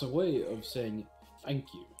 as a way of saying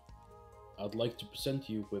thank you, I'd like to present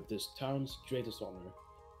you with this town's greatest honor,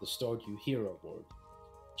 the Stardew Hero Award.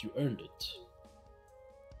 You earned it.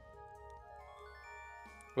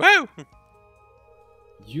 Woo!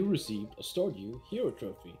 You received a Stardew Hero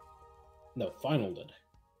Trophy. No, final did.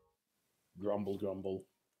 Grumble, grumble.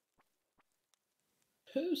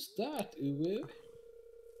 Who's that, Uwe?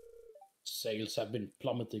 Sales have been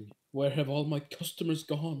plummeting. Where have all my customers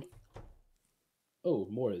gone? Oh,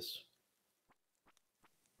 Morris.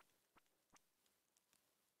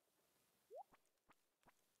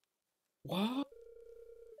 What?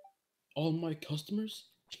 All my customers?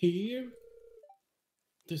 Here?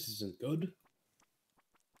 This isn't good.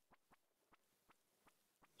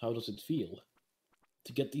 How does it feel?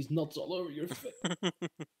 To get these nuts all over your face?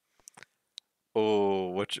 Oh,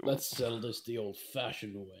 what? Let's sell this the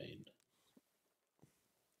old-fashioned way.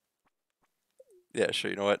 Yeah,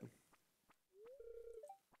 sure. You know what?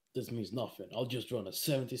 This means nothing. I'll just run a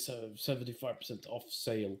 75% off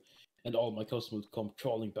sale, and all my customers come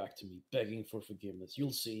crawling back to me, begging for forgiveness.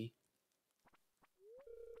 You'll see.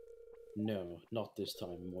 No, not this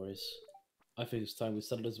time, Morris. I think it's time we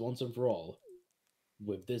settle this once and for all.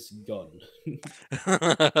 With this gun.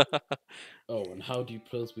 Oh, and how do you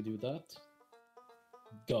propose we do that?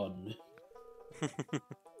 Gun.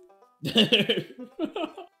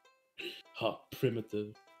 Ha,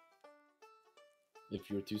 primitive. If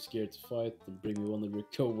you're too scared to fight, then bring me one of your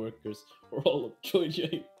co-workers or all of Georgia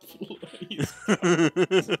employees.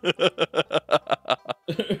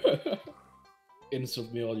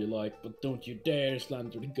 Insult me all you like, but don't you dare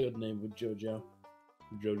slander the good name of Jojo.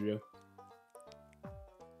 Jojo.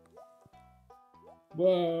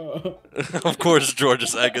 Whoa! Of course, George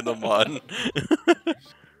is egging them on.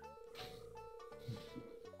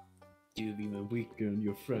 You've even weakened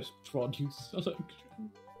your fresh produce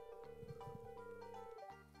selection.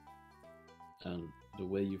 And the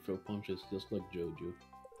way you throw punches, just like Jojo.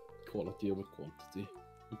 Quality over quantity.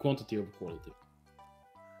 Quantity over quality.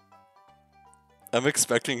 I'm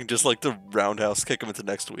expecting just like the roundhouse kick him into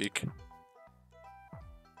next week.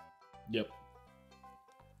 Yep.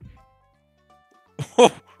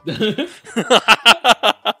 Yeah.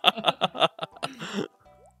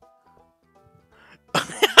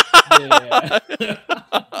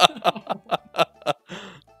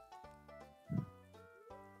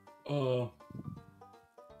 Oh.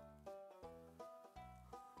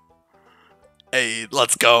 Hey,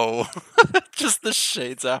 let's go. Just the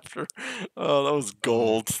shades after. Oh, that was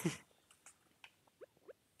gold.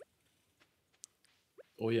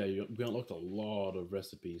 Oh yeah, we unlocked a lot of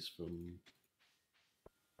recipes from.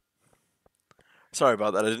 Sorry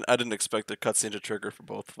about that. I didn't expect the cutscene to trigger for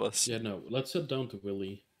both of us. Yeah, no. Let's head down to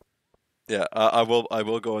Willy. Yeah, I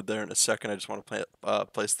will go there in a second. I just want to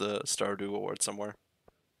place the Stardew award somewhere.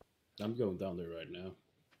 I'm going down there right now.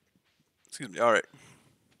 Excuse me. All right.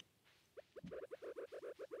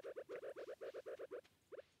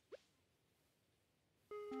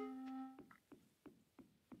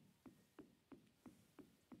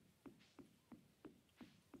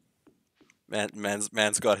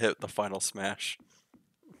 Man's got hit with the final smash.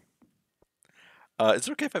 Is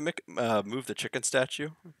it okay if I move the chicken statue?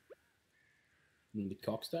 And the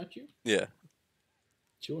cock statue? Yeah.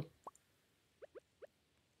 Sure.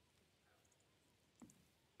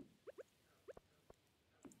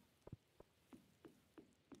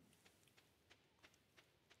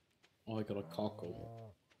 Oh, I got a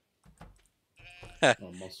cockle. Or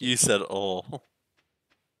muscle. You said oh.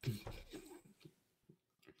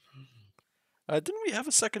 Didn't we have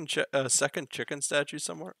a second chicken statue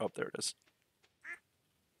somewhere? Oh, there it is.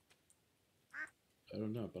 I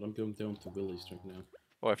don't know, but I'm going down to Willy's right now.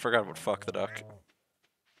 Oh, I forgot about fuck the duck.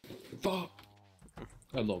 Fuck!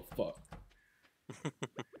 I love fuck.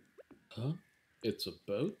 Huh? It's a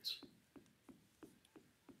boat?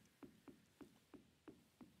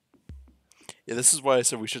 Yeah, this is why I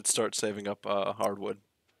said we should start saving up hardwood.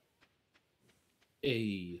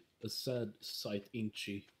 A sad sight, ain't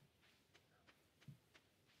she?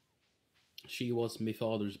 She was me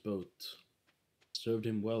father's boat. Served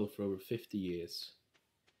him well for over 50 years.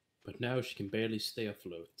 But now she can barely stay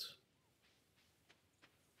afloat.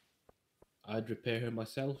 I'd repair her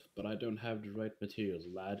myself, but I don't have the right materials,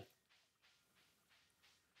 lad.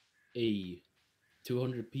 A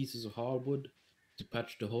 200 pieces of hardwood to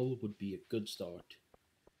patch the hole would be a good start.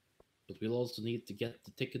 But we'll also need to get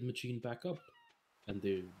the ticket machine back up and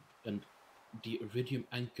the iridium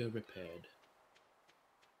anchor repaired.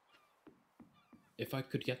 If I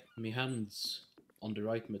could get my hands on the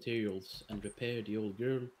right materials and repair the old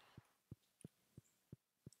girl,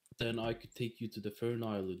 then I could take you to the Fern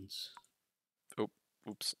Islands. Oh,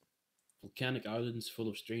 oops. Volcanic islands full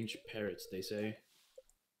of strange parrots, they say.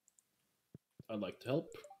 I'd like to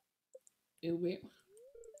help. Oh, well.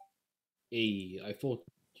 Hey, I thought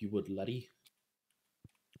you would, laddie.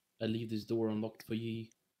 I'll leave this door unlocked for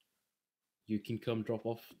ye. You can come drop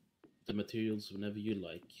off the materials whenever you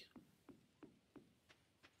like.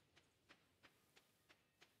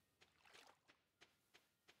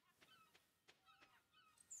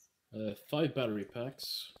 5 battery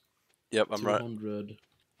packs. Yep, I'm right. 200.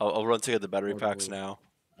 I'll run to get the battery packs hardwood, now.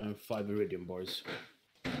 and 5 iridium bars.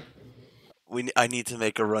 I need to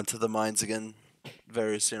make a run to the mines again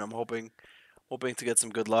very soon. I'm hoping to get some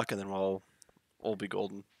good luck, and then we'll be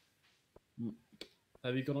golden.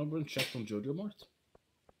 Have you gone over and checked on Jojo Mart?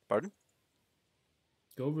 Pardon?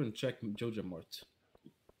 Go over and check Jojo Mart.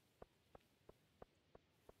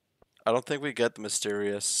 I don't think we get the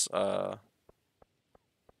mysterious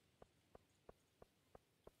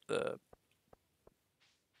the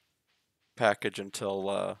package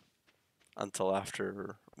until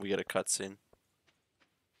after we get a cutscene.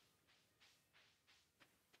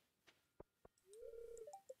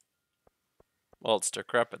 Well, it's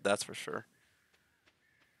decrepit, that's for sure.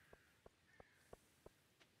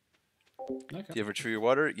 Okay. Do you ever chew your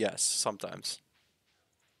water? Yes, sometimes.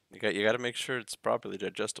 You got to make sure it's properly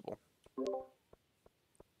digestible.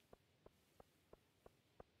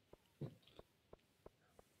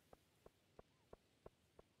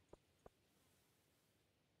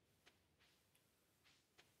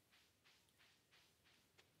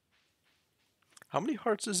 How many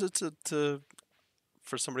hearts is it to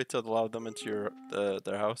for somebody to allow them into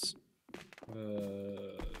their house? 4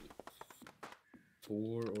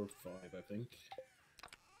 or 5, I think.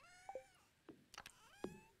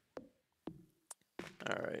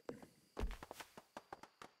 All right.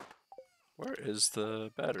 Where is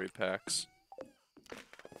the battery packs?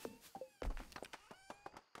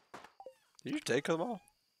 Did you take them all?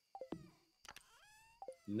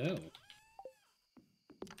 No.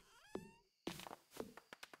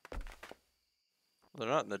 They're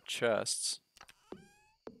not in the chests.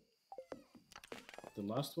 The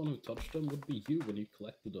last one who touched them would be you when you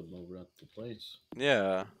collected them over at the place.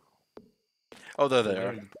 Yeah. Oh, they're Yeah, they're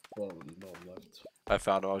there. in the bottom left. I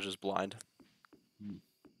found them. I was just blind. Hmm.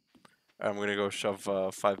 I'm gonna go shove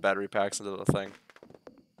 5 battery packs into the thing.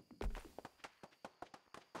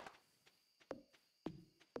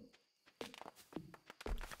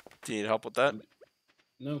 Do you need help with that?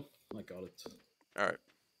 No, I got it. All right.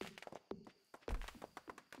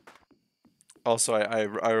 Also, I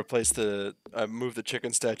replaced I moved the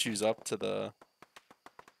chicken statues up to the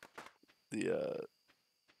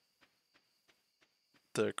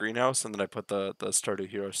the greenhouse, and then I put the Stardew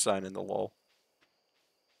Hero sign in the wall.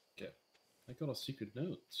 Okay. I got a secret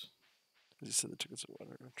note. You said the chickens are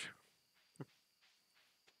water.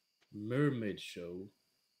 Mermaid Show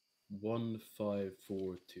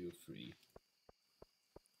 15423.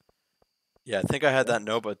 Yeah, I think I had that What?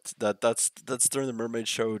 note, but that's during the mermaid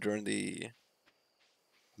show during the.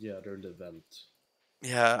 Yeah, they're in the event.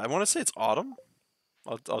 Yeah, I want to say it's autumn.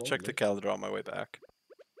 I'll check the Probably. calendar on my way back.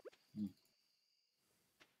 Hmm.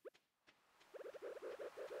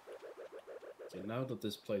 Okay, now that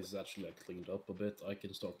this place is actually like, cleaned up a bit, I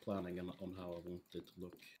can start planning on how I want it to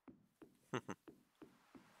look.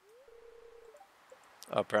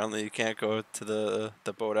 Apparently, you can't go to the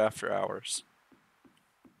boat after hours.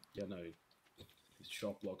 Yeah, no, his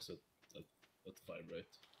shop locks at, at 5, right?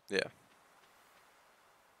 Yeah.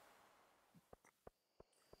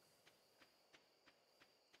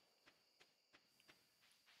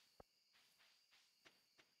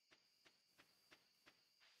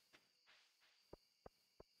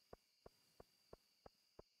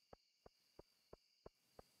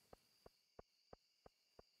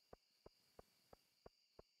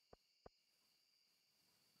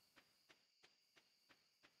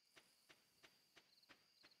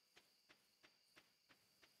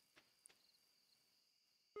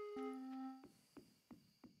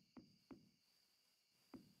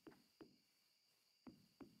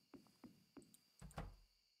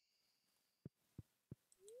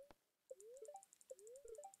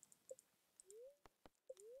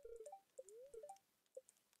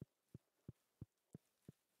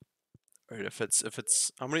 All right. If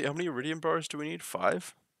it's how many iridium bars do we need?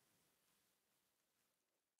 5.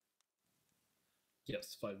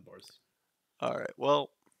 Yes, 5 bars. All right.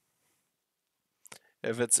 Well,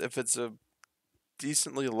 if it's a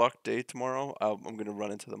decently luck day tomorrow, I'm gonna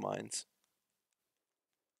run into the mines.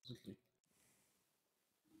 Absolutely.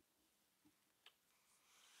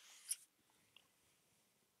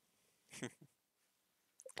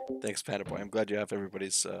 Thanks, Panda Boy. I'm glad you have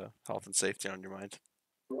everybody's health and safety on your mind.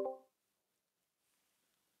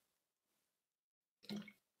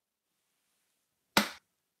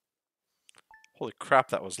 Holy crap,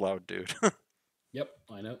 that was loud, dude. Yep,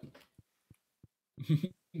 I know.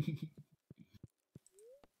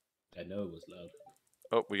 I know it was loud.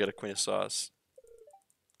 Oh, we got a queen of sauce.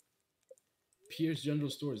 Pierce General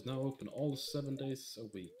Store is now open all 7 days a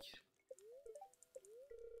week.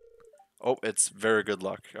 Oh, it's very good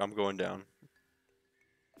luck. I'm going down.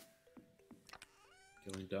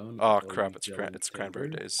 Going down with Oh all crap, you it's yelling it's cranberry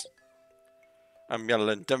timber. days. I'm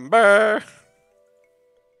yelling timber.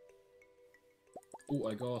 Oh,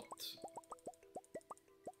 I got.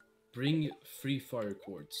 Bring free fire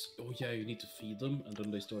quartz. Oh yeah, you need to feed them, and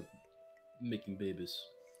then they start making babies.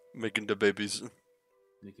 Making the babies.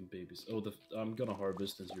 Making babies. Oh, I'm gonna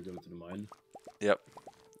harvest as you're going to the mine. Yep,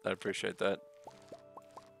 I appreciate that.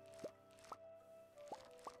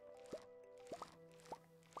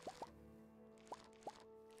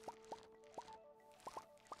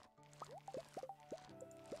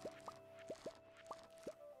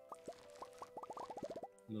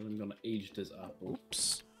 And then I'm gonna age this apple.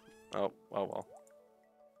 Oops. Oh well.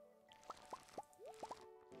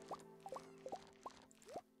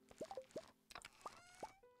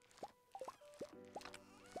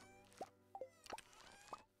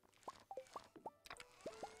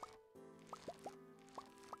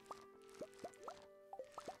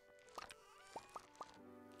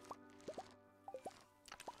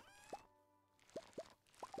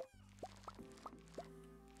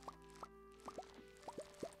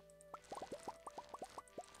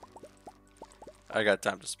 I got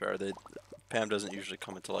time to spare. Pam doesn't usually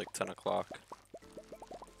come until like 10 o'clock.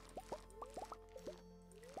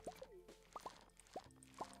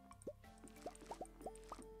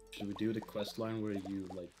 Should we do the quest line where you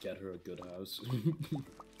like get her a good house?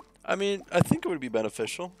 I mean, I think it would be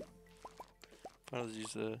beneficial. I'll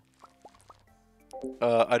use the.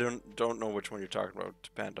 I don't know which one you're talking about,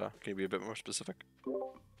 Panda. Can you be a bit more specific?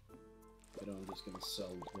 I'm just gonna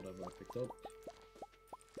sell whatever I picked up.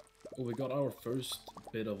 Oh, we got our first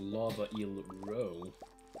bit of lava eel roe.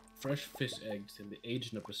 Fresh fish eggs can be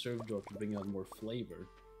aged in a preserve jar to bring out more flavor.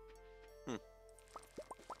 Hmm.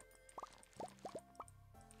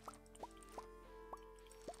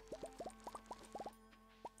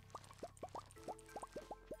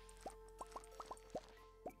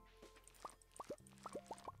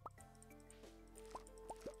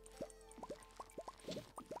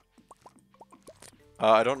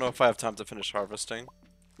 I don't know if I have time to finish harvesting.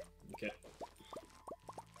 Okay.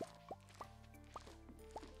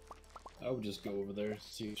 I would just go over there,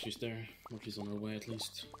 see if she's there, or she's on her way at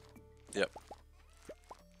least. Yep.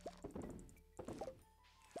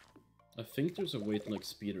 I think there's a way to like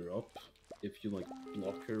speed her up if you like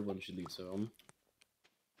block her when she leaves home.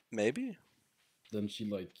 Maybe? Then she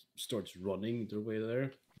like starts running their way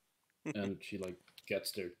there, and she like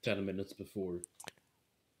gets there 10 minutes before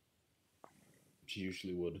she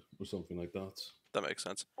usually would, or something like that. That makes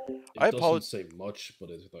sense. I It doesn't apologize. say much, but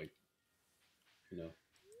it's like, you know,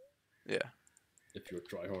 Yeah. if you're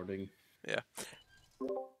tryharding. Yeah.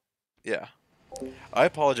 Yeah. I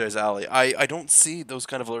apologize, Ali. I don't see those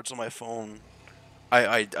kind of alerts on my phone.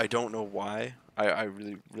 I don't know why. I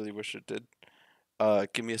really, really wish it did.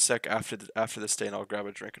 Give me a sec after this day and I'll grab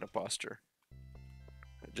a drink and a posture.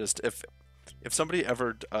 Just if somebody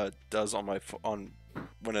ever does on on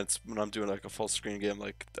when I'm doing like a full screen game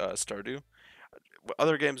like Stardew,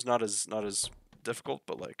 other games not as difficult,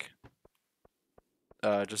 but like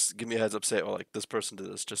just give me a heads up, say, oh, like this person did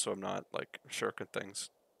this, just so I'm not like shirking things.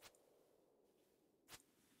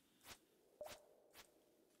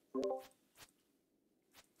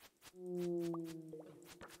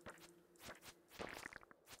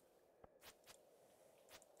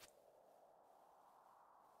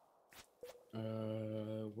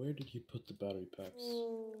 Where did you put the battery packs?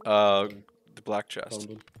 The black chest. Found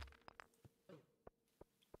them.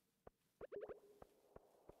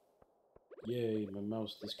 Yay, my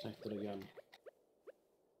mouse disconnected again.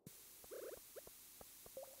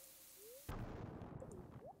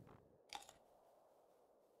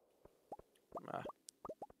 Ah.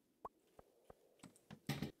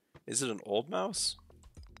 Is it an old mouse?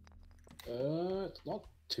 It's not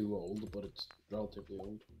too old, but it's relatively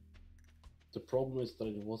old. The problem is that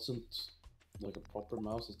it wasn't like a proper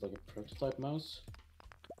mouse, it's like a prototype mouse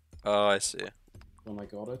Oh, I see. when I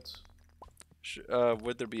got it.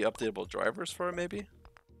 Would there be updatable drivers for it, maybe?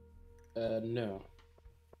 No.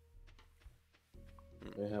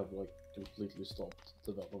 They have like completely stopped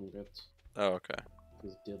developing it Oh, okay.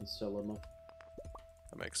 because it didn't sell enough.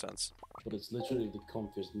 That makes sense. But it's literally the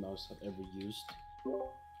comfiest mouse I've ever used.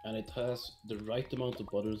 And it has the right amount of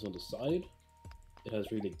buttons on the side. It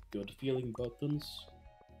has really good feeling buttons.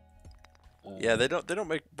 Yeah, they don't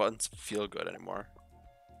make buttons feel good anymore.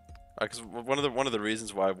 Because one of the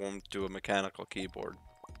reasons why I won't do a mechanical keyboard.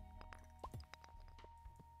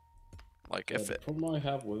 Like if The it problem I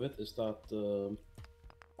have with it is that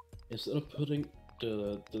instead of putting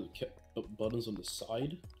the buttons on the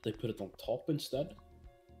side, they put it on top instead.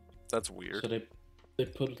 that's weird. So they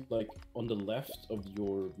put it like on the left of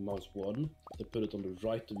your mouse 1, they put it on the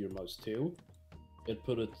right of your mouse 2. It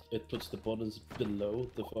puts the buttons below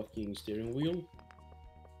the fucking steering wheel.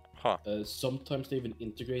 Huh. Sometimes they even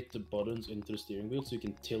integrate the buttons into the steering wheel, so you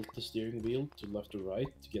can tilt the steering wheel to left or right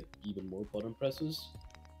to get even more button presses.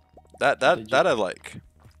 That I like.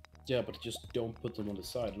 Yeah, but just don't put them on the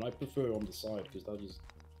side, and I prefer on the side because that just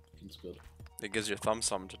feels good. It gives your thumb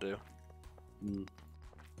something to do. Mm.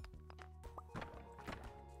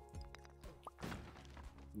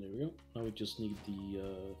 There we go. Now we just need the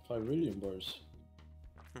 5 Rillium bars.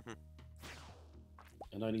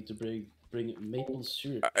 And I need to bring maple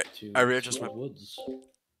syrup to I readjust Sweet my Woods.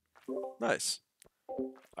 Nice.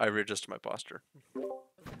 I readjusted my posture.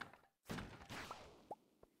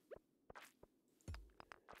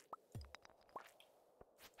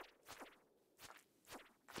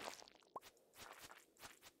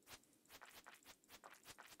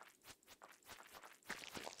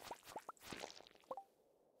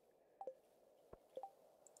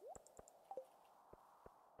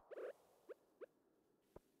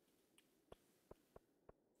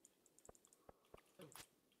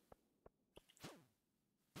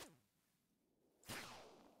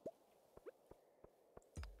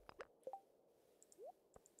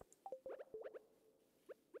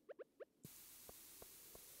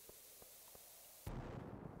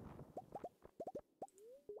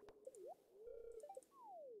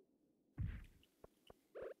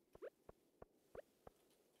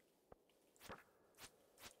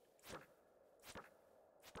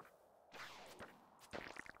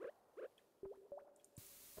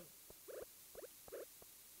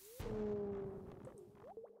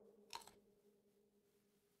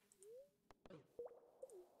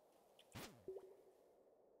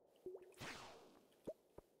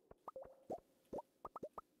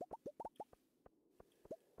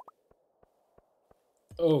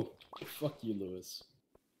 Oh, fuck you, Lewis.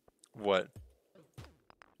 What?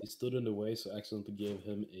 He stood in the way, so I accidentally gave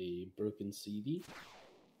him a broken CD,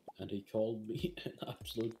 and he called me an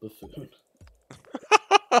absolute buffoon.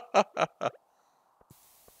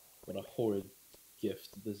 What a horrid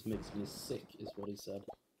gift. This makes me sick, is what he said.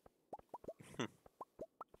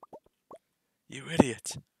 You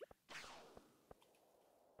idiot.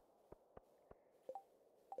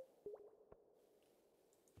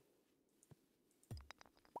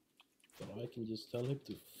 But I can just tell him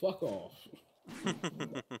to fuck off.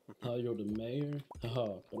 You're the mayor?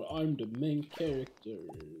 Haha, but I'm the main character.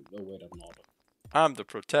 Oh, wait, I'm not. I'm the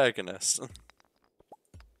protagonist.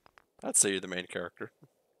 I'd say you're the main character.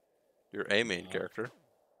 You're a main Nah. character.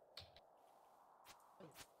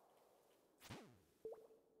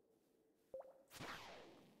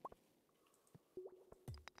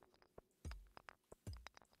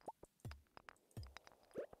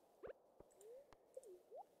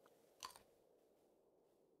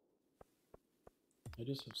 I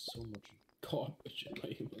just have so much garbage in my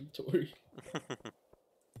inventory. I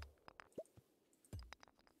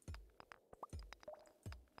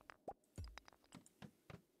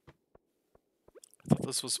thought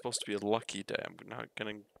this was supposed to be a lucky day. I'm not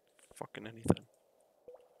getting fucking anything.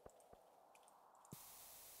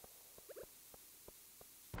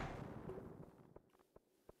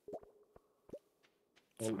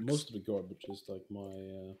 Well, most of the garbage is like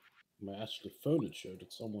my actual furniture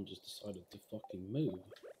that someone just decided to fucking move.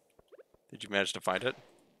 Did you manage to find it?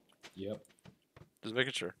 Yep. Just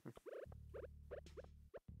making sure.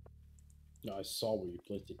 No, I saw where you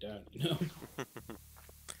placed it down, you know?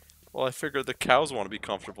 Well, I figured the cows want to be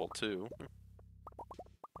comfortable too.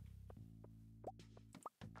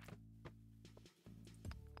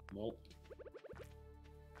 Well,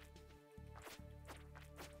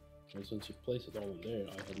 and since you placed it all in there,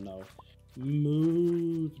 I have now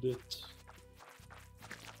moved it.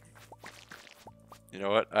 You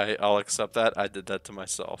know what? I'll accept that. I did that to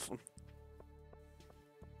myself.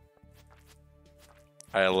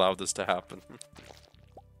 I allowed this to happen.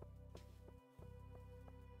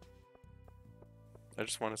 I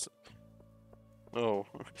just want to. Oh,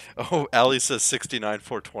 oh! Ali says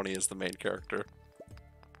 69,420 is the main character.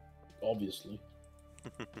 Obviously.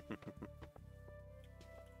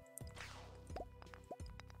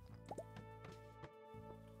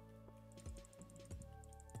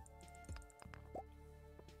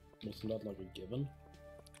 Wasn't that like a given?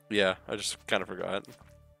 Yeah, I just kind of forgot.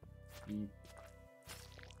 Mm.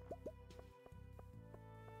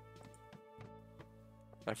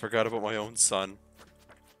 I forgot about my own son.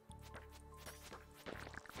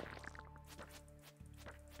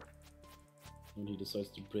 When he decides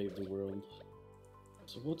to brave the world.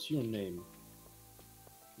 So what's your name?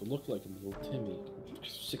 You look like a little Timmy.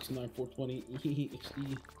 69420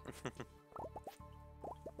 EXD.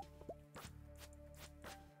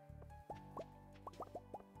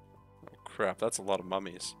 Oh, crap, that's a lot of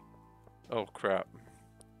mummies. Oh crap.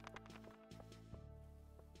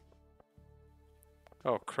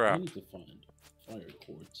 Oh I crap. need to find fire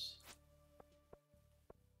quartz.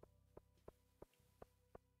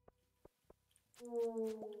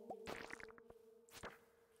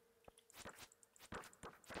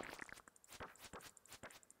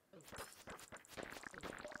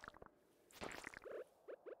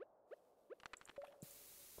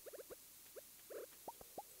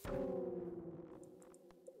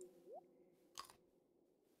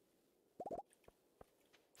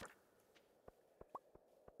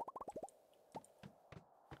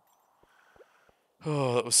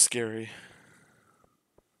 Oh, that was scary.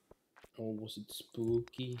 Oh, was it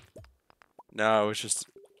spooky? No, it was just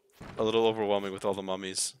a little overwhelming with all the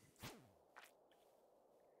mummies.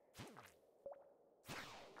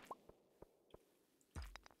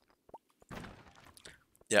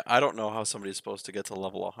 Yeah, I don't know how somebody's supposed to get to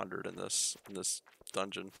level 100 in this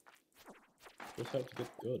dungeon. Just have to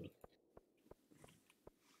get good.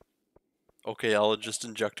 Okay, I'll just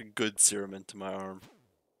inject a good serum into my arm.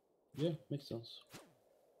 Yeah, makes sense.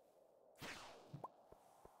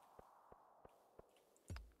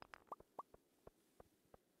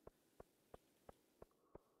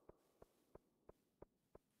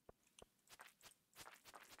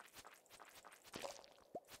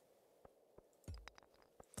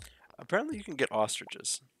 Apparently you can get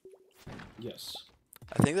ostriches. Yes.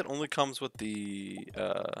 I think that only comes with the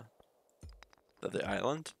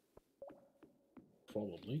island.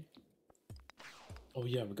 Probably. Oh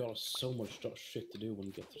yeah, we got so much shit to do when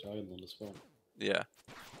we get to the island as well. Yeah.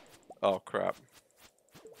 Oh crap.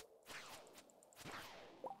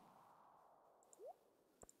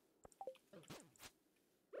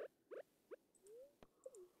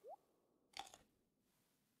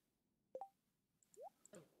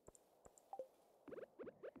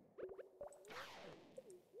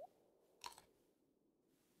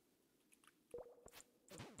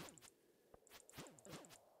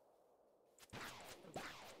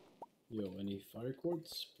 Yo, any fire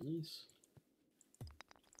quartz, please?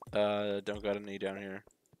 Don't got any down here.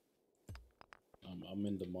 I'm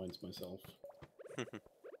in the mines myself.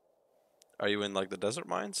 Are you in like the desert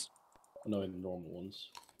mines? No, in the normal ones.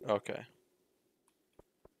 Okay.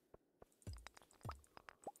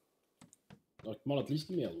 Like, come on, at least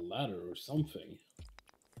give me a ladder or something.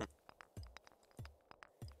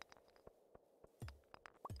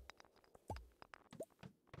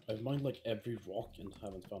 I've mined like every rock and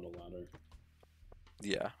haven't found a ladder.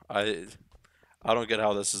 Yeah, I don't get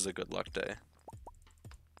how this is a good luck day.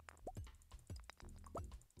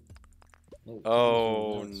 Oh, time is running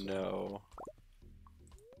Oh out, so no.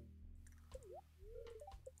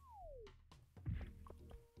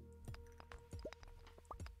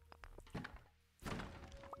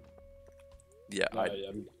 Yeah,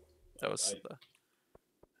 that was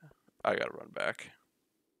I I gotta run back.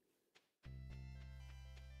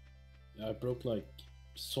 I broke like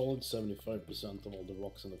solid 75% of all the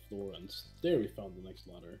rocks on the floor, and there we found the next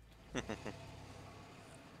ladder.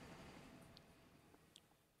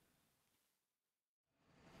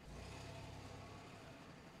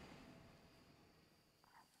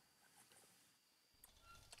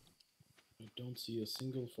 I don't see a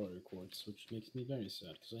single fire quartz, which makes me very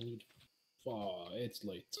sad because I need. It's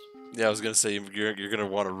late. Yeah, I was gonna say you're gonna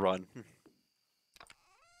want to run.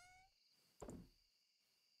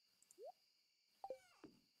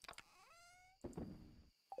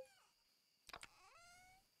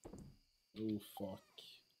 Oh fuck!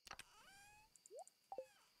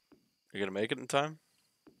 You're gonna make it in time?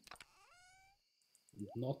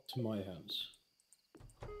 Not to my house.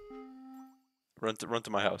 Run to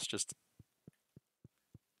my house. Just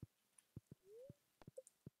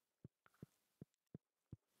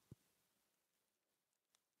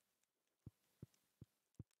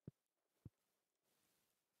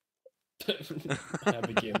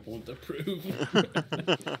Abigail won't approve.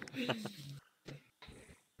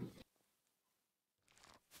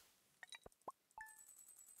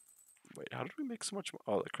 wait. How did we make so much?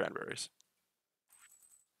 Oh, the cranberries.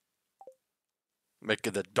 Make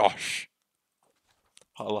it the dosh.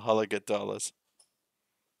 Holla holla get dollars.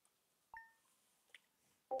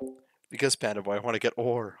 Because Panda Boy, I want to get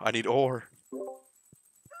ore. I need ore.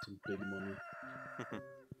 Some big money.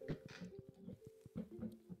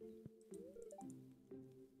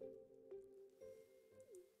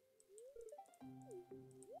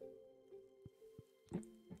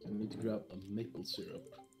 I need to grab a maple syrup.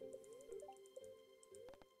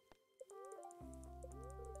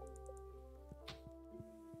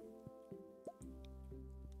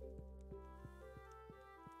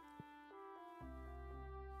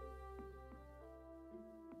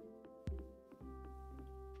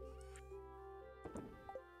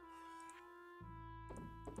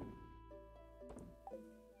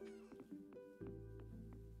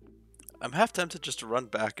 I'm half tempted just to run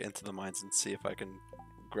back into the mines and see if I can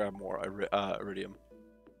grab more iridium.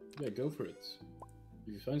 Yeah, go for it.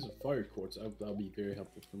 If you find some fire quartz, that'll be very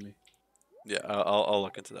helpful for me. Yeah, I'll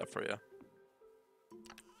look into that for you.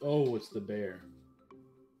 Oh, it's the bear.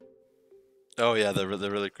 Oh yeah, the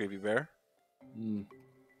really creepy bear. Hmm.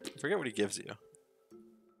 I forget what he gives you.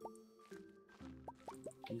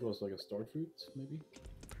 I think it was like a star fruit, maybe?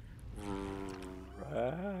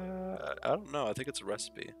 I don't know. I think it's a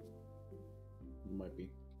recipe. It might be.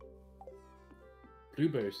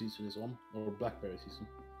 Blueberry season is on, or blackberry season.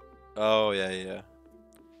 Oh yeah, yeah.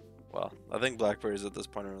 Well, I think blackberries at this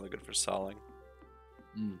point are really good for selling.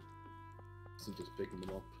 Hmm. So just picking them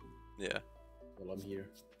up Yeah. while I'm here.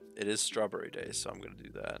 It is strawberry day, so I'm gonna do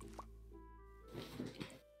that.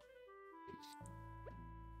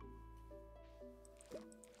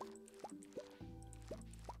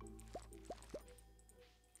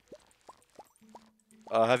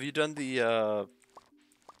 Have you done the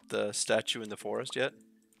statue in the forest yet?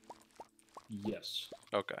 Yes.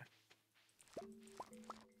 Okay.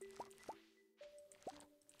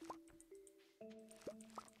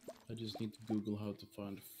 I just need to Google how to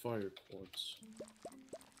find fire quartz.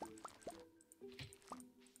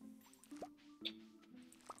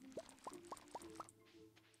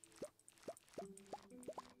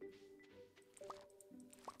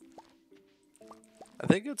 I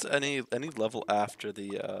think it's any level after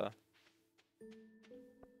the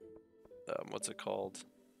what's it called?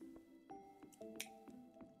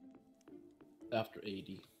 After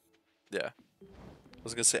 80. Yeah. I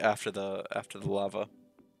was gonna say after the lava.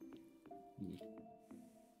 Hmm.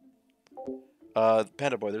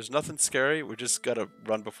 Panda Boy, there's nothing scary. We just gotta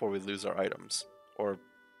run before we lose our items. Or,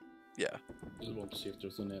 yeah. Just want to see if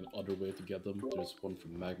there's any other way to get them. There's one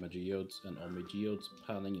from magma geodes and omni geodes,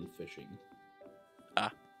 panning and fishing.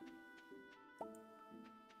 Ah.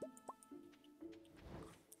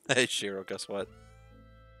 Hey Shiro, guess what?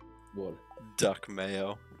 What? Duck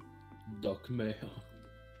mayo. Duck mayo.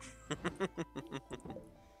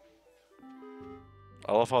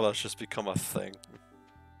 I love how that's just become a thing.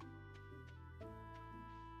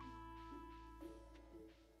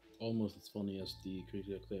 Almost as funny as the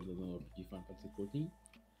critically acclaimed Final Fantasy 14.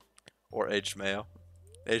 Or aged mayo.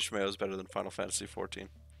 Aged mayo is better than Final Fantasy 14.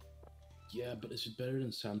 Yeah, but is it better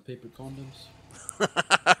than sandpaper condoms?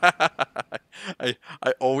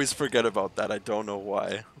 I always forget about that. I don't know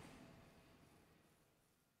why.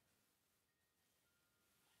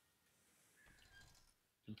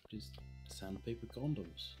 These sandpaper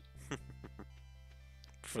condoms.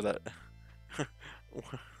 For that.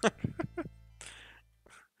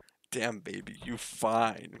 Damn baby, you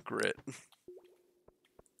fine, Grit.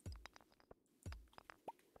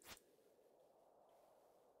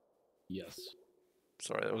 Yes.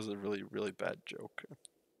 Sorry, that was a really, really bad joke.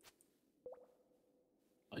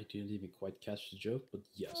 I didn't even quite catch the joke, but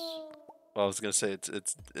yes. Well, I was gonna say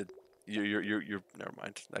you're never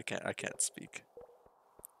mind. I can't speak.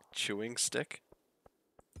 Chewing stick?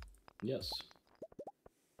 Yes.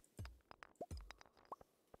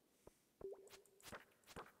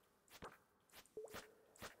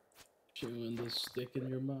 Chewing the stick in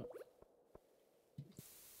your mouth.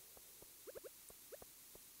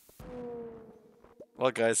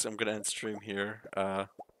 Well, guys, I'm gonna end stream here. I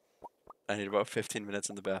need about 15 minutes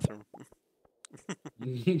in the bathroom.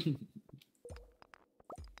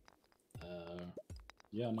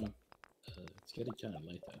 Yeah, no. It's getting kind of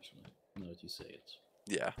late, actually. Now that you say it.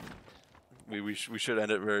 Yeah, we should end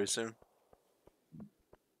it very soon.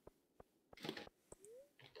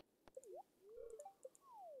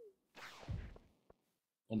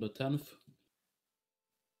 On the 10th?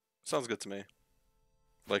 Sounds good to me.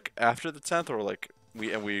 Like after the 10th, or like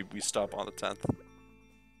we stop on the 10th.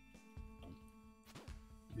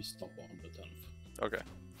 We stop on the 10th. Okay.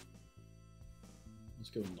 Let's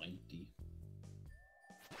go 90.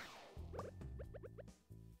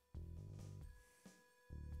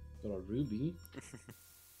 Got a ruby.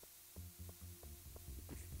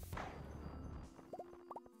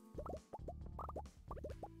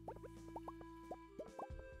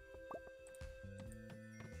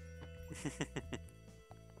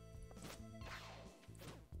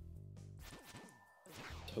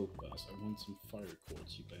 Topaz, I want some fire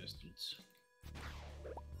quartz, you bastards.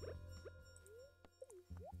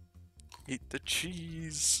 Eat the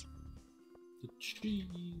cheese. The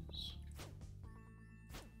cheese.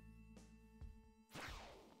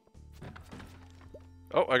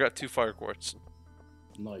 Oh, I got 2 fire quartz.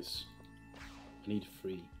 Nice. I need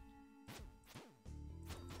 3.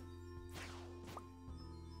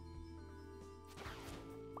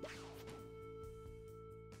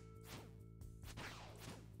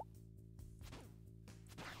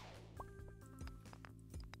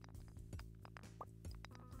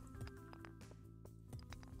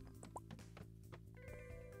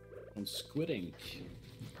 On squid ink.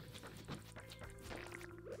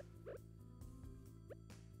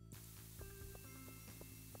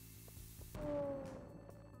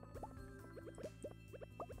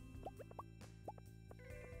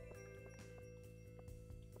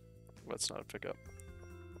 Let's not pick up.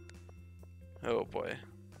 Oh boy.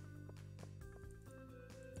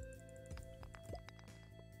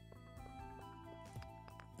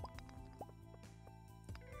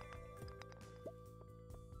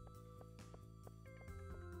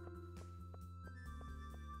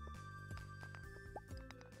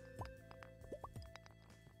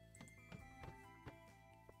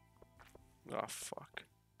 Oh fuck.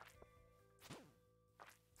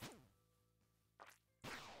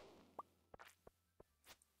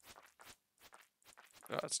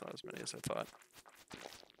 Oh, that's not as many as I thought.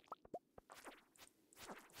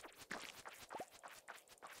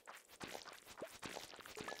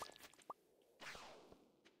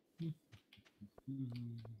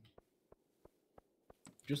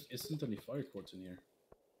 Just isn't any fire quartz in here.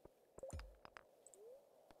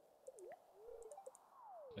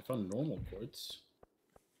 I found normal quartz.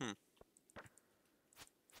 Hmm.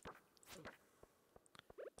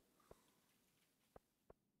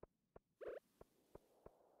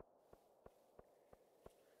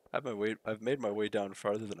 I've made my way down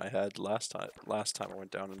farther than I had last time. Last time I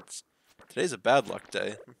went down, and today's a bad luck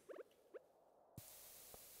day.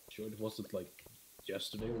 Sure, it wasn't like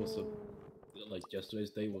yesterday was a like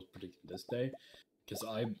yesterday's day was predicting this day, because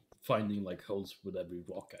I'm finding like holes with every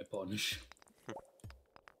rock I punch.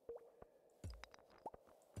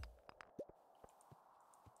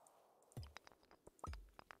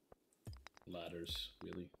 Ladders,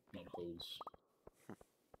 really, not holes.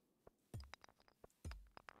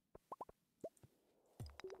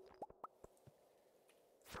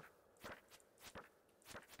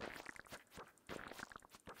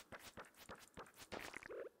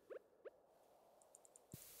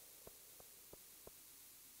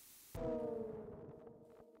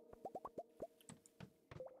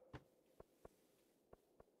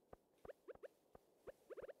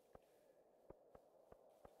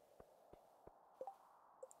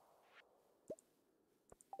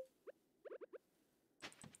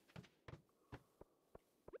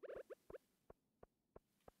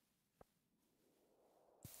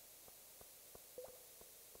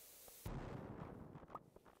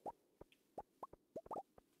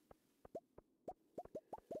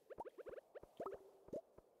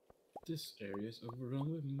 This area is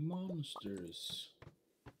overrun with monsters.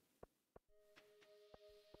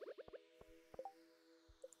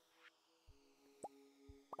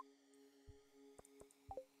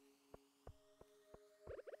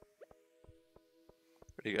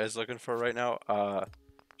 What are you guys looking for right now?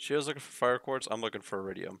 Shio's looking for fire quartz. I'm looking for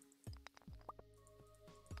iridium.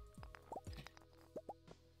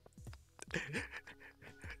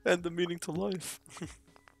 And the meaning to life.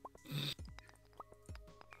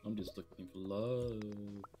 I'm just looking for love.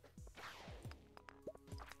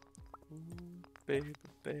 Ooh, baby,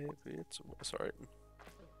 baby, it's alright.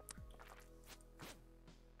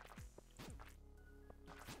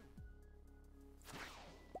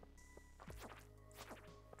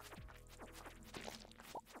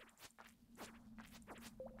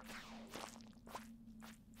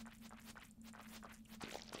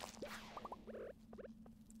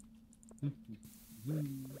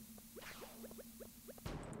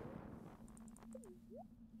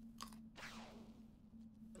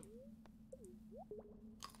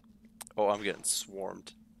 Oh, I'm getting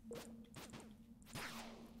swarmed.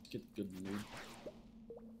 Get good mood.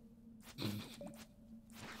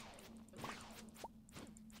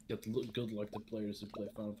 Get good like the players who play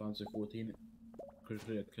Final Fantasy 14.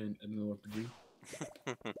 Critically acclaimed MMORPG.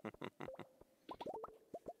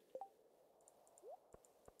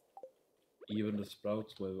 Even the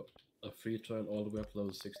Sprouts with a free trial all the way up to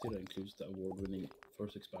level 60 that includes the award-winning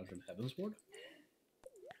first expansion Heavensward.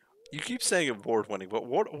 You keep saying award winning, but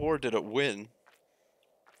what award did it win?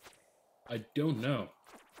 I don't know.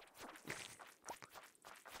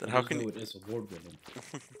 Then I how just can know you? it is award-winning.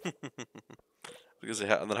 Because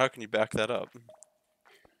then how can you back that up?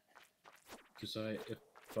 Because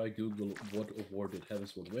if I Google what award did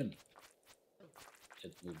Heavensward win,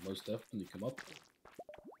 it will most definitely come up.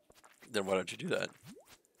 Then why don't you do that?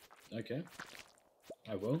 Okay.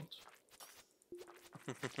 I won't.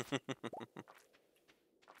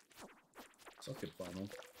 Suck it, Final.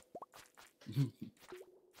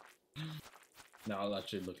 Now I'll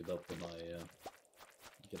actually look it up when I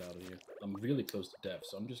get out of here. I'm really close to death,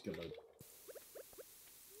 so I'm just gonna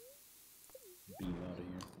beam out of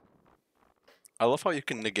here. I love how you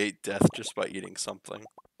can negate death just by eating something.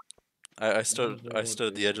 I stood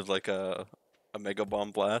at the edge of like a mega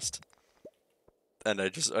bomb blast, and I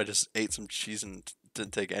just ate some cheese and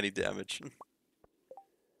didn't take any damage.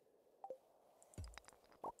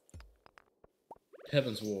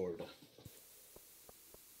 Heavensward.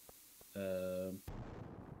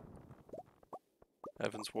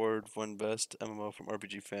 Heavensward won best MMO from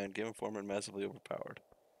RPG fan, Game Informer, and massively overpowered.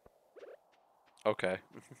 Okay.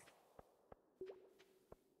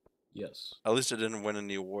 Yes. At least it didn't win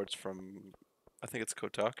any awards from, I think it's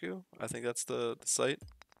Kotaku. I think that's the site.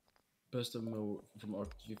 Best MMO from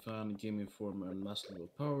RPG fan, Game Informer, and massively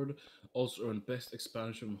overpowered. Also earned best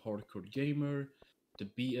expansion from Hardcore Gamer. The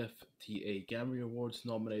BFTA Gaming Awards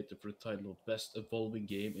nominated for the title of Best Evolving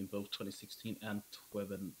Game in both 2016 and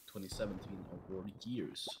 2017 award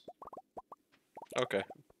years. Okay.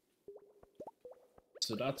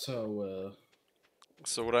 So that's how.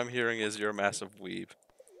 So what I'm hearing is you're a massive weeb.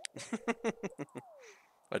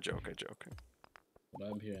 I joke. What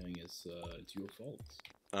I'm hearing is it's your fault.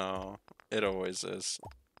 Oh, it always is.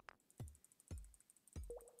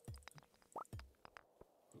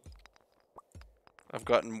 I've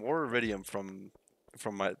gotten more iridium from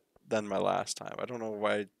my than my last time. I don't know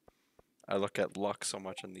why I look at luck so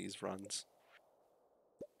much in these runs.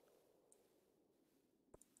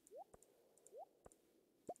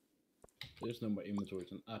 There's no my inventory.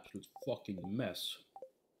 It's an absolute fucking mess.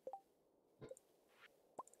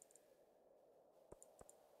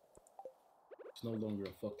 It's no longer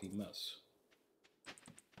a fucking mess.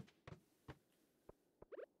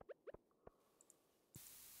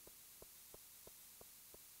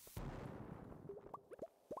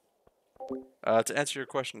 To answer your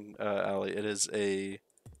question, Ali, it is a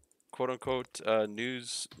quote-unquote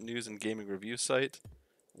news and gaming review site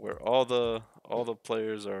where all the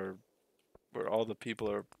players are, where all the people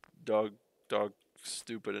are dog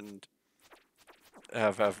stupid and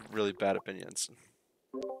have really bad opinions.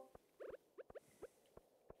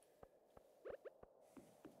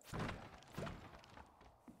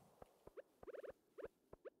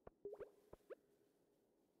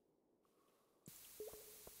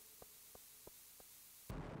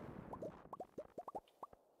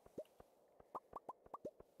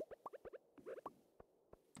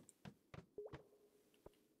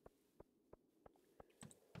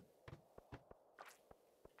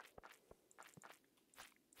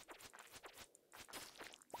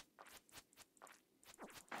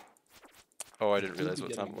 Oh, I didn't realize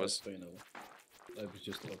what time it was. I was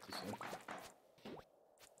just about to say.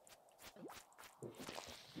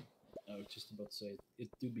 I was just about to say it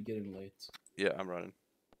do be getting late. Yeah, I'm running.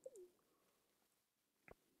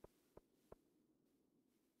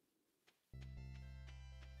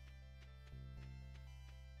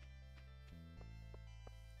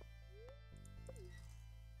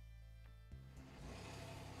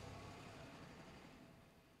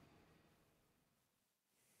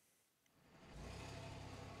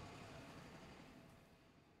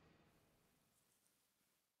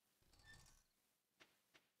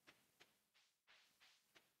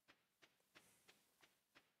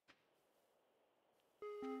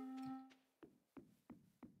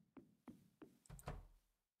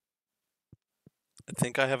 I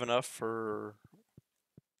think I have enough for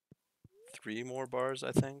 3 more bars.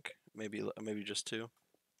 I think maybe just 2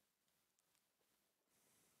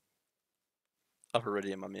 of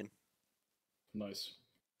iridium. I mean, Nice.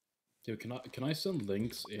 Yo, can I send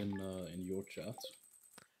links in your chat?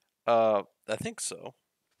 I think so.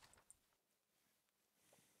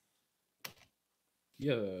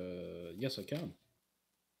 Yeah, yes I can.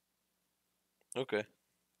 Okay.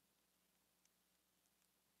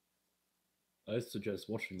 I suggest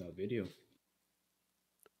watching that video.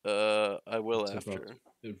 I will It's about after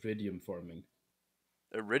iridium farming.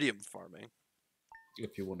 iridium farming.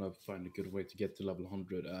 If you want to find a good way to get to level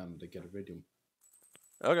 100 and get iridium.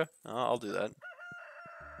 Okay, I'll do that.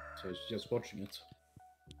 So it's just watching it.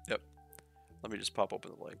 Yep. Let me just pop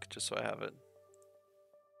open the link just so I have it.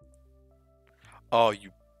 Oh,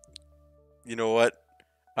 you know what?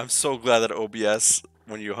 I'm so glad that OBS,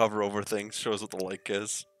 when you hover over things, shows what the link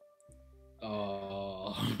is.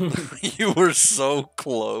 You were so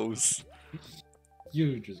close.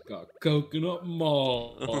 You just got coconut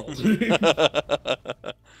malt.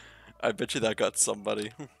 I bet you that got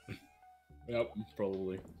somebody. Yep,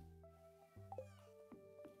 probably.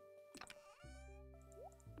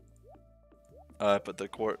 Put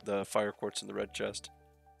the fire quartz in the red chest.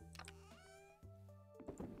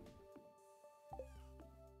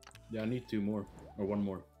 Yeah, I need 2 more. Or 1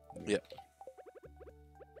 more. Yeah.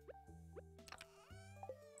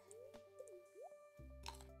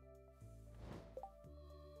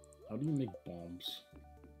 How do you make bombs?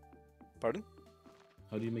 Pardon?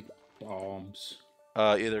 How do you make bombs?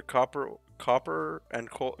 Either copper ore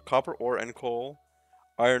and coal,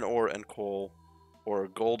 iron ore and coal, or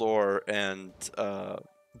gold ore and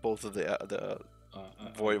both of the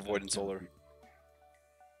void and solar.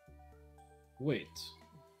 Wait.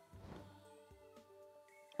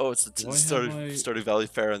 Oh, it's Why have Stardew Valley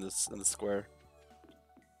Fair in the square.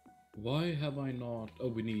 Why have I not... Oh,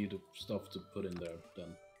 we need stuff to put in there,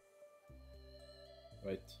 then.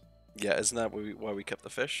 Right. Yeah, isn't that why we kept the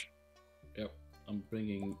fish? Yep. I'm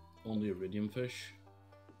bringing only iridium fish.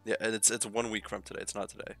 Yeah, and it's 1 week from today. It's not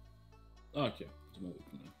today. Oh, okay. It's 1 week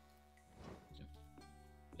from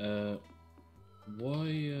now. Okay.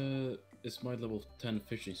 Why is my level 10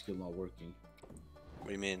 fishing skill not working? What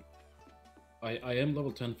do you mean? I am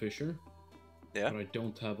level 10 fisher, Yeah? but I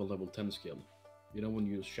don't have a level 10 skill. You know when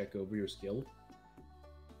you check over your skill?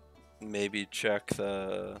 Maybe check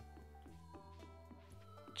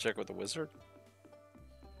with the wizard?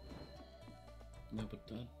 No, but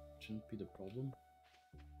that shouldn't be the problem.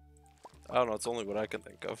 I don't know, it's only what I can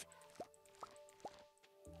think of.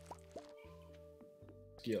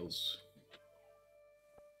 Skills.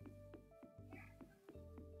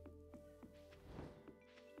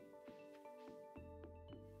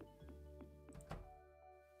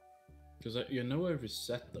 Because you know I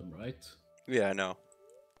reset them, right? Yeah, I know.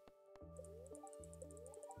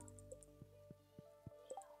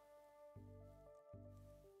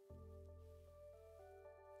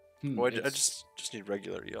 Oh, I just need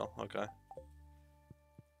regular eel. Okay.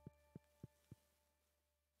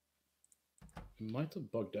 It might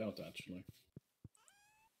have bugged out, actually.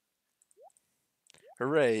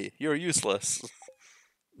 Hooray! You're useless.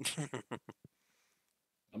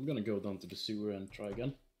 I'm gonna go down to the sewer and try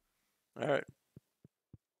again. All right.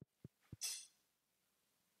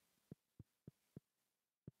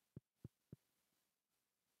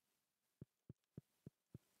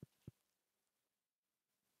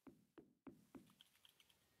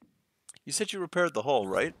 You said you repaired the hull,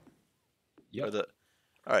 right? Yep. Or the.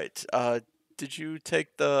 All right. Did you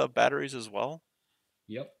take the batteries as well?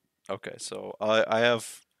 Yep. Okay, so I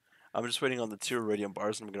have. I'm just waiting on the 2 iridium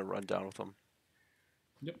bars, and I'm gonna run down with them.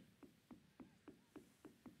 Yep.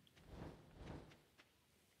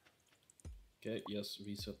 Okay, yes,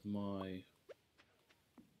 reset my...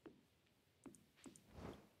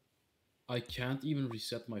 I can't even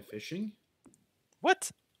reset my fishing?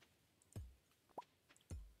 What?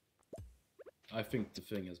 I think the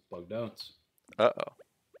thing has bugged out. Uh-oh.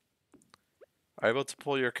 Are you able to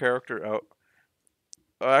pull your character out?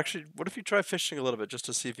 Oh, actually, what if you try fishing a little bit just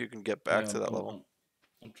to see if you can get back Yeah, to that level?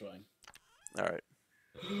 I'm trying. All right.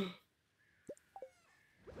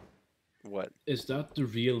 What? Is that the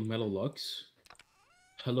real Mellowlux?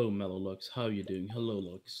 Hello, Mellowlux. How you doing? Hello,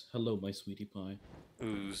 Lux. Hello, my sweetie pie.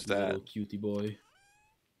 Who's You that? little cutie boy.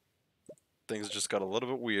 Things just got a little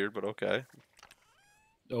bit weird, but okay.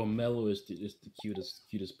 Oh, Mellow is the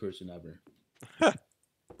cutest person ever.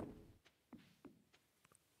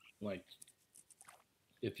 Like,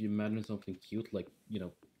 if you imagine something cute, like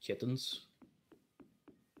kittens,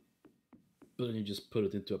 but then you just put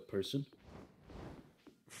it into a person,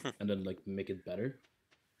 and then like make it better.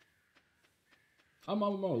 I'm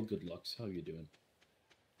all good, Lux. How you doing?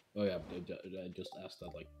 Oh yeah, I just asked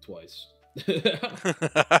that like twice.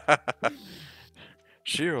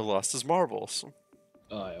 Shiro lost his marbles.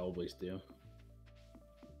 I always do.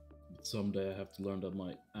 But someday I have to learn that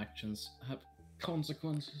my actions have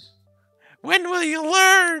consequences. When will you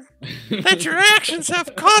learn that your actions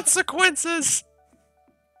have consequences?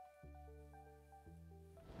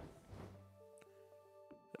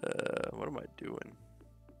 What am I doing?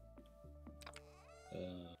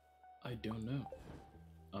 I don't know.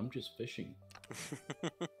 I'm just fishing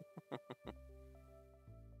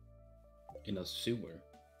in a sewer.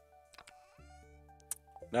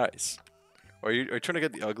 Nice. Are you trying to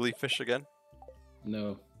get the ugly fish again?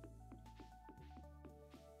 No.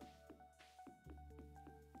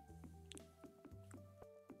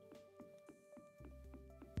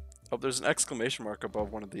 Oh, there's an exclamation mark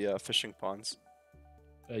above one of the fishing ponds.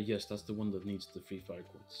 Yes, that's the one that needs the free fire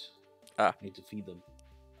quotes. Ah. I need to feed them.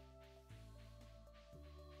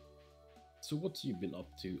 So what's you been up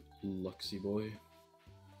to, Luxy boy?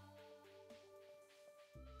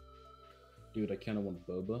 Dude, I kinda want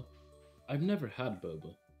boba. I've never had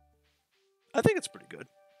boba. I think it's pretty good.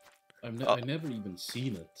 Oh, I never even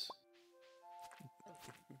seen it.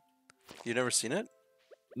 you never seen it?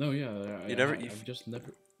 No, yeah, You've I've just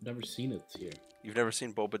never seen it here. you've never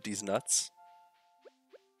seen Boba D's nuts?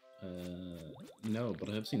 No, but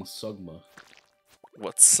I have seen Sogma.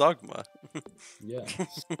 What's Sugma? Yeah,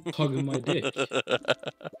 hugging my dick.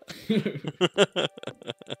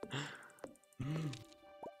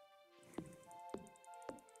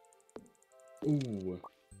 Ooh,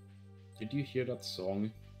 did you hear that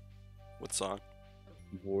song, What song?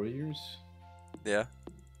 Warriors? Yeah.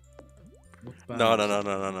 What No, band no, is no, it no, no,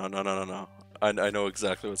 from? no, no, no, no, no. I know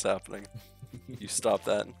exactly what's happening. You stop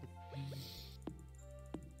that.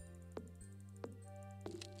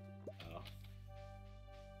 Ah,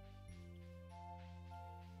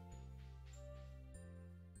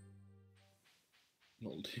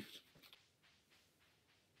 no, dude.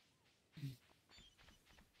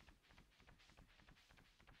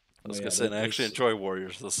 I No, was yeah, gonna say, and I actually there's enjoy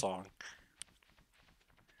Warriors, the song.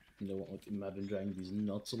 like imagine dragging these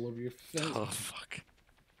nuts all over your face. Oh, fuck.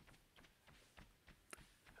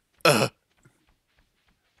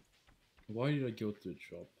 Why did I go to the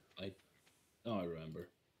shop? I remember.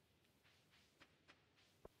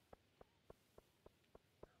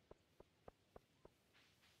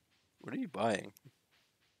 What are you buying?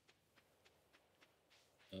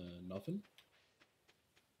 Nothing.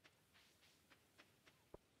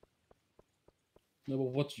 No,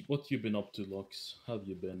 but what you been up to, Lux? Have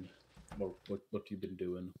you been, or what you been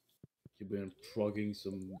doing? You been progging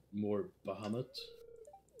some more Bahamut,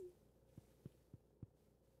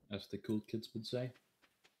 as the cool kids would say.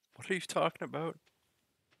 What are you talking about?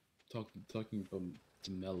 Talking about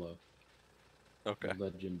the Mellow, Okay. the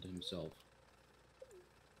legend himself.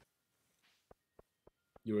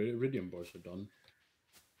 Your iridium bars are done.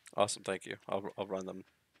 Awesome, thank you. I'll run them.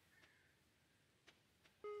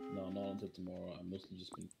 No, not until tomorrow. I mostly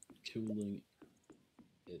just been cooling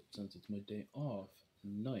it since it's my day off.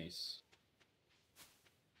 Nice.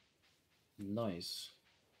 Nice.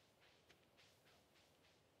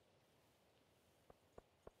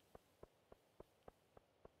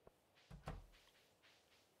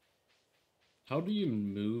 How do you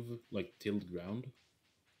move like tilled ground?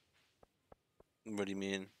 What do you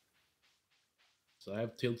mean? So I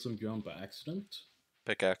have tilled some ground by accident.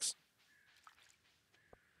 Pickaxe.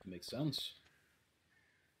 Makes sense.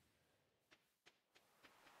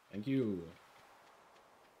 Thank you.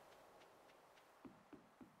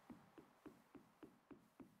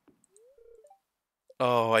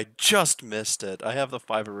 Oh, I just missed it. I have the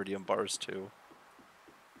 5 iridium bars too.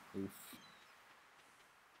 Oof.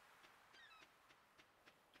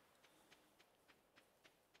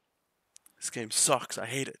 This game sucks. I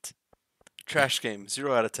hate it. Trash game.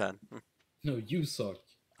 0 out of 10. No, you suck.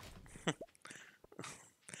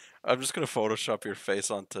 I'm just gonna Photoshop your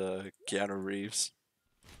face onto Keanu Reeves.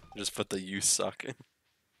 Just put the "you suck."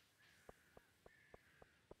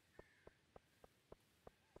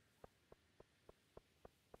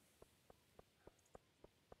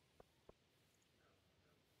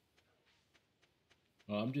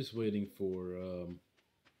 I'm just waiting for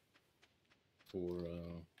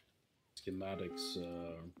schematics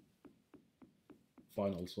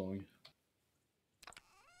final song.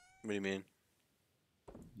 What do you mean?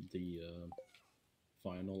 The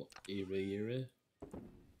final ere.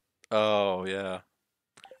 Oh yeah.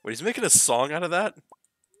 Wait, he's making a song out of that?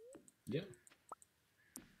 Yeah,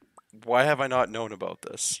 Why have I not known about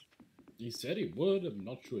this? he said he would. I'm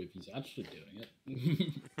not sure if he's actually doing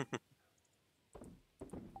it.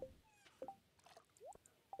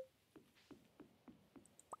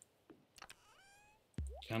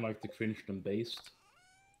 Kind of like the cringed and based.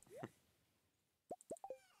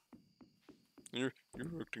 You're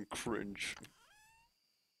acting cringe.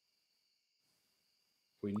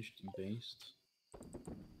 Cringed and based.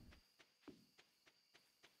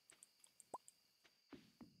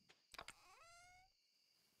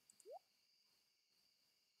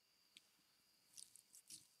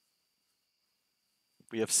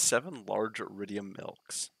 We have 7 large iridium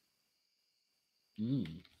milks.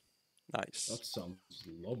 Mmm, Nice. that sounds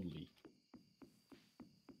lovely.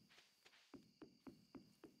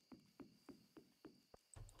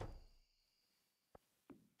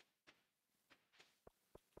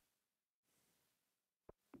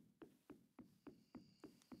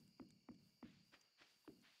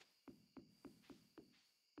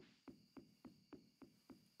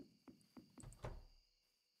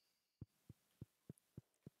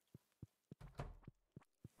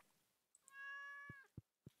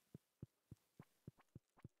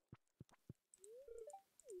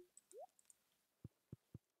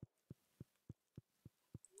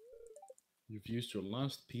 You've used your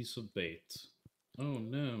last piece of bait. Oh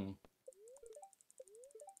no.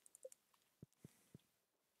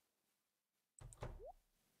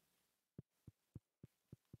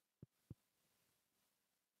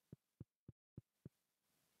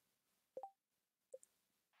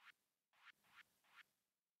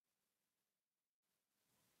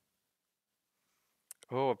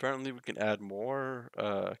 Oh, apparently we can add more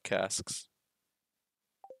casks.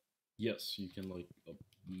 Yes, you can like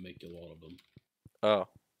make a lot of them. Oh,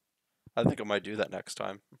 I think I might do that next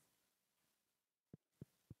time.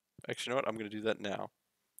 Actually, you know what? I'm gonna do that now.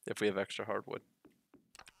 If we have extra hardwood.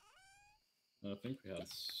 I think we had.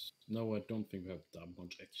 No, I don't think we have that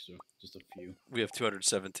much extra. Just a few. We have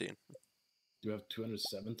 217. Do we have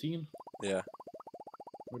 217? Yeah.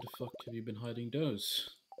 Where the fuck have you been hiding those?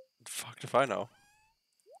 Fuck if I know.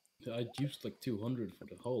 I used like 200 for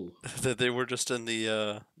the whole. That they were just in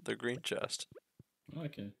the green chest.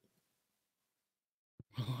 Okay.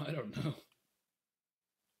 Well, I don't know.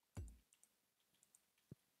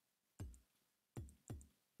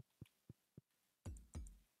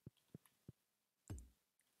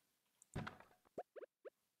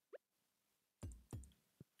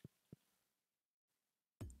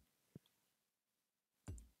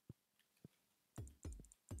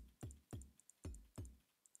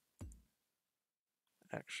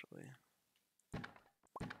 Actually.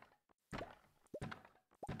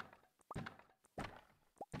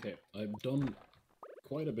 Okay, I've done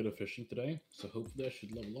quite a bit of fishing today, so hopefully I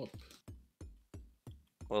should level up.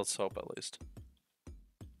 Well, let's hope at least.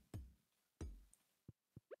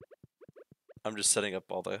 I'm just setting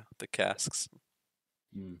up all the casks.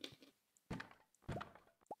 Hmm.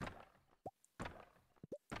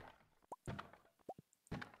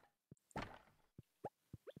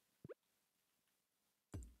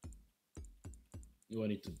 Oh, I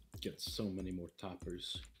need to get so many more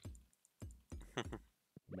tappers.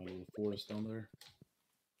 My little forest down there.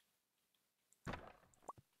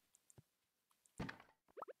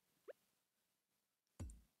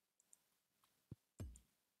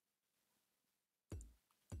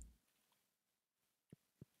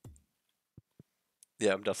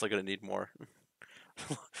 Yeah, I'm definitely gonna need more.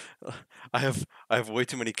 I have way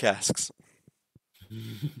too many casks.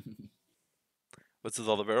 What's with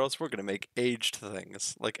all the barrels? We're gonna make aged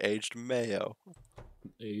things, like aged mayo.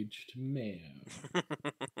 Aged man. If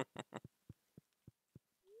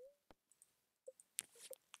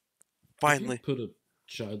you Finally, put a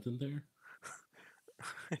child in there.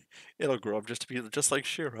 it'll grow up just to be just like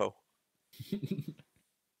Shiro.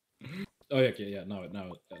 Oh, yeah, okay, yeah. Now I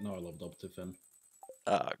leveled up to Finn.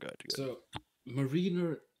 Ah, good, good. So,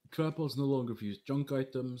 mariner trap pods no longer fuse junk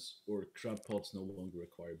items, or trap pods no longer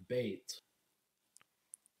require bait.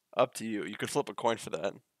 Up to you. You could flip a coin for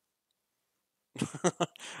that.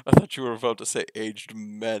 I thought you were about to say aged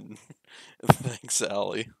men. Thanks,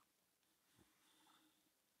 Allie.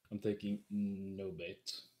 I'm taking no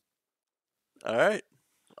bait. All right.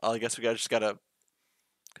 Well, I guess we just gotta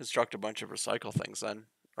construct a bunch of recycle things then,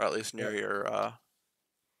 or Yep.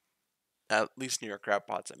 at least near your crab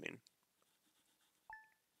pots. I mean,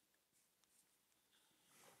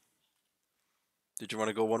 did you want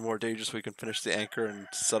to go one more day just so we can finish the anchor and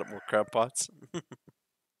set up more crab pots?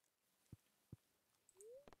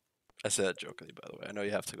 I say that jokingly, by the way. I know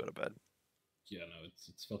you have to go to bed. Yeah, no,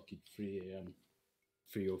 it's fucking 3 a.m.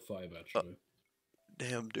 3:05 Uh, actually.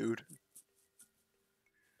 damn, dude.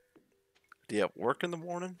 Do you have work in the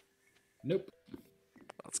morning? Nope.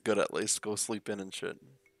 That's good at least. Go sleep in and shit.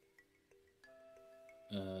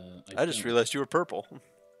 I I just don't. realized you were purple.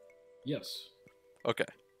 Yes. Okay.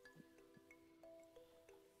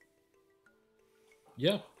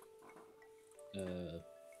 Yeah. Uh,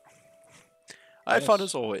 I have fun yes.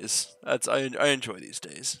 as always. I enjoy these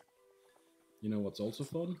days. You know what's also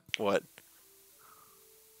fun? What?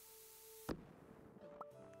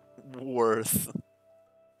 Worth.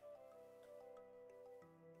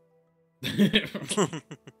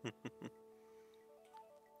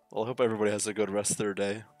 Well, I hope everybody has a good rest of their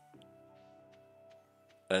day.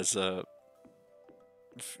 As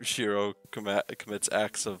Shiro commits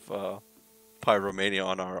acts of pyromania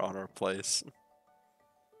on our place.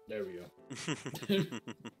 There we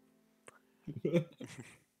go.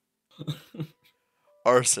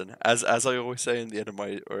 Arson, as I always say in the end of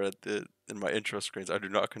my or at the in my intro screens, I do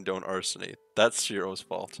not condone arsony. That's Shiro's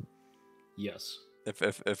fault. Yes.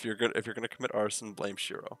 If you're gonna commit arson, blame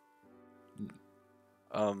Shiro.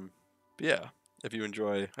 Mm. But yeah, if you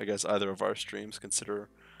enjoy, I guess either of our streams, consider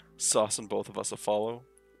saucing both of us a follow.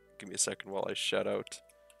 Give me a second while I shout out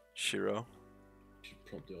Shiro. Should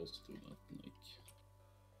probably also do that. Like,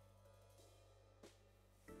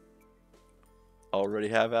 Already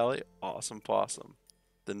have Ali? Awesome possum.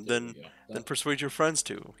 Then there then we go. then That persuade your friends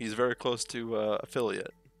to. He's very close to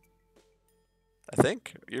affiliate. I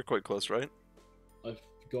think you're quite close, right? I've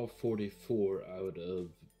got 44 out of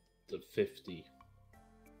the 50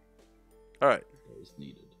 All right. that is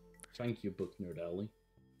needed. Thank you, Book Nerd Alley.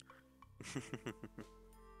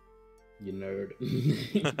 You nerd.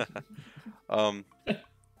 um.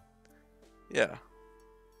 Yeah.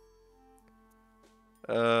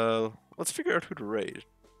 Let's figure out who to raid.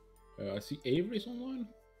 I see Avery's online.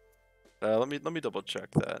 Let me double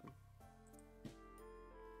check that.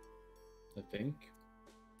 I think.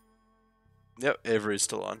 Yep, Avery's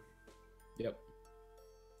still on. Yep.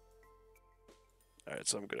 All right,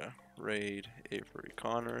 so I'm gonna raid Avery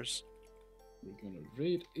Connors. We're gonna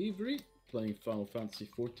raid Avery playing Final Fantasy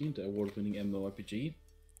XIV, the award-winning MMORPG.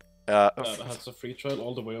 That has a free trial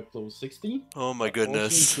all the way up to level 16. Oh my That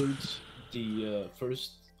goodness. also includes the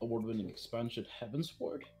first award-winning expansion,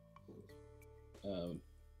 Heavensward.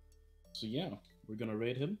 So yeah, we're gonna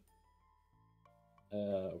raid him.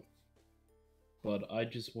 But I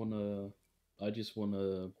just wanna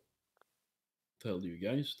tell you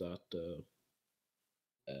guys that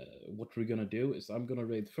what we're gonna do is I'm gonna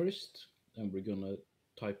raid first, and we're gonna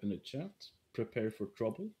type in the chat, prepare for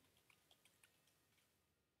trouble,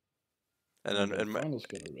 and and then then Final's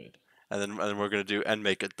gonna raid. and then we're gonna do and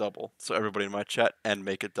make it double. So everybody in my chat and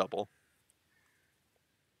make it double.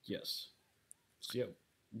 Yes. So yeah,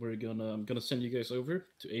 I'm gonna send you guys over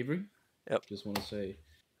to Avery. Yep. Just want to say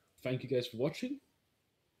thank you guys for watching,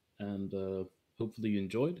 and hopefully you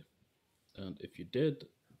enjoyed. And if you did,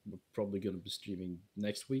 we're probably gonna be streaming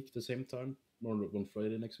next week the same time, or on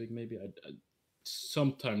Friday next week maybe.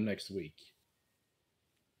 Sometime next week.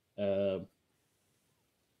 Uh,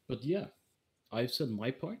 but yeah, I've said my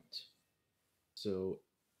part. So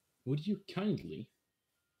would you kindly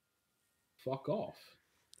fuck off?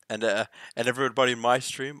 And everybody in my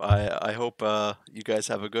stream, I hope you guys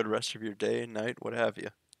have a good rest of your day, night, what have you.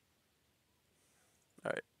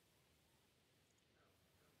 All right.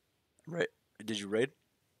 Right. Did you raid?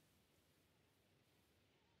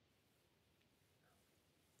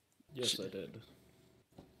 Yes, I did.